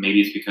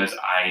 Maybe it's because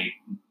I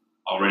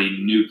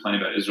already knew plenty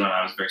about Israel and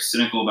I was very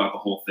cynical about the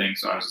whole thing.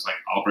 So I was just like,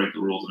 I'll break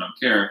the rules and don't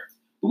care.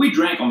 But we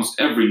drank almost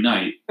every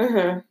night.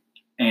 Mm-hmm.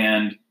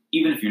 And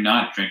even if you're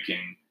not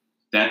drinking,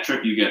 that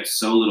trip you get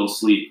so little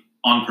sleep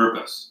on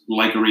purpose,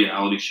 like a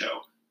reality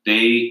show.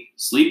 They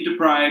sleep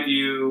deprive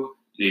you.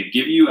 They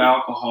give you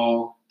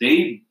alcohol.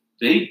 They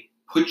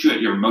put you at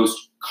your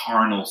most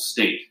carnal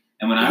state.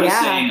 And when I was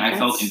saying I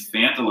felt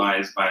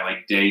infantilized by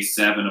like day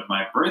 7 of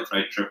my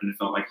birthright trip and it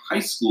felt like high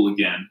school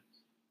again,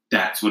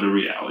 that's what a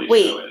reality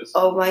show is.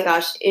 Oh my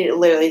gosh. It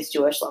literally is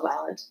Jewish Love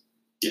Island.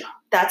 Yeah.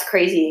 That's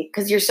crazy.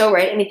 Because you're so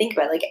right. I mean, think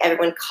about it. Like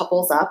everyone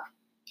couples up.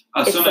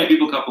 Oh, so many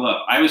people couple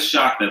up. I was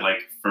shocked that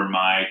like for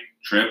my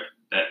trip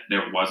that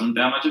there wasn't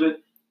that much of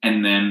it.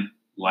 And then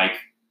like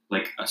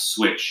a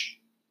switch.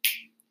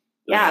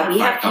 Yeah, we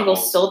have people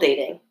still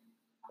dating.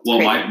 It's well,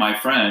 my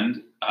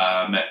friend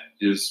met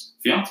his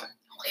fiance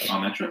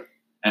on that trip.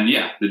 And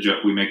yeah,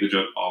 we make the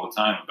joke all the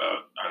time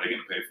about, are they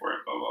going to pay for it,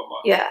 blah, blah,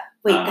 blah. Yeah.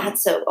 Wait,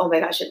 that's so, oh my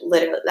gosh,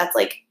 that's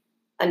like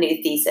a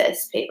new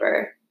thesis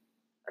paper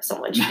or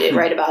someone should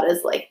write about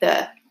is like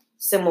the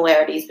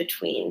similarities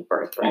between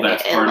birthright and Love Island. Well,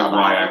 that's part of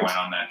why I went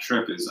on that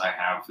trip is I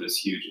have this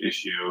huge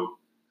issue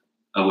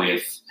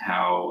with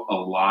how a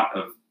lot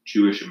of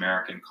Jewish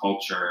American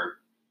culture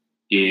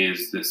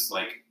is this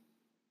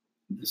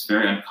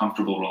very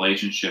uncomfortable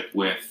relationship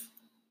with,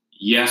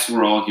 yes,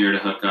 we're all here to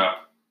hook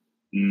up.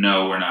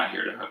 No, we're not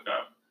here to hook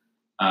up.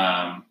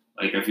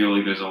 I feel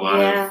like there's a lot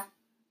of,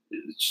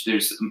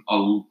 there's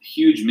a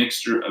huge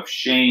mixture of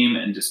shame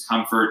and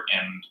discomfort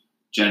and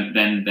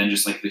then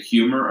just like the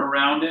humor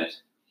around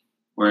it.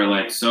 where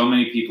like so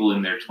many people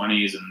in their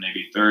 20s and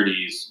maybe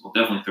 30s, well,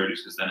 definitely 30s,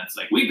 because then it's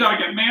like, we got to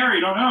get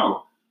married. Oh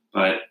no.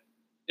 But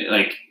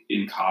like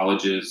in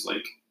colleges,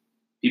 like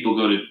people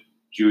go to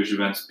Jewish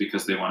events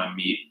because they want to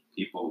meet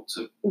people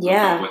to hook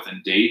up with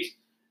and date.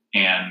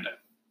 And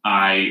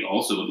I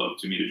also would love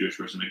to meet a Jewish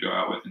person to go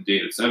out with and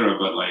date, etc.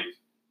 But like,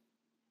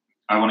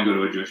 I want to go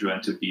to a Jewish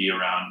event to be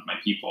around my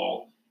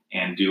people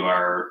and do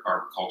our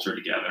culture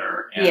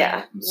together. And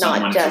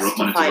not just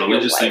when it's a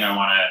religious thing, I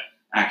want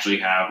to actually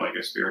have like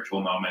a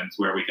spiritual moment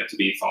where we get to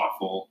be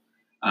thoughtful.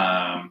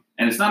 And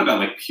it's not about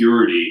like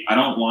purity. I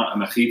don't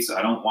want a mechitza.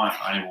 I don't want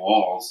any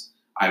walls.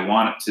 I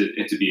want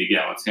it to be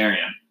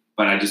egalitarian,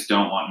 but I just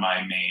don't want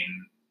I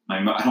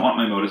don't want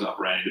my modus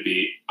operandi to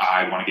be,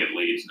 I want to get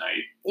laid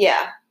tonight.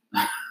 Yeah.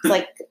 It's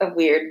like a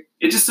weird.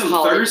 It's just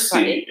so thirsty.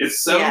 Party.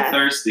 It's so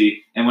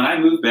thirsty. And when I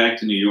moved back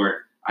to New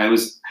York, I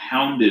was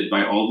hounded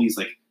by all these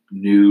like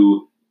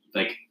new,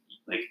 like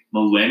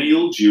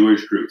millennial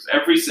Jewish groups.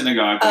 Every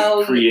synagogue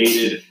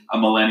created a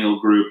millennial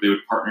group. They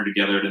would partner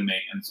together to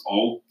make, and it's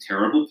all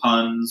terrible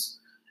puns.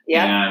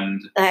 Yeah. And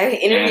I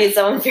interviewed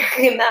someone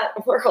very in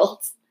that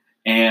world.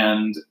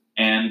 And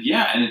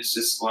it's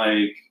just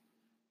like,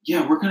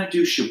 yeah, we're going to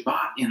do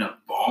Shabbat in a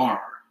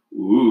bar.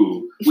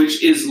 Ooh.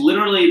 Which is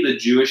literally the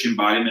Jewish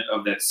embodiment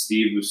of that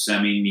Steve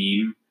Buscemi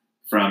meme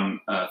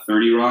from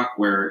 30 Rock,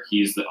 where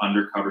he's the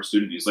undercover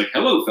student. He's like,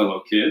 hello,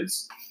 fellow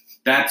kids.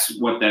 That's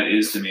what that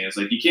is to me. It's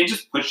like, you can't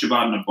just put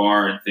Shabbat in a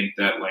bar and think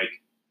that, like,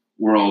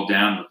 we're all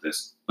down with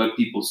this. But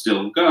people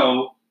still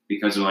go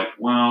because they're like,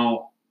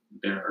 well,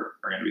 there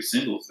are going to be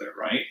singles there,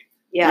 right?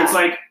 Yeah. But it's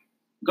like,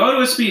 go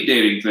to a speed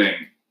dating thing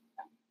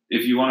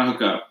if you want to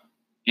hook up.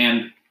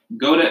 And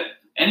go to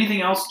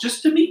anything else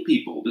just to meet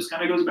people. This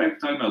kind of goes back to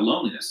talking about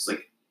loneliness. It's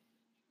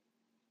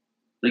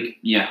like,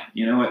 yeah,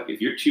 you know what?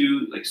 If you're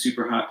two, like,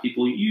 super hot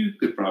people, you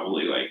could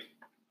probably, like,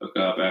 hook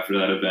up after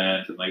that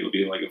event and, like, it'll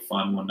be, like, a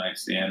fun one-night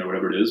stand or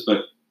whatever it is.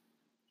 But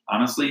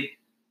honestly,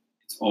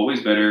 it's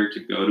always better to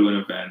go to an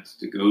event,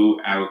 to go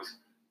out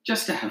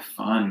just to have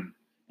fun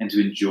and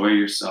to enjoy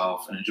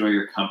yourself and enjoy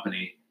your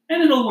company,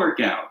 and it'll work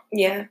out.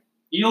 Yeah.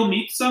 You'll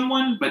meet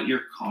someone, but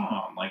you're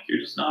calm. Like, you're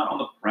just not on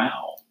the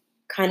prowl.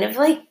 Kind of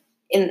like,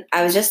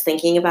 I was just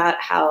thinking about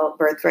how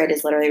Birthright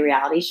is literally a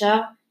reality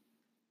show.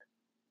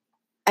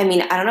 I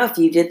mean, I don't know if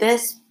you did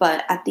this,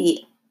 but at the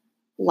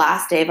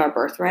last day of our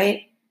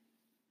Birthright,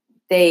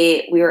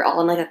 we were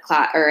all in like a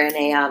class or in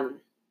a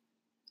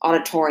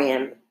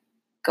auditorium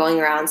going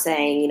around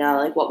saying, you know,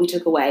 like what we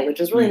took away, which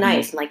was really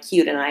nice and like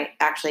cute, and I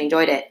actually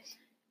enjoyed it.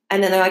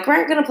 And then they're like,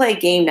 we're going to play a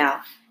game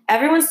now.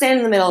 Everyone's standing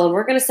in the middle, and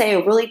we're going to say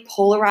a really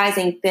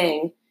polarizing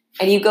thing.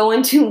 And you go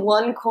into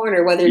one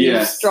corner, whether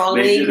you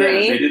strongly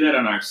agree. They did that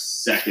on our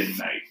second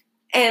night.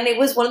 And it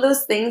was one of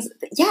those things.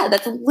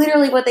 That's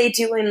literally what they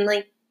do in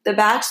like The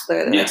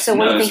Bachelor. Like, so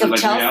what do you think of like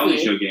Chelsea?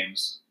 Reality show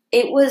games.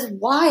 It was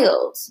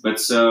wild.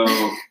 But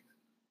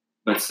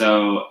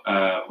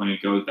when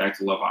it goes back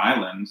to Love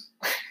Island,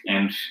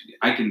 and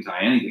I can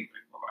tie anything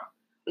back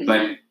to Love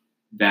Island,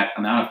 but that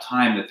amount of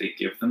time that they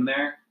give them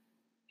there,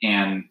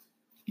 and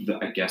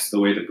I guess the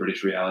way the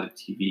British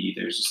reality TV,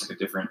 there's just like a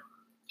different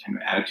kind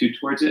of attitude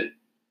towards it.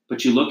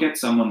 But you look at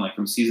someone like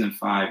from season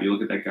 5, you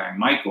look at that guy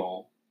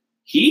Michael.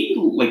 He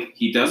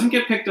doesn't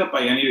get picked up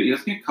by any. He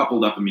doesn't get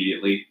coupled up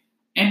immediately,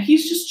 and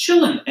he's just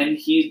chilling, and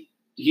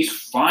he's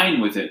fine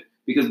with it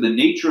because the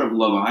nature of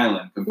Love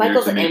Island.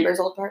 Michael's Amber's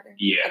old partner.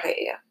 Yeah. Okay.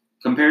 Yeah.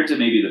 Compared to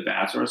maybe The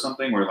Bachelor or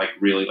something, where like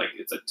really like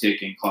it's a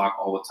ticking clock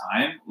all the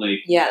time. Like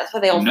that's why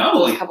they all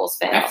those couples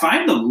fail. I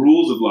find the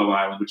rules of Love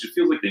Island, which it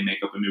feels like they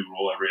make up a new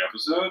rule every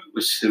episode,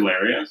 which is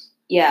hilarious.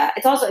 Yeah,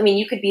 it's also, I mean,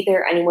 you could be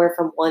there anywhere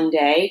from 1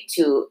 day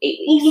to 8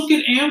 weeks. Well, look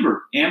at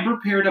Amber. Amber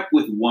paired up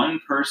with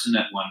one person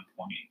at one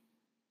point,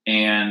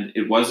 and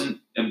it wasn't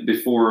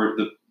before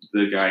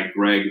the guy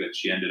Greg that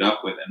she ended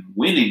up with and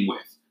winning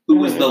with, who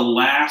was the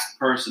last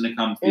person to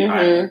come to the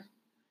island.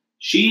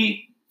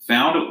 She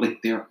found it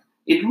like there.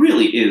 It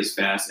really is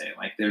fascinating.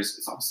 Like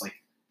it's almost like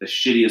the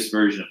shittiest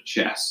version of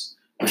chess.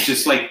 It's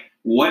just like,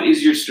 what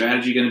is your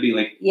strategy going to be?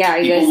 Like,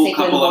 people will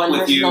couple up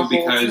with you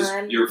because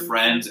you're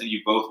friends and you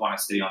both want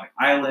to stay on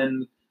the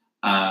island.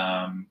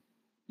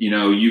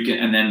 You can,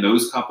 and then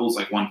those couples,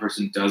 like one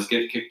person does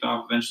get kicked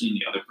off eventually and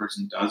the other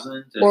person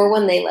doesn't. Or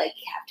when they like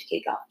have to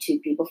kick off 2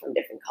 people from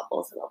different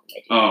couples.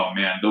 Oh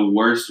man, the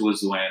worst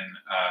was when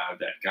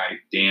that guy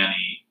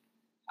Danny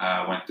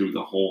went through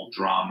the whole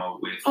drama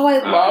with I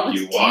loved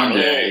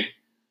Yuande,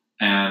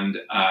 and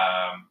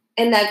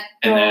that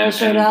girl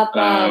showed up.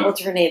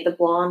 What's her name? The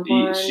blonde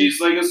one.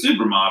 She's like a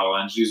supermodel,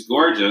 and she's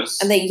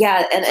gorgeous. And then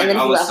then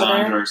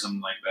Alessandra or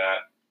something like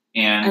that.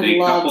 And they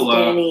couple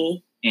Danny.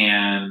 Up,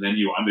 and then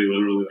Yuande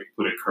literally like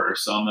put a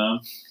curse on them.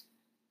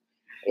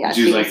 Yeah,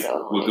 she was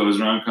like, "What goes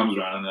around comes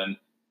around," and then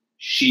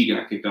she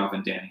got kicked off,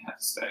 and Danny had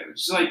to stay.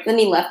 Which is like, then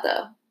he left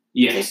though.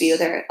 Yes, to be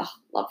there. Oh,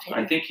 loved him.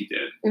 I think he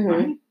did. Mm-hmm.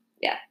 Right?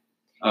 Yeah.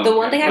 Okay. The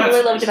one thing I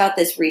really loved about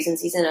this recent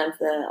season of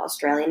the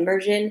Australian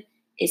version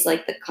is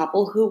like the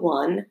couple who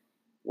won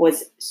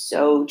was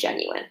so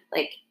genuine.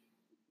 Like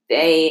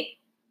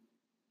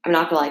I'm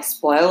not gonna like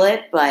spoil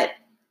it, but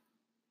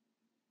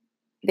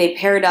they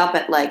paired up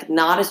at like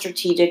not a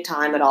strategic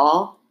time at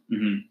all,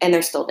 and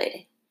they're still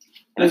dating.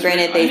 I mean,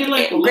 granted,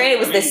 it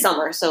was this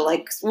summer, so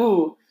like,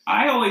 ooh.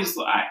 I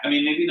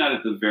mean, maybe not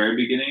at the very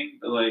beginning,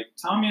 but like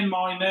Tommy and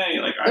Molly May,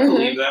 like I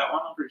believe that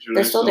one. I'm pretty sure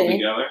they're still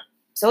together.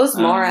 So is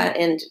Maura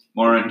and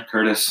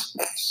Curtis.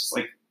 It's just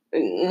like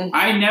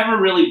I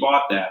never really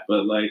bought that,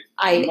 but like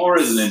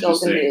Maura's an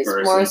interesting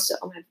person. Maura's so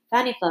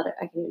Fanny Flutter.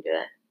 I can even do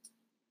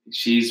that.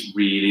 She's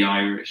really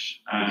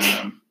Irish.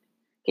 Can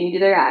you do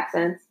their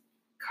accents?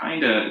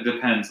 Kinda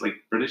depends. Like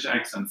British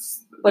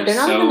accents, but they're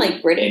not so even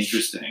like British.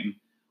 Interesting.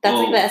 That's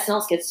like the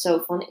SNL skit's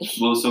so funny.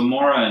 Well, so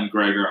Maura and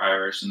Greg are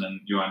Irish, and then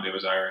Yewande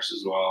was Irish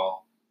as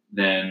well.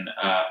 Then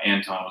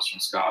Anton was from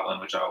Scotland,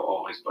 which I'll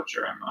always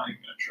butcher. I'm not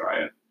even going to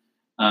try it.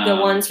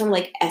 The ones from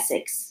like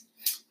Essex.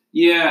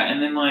 Yeah,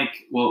 and then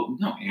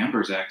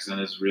Amber's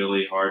accent is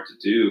really hard to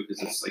do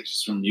because it's like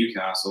she's from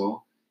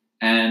Newcastle.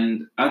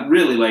 And I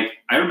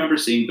remember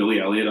seeing Billy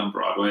Elliot on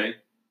Broadway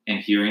and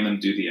hearing them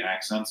do the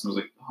accents, and I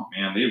was like, oh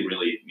man, they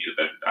really need a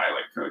better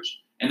dialect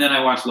coach. And then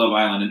I watched Love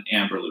Island, and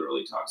Amber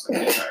literally talks like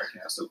the entire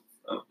cast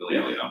of Billy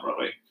Elliot on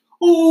Broadway.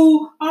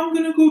 Oh, I'm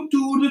gonna go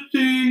do the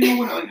thing.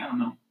 Or I don't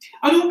know.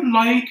 I don't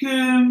like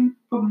him,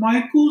 but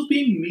Michael's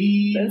being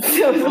mean. That's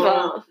so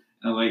fun.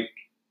 And I'm like,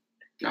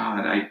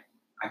 God,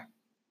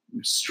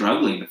 I'm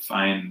struggling to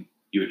find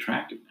you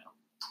attractive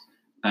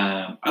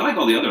now. I like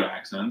all the other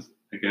accents,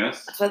 I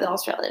guess. That's why the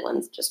Australian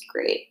one's just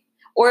great.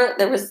 Or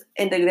there was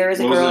a girl.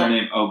 What was her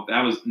name? Oh,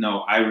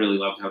 I really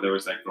loved how there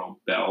was that girl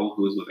Belle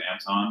who was with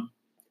Anton.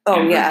 Oh,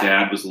 and yeah. Her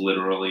dad was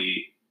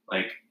literally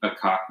like a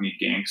Cockney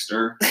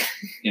gangster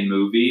in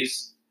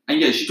movies. And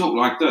yeah, she talked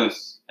like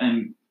this.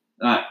 And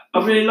I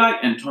really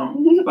like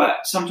Anton,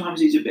 but sometimes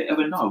he's a bit of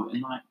a knob.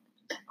 And like,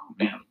 oh,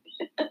 man.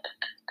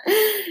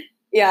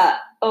 Yeah.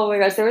 Oh, my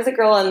gosh. There was a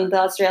girl in the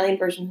Australian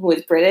version who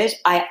was British.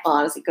 I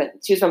honestly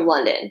couldn't. She was from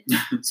London.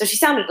 So she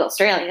sounded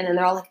Australian. And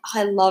they're all like, oh,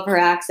 I love her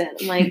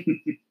accent. I'm like,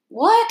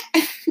 what?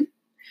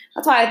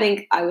 That's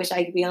why I wish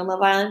I could be on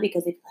Love Island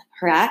because they'd be like,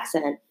 her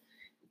accent.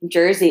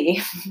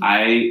 Jersey.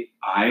 I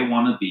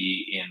want to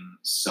be in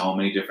so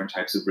many different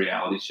types of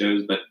reality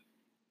shows, but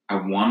I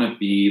want to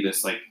be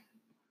this I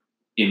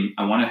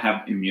want to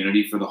have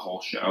immunity for the whole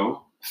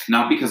show,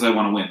 not because I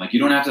want to win. Like you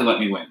don't have to let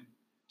me win,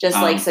 just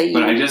so you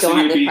but I just don't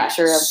think have the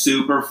pressure of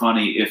super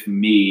funny if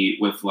me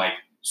with like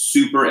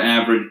super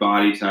average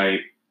body type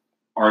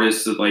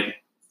artist that like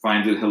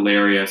finds it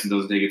hilarious and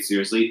doesn't take it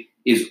seriously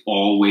is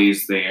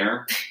always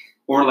there,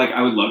 or like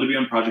I would love to be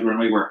on Project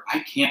Runway where I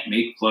can't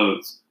make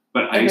clothes.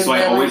 But I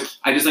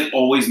just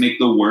always make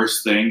the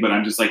worst thing, but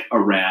I'm just like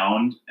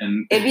around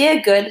and it'd be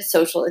a good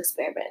social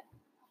experiment.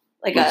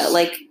 Like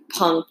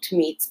Punk'd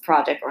meets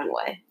Project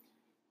Runway.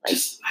 Like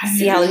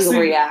see how people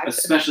react.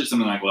 Especially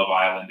something like Love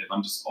Island, if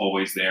I'm just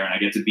always there and I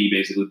get to be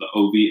basically the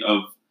Ovi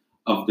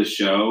of the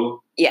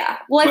show. Yeah.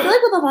 Well, I feel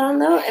like with Love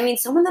Island though, I mean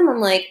some of them I'm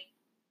like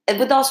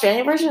with the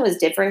Australian version it was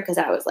different because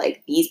I was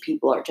like, these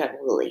people are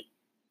generally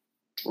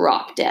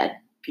drop dead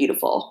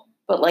beautiful.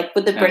 But like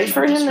with the British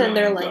version, then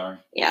they're like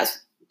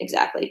yes.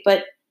 Exactly.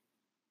 But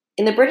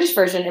in the British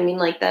version, I mean,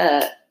 like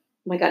oh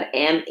my God,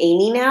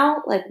 Amy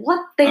now? Like,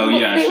 what? They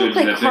look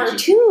like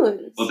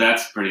cartoons. Well,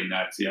 that's pretty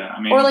nuts, yeah.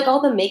 I mean, or like all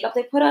the makeup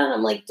they put on.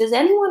 I'm like, does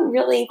anyone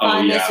really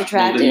find this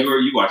attractive?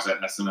 Well, you watch that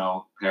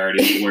SNL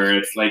parody where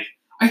it's like,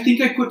 I think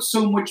I put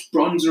so much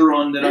bronzer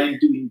on that I'm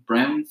doing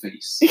brown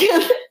face.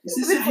 Is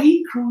this a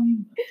hate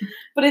crime?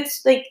 But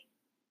it's like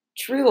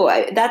true.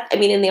 In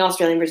the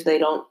Australian version, they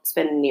don't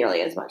spend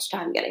nearly as much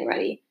time getting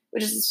ready.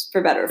 Which is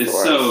for better or for worse.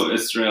 It's so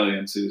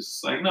Australian too.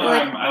 It's like, no,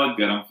 I look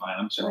good. I'm fine.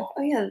 I'm chill. Like,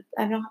 oh yeah,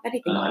 I don't have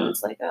anything on.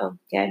 It's like, oh,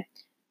 okay.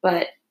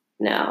 But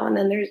no, and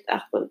then there's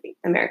the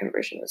American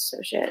version was so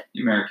shit.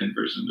 The American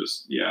version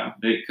just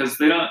because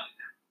they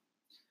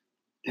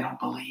don't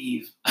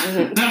believe.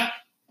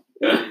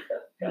 Mm-hmm.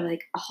 They're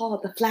like, oh,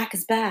 the flag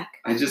is back.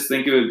 I just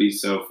think it would be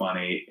so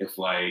funny if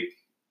like,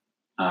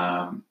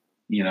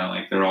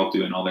 like they're all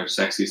doing all their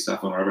sexy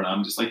stuff and whatever, and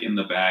I'm just like in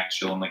the back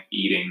chilling, like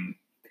eating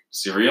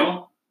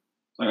cereal.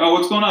 Like, oh,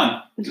 what's going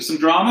on? Just some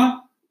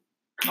drama?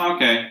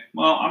 Okay,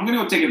 well, I'm going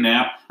to go take a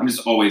nap. I'm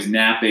just always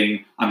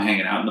napping. I'm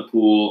hanging out in the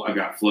pool. I've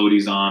got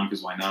floaties on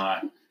because why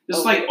not?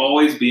 Just like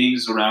always being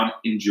just around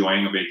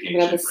enjoying a vacation. You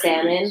know the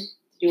salmon?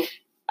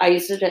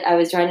 I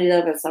was trying to do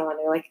that with someone.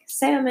 They're like,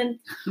 salmon.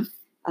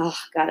 Oh,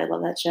 God, I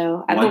love that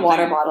show. I have the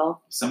water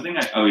bottle. Something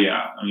I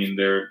mean,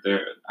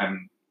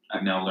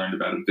 I've now learned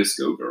about a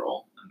Visco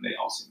Girl, and they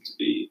all seem to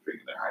be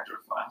bringing their hydro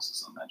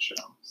flasks on that show.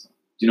 So, do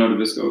you know what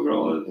a Visco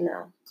Girl is?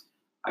 No.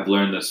 I've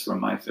learned this from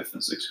my 5th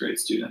and 6th grade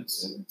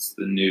students. It's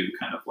the new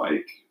kind of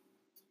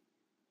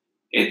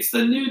it's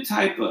the new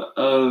type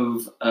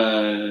of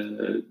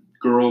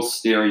girl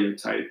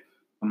stereotype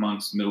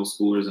amongst middle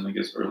schoolers and I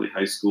guess early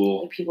high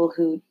school. Like people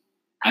who.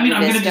 I'm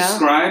going to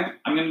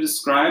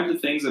describe the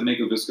things that make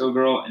a Visco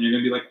girl, and you're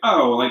going to be like,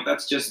 oh, like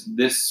that's just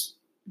this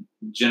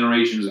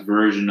generation's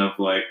version of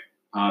like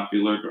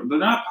popular. They're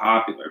not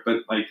popular, but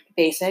like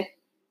basic.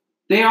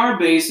 They are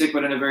basic,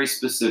 but in a very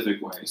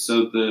specific way.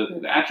 So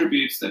the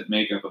attributes that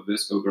make up a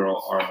Visco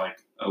girl are like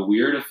a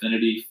weird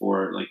affinity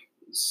for like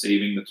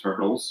saving the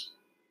turtles,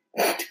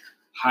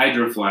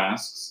 Hydro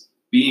Flasks,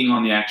 being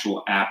on the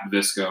actual app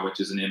Visco, which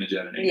is an image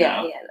editing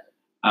app.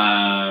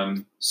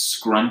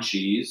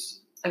 Scrunchies.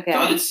 Okay.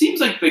 So it seems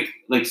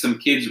like some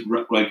kids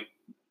like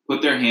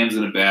put their hands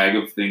in a bag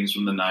of things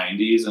from the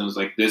 90s and was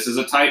like, this is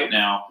a type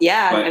now.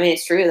 Yeah, but, I mean,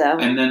 it's true, though.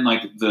 And then,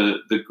 like,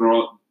 the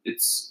girl,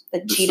 it's...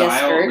 The cheetah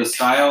style, skirt. The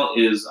style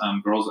is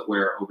girls that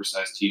wear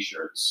oversized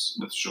T-shirts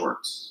with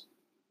shorts.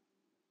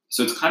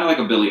 So it's kind of like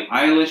a Billie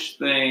Eilish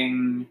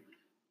thing.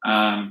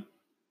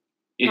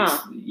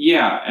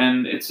 Yeah,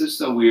 and it's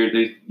just a weird...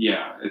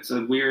 it's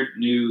a weird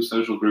new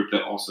social group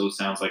that also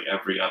sounds like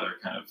every other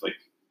kind of, like,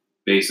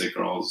 basic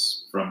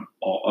girls from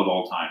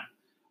all time.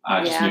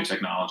 Just new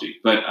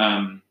technology.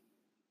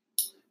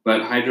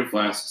 But Hydro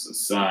Flasks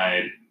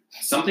aside,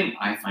 something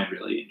I find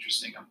really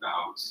interesting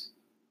about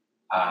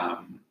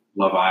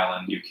Love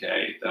Island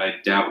UK that I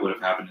doubt would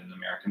have happened in the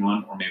American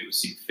one, or maybe it was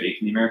seen fake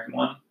in the American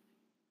one,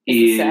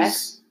 is... The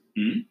sex?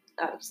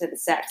 I would say the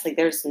sex. Like,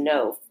 there's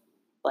no...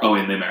 Like,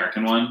 in the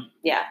American one?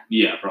 Yeah.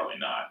 Yeah, probably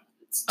not.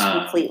 It's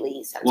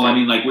completely censored. Well, I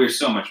mean, like, we're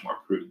so much more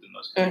prude than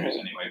those countries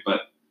anyway,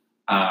 but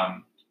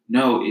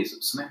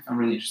something I found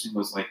really interesting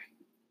was, like,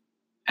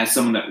 as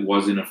someone that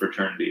was in a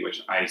fraternity,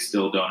 which I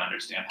still don't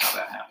understand how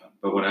that happened,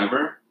 but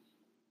whatever,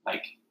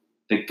 like,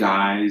 the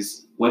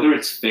guys, whether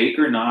it's fake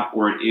or not,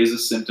 or it is a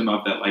symptom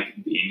of that,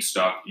 like, being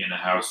stuck in a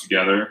house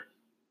together,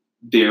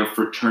 their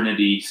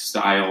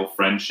fraternity-style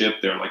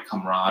friendship, their, like,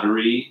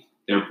 camaraderie,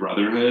 their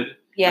brotherhood.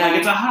 Yeah. Like,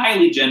 it's a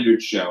highly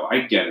gendered show.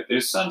 I get it.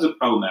 There's tons of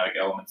problematic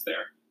elements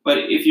there. But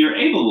if you're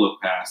able to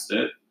look past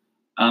it,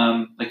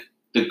 like,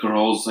 the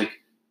girls, like,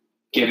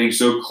 getting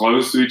so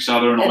close to each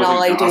other and all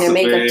like doing their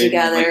makeup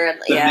together.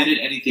 Like, the minute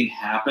anything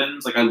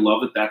happens, like, I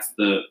love that that's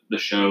the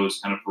show's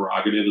kind of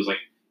prerogative is like,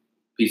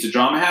 piece of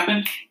drama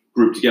happened,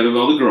 group together with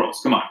all the girls.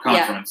 Come on,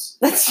 conference.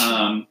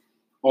 Yeah.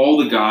 All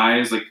the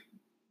guys, like,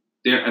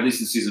 there, at least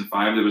in season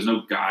 5, there was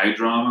no guy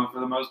drama for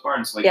the most part.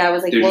 And it's like, it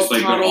was like, they're just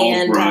like, Tommy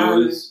they're all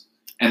bros.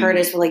 And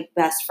Curtis were like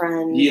best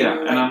friends. Yeah.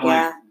 And I'm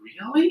like,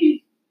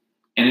 really?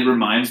 And it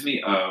reminds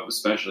me of,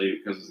 especially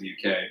because of the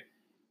UK,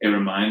 it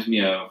reminds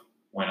me of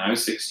when I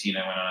was 16,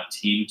 I went on a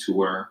team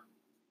tour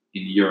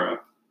in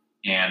Europe,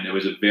 and there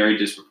was a very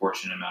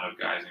disproportionate amount of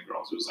guys and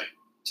girls. It was like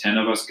 10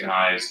 of us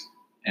guys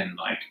and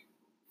like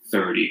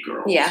 30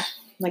 girls. Yeah,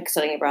 like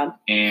studying abroad.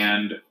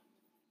 And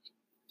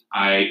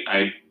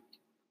I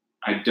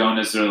don't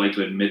necessarily like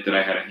to admit that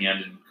I had a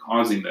hand in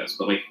causing this,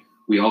 but like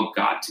we all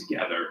got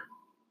together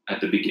at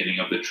the beginning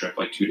of the trip,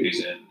 like 2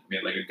 days in. We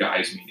had like a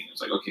guys meeting. It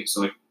was like, okay,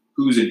 so like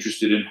who's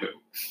interested in who?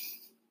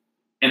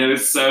 And it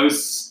was so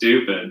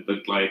stupid,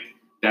 but like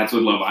that's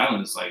what Love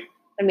Island is like.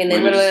 I mean, they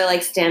literally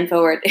like stand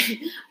forward.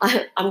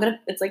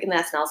 It's like in the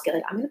SNL skit,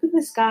 like I'm gonna pick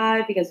this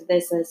guy because of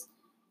this,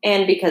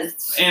 and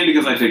because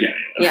I pick anyone.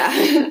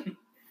 Yeah.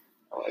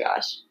 Oh my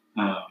gosh.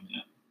 Yeah.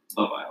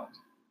 Love Island.